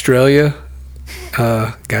in Australia,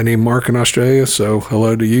 a guy named Mark in Australia, so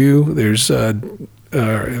hello to you. There's a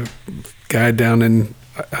guy down in,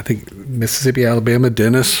 I think, Mississippi, Alabama,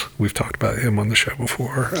 Dennis. We've talked about him on the show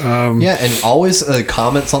before. Yeah, and always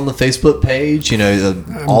comments on the Facebook page,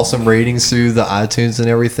 the awesome ratings through the iTunes and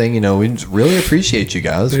everything. We really appreciate you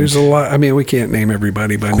guys. There's a lot. I mean, we can't name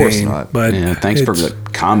everybody by course name, not. but Yeah, thanks for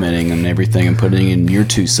commenting and everything and putting in your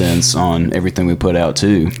 2 cents on everything we put out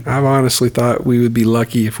too. I've honestly thought we would be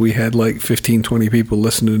lucky if we had like 15, 20 people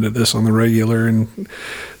listening to this on the regular, and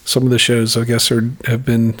some of the shows, I guess, have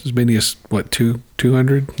been as many as,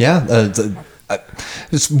 200? Yeah,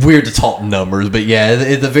 it's weird to talk numbers, but yeah,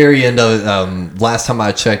 at the very end of it, last time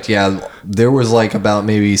I checked, there was like about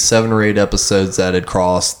maybe 7 or 8 episodes that had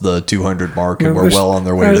crossed the 200 mark, and we're well on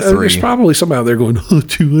their way to 3. There's probably some out there going,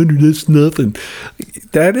 200, that's nothing.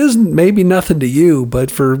 That is maybe nothing to you,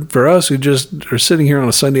 but for us who just are sitting here on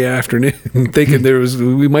a Sunday afternoon thinking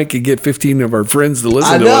we might could get 15 of our friends to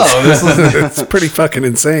listen to us. It's pretty fucking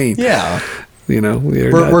insane. Yeah.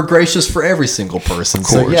 We're gracious for every single person.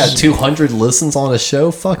 So yeah, 200 listens on a show.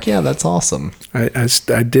 Fuck yeah, that's awesome.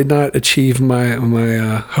 I did not achieve my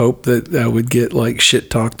hope that I would get like shit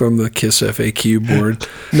talked on the Kiss FAQ board.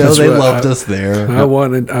 No, That's they what loved us there. I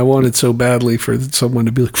wanted so badly for someone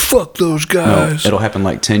to be like, fuck those guys. No, it'll happen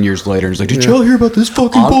like 10 years later. And it's like, did y'all hear about this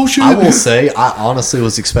fucking bullshit? I will say, I honestly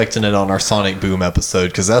was expecting it on our Sonic Boom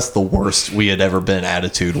episode, because that's the worst we had ever been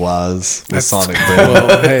attitude-wise with Sonic Boom.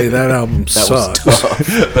 Well, hey, that album sucks.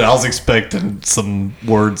 But I was expecting some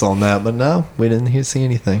words on that, but no, we didn't see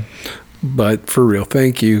anything. But for real,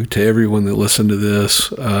 thank you to everyone that listened to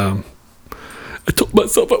this. I told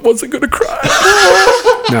myself I wasn't going to cry.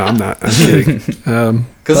 No, I'm not. I'm kidding.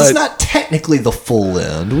 Because it's not technically the full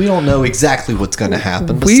end. We don't know exactly what's going to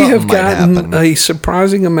happen, but we something have might gotten happen. a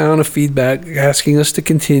surprising amount of feedback asking us to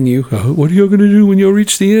continue. What are you going to do when you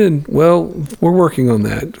reach the end? Well, we're working on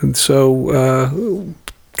that. And so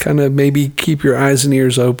kind of maybe keep your eyes and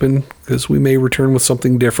ears open, because we may return with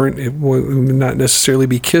something different. It will not necessarily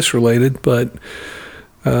be Kiss related, but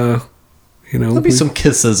There'll be some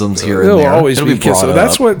Kissisms here and there'll there. always It'll be Kiss. brought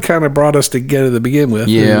That's up. what kind of brought us together to begin with.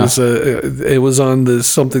 Yeah. It was on the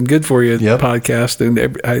Something Good For You podcast, and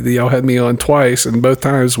y'all had me on twice, and both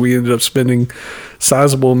times we ended up spending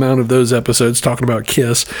sizable amount of those episodes talking about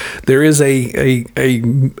Kiss. There is a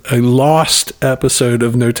lost episode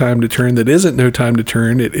of No Time to Turn that isn't No Time to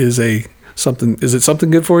Turn. It is something. Is it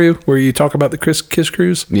Something Good For You, where you talk about the Kiss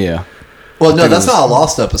cruise? Yeah. Well, no, that's not a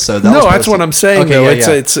lost episode. That's what I'm saying. Okay, though. yeah,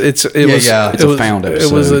 It's a found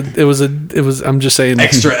episode. It was. I'm just saying.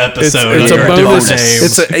 Extra episode. It's a under a bonus. different name.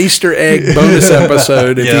 It's an Easter egg bonus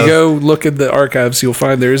episode. If Yeah. you go look at the archives, you'll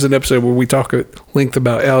find there is an episode where we talk at length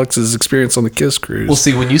about Alex's experience on the Kiss cruise. Well,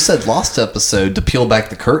 see, when you said lost episode, to peel back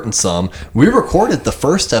the curtain some, we recorded the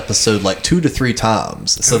first episode like 2 to 3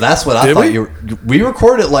 times. So that's what I Did thought. We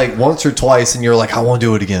recorded it like once or twice, and you're like, I want to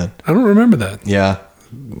do it again. I don't remember that. Yeah.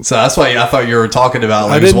 So that's why I thought you were talking about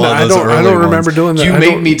like I didn't. one of those I don't remember ones. doing that. You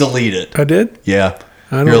made me delete it. I did. Yeah.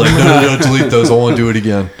 I don't You're like, remember. no, delete those. I want to do it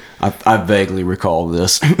again. I vaguely recall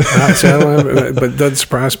this. See, I don't have, but it doesn't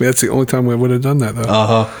surprise me. That's the only time we would have done that,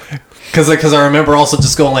 though. Because I remember also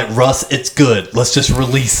just going like, Russ, it's good. Let's just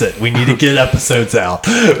release it. We need to get episodes out.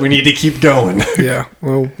 We need to keep going. Yeah.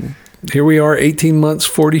 Well, here we are, 18 months,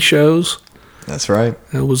 40 shows. That's right.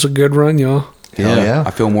 That was a good run, y'all. Yeah,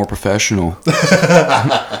 I feel more professional.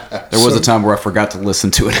 There was a time where I forgot to listen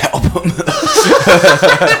to an album.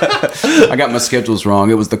 I got my schedules wrong.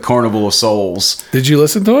 It was the Carnival of Souls. Did you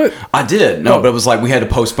listen to it? I did. No, but it was like we had to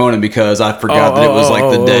postpone it because I forgot that it was like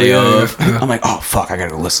the day of. Yeah. I'm like, oh, fuck, I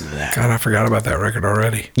got to listen to that. God, I forgot about that record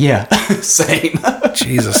already. Yeah, same.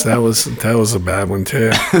 Jesus, that was a bad one,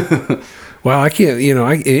 too. Wow, I can't,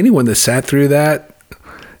 anyone that sat through that,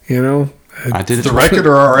 I did it. The record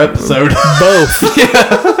or our episode? Both.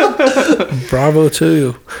 Bravo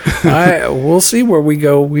too. We'll see where we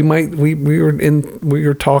go. We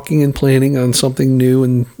are talking and planning on something new,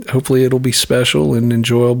 and hopefully it'll be special and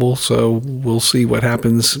enjoyable. So we'll see what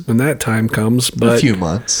happens when that time comes. But a few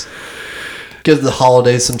months. Give the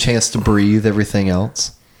holidays some chance to breathe. Everything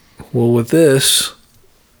else. Well, with this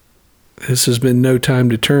has been No Time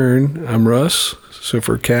to Turn. I'm Russ. So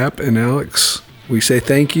for Cap and Alex, we say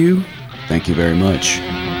thank you. Thank you very much.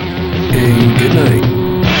 And good night.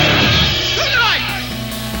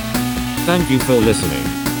 Thank you for listening.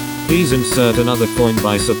 Please insert another coin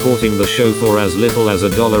by supporting the show for as little as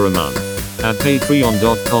 $1 a month at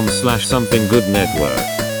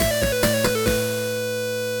patreon.com/somethinggoodnetwork.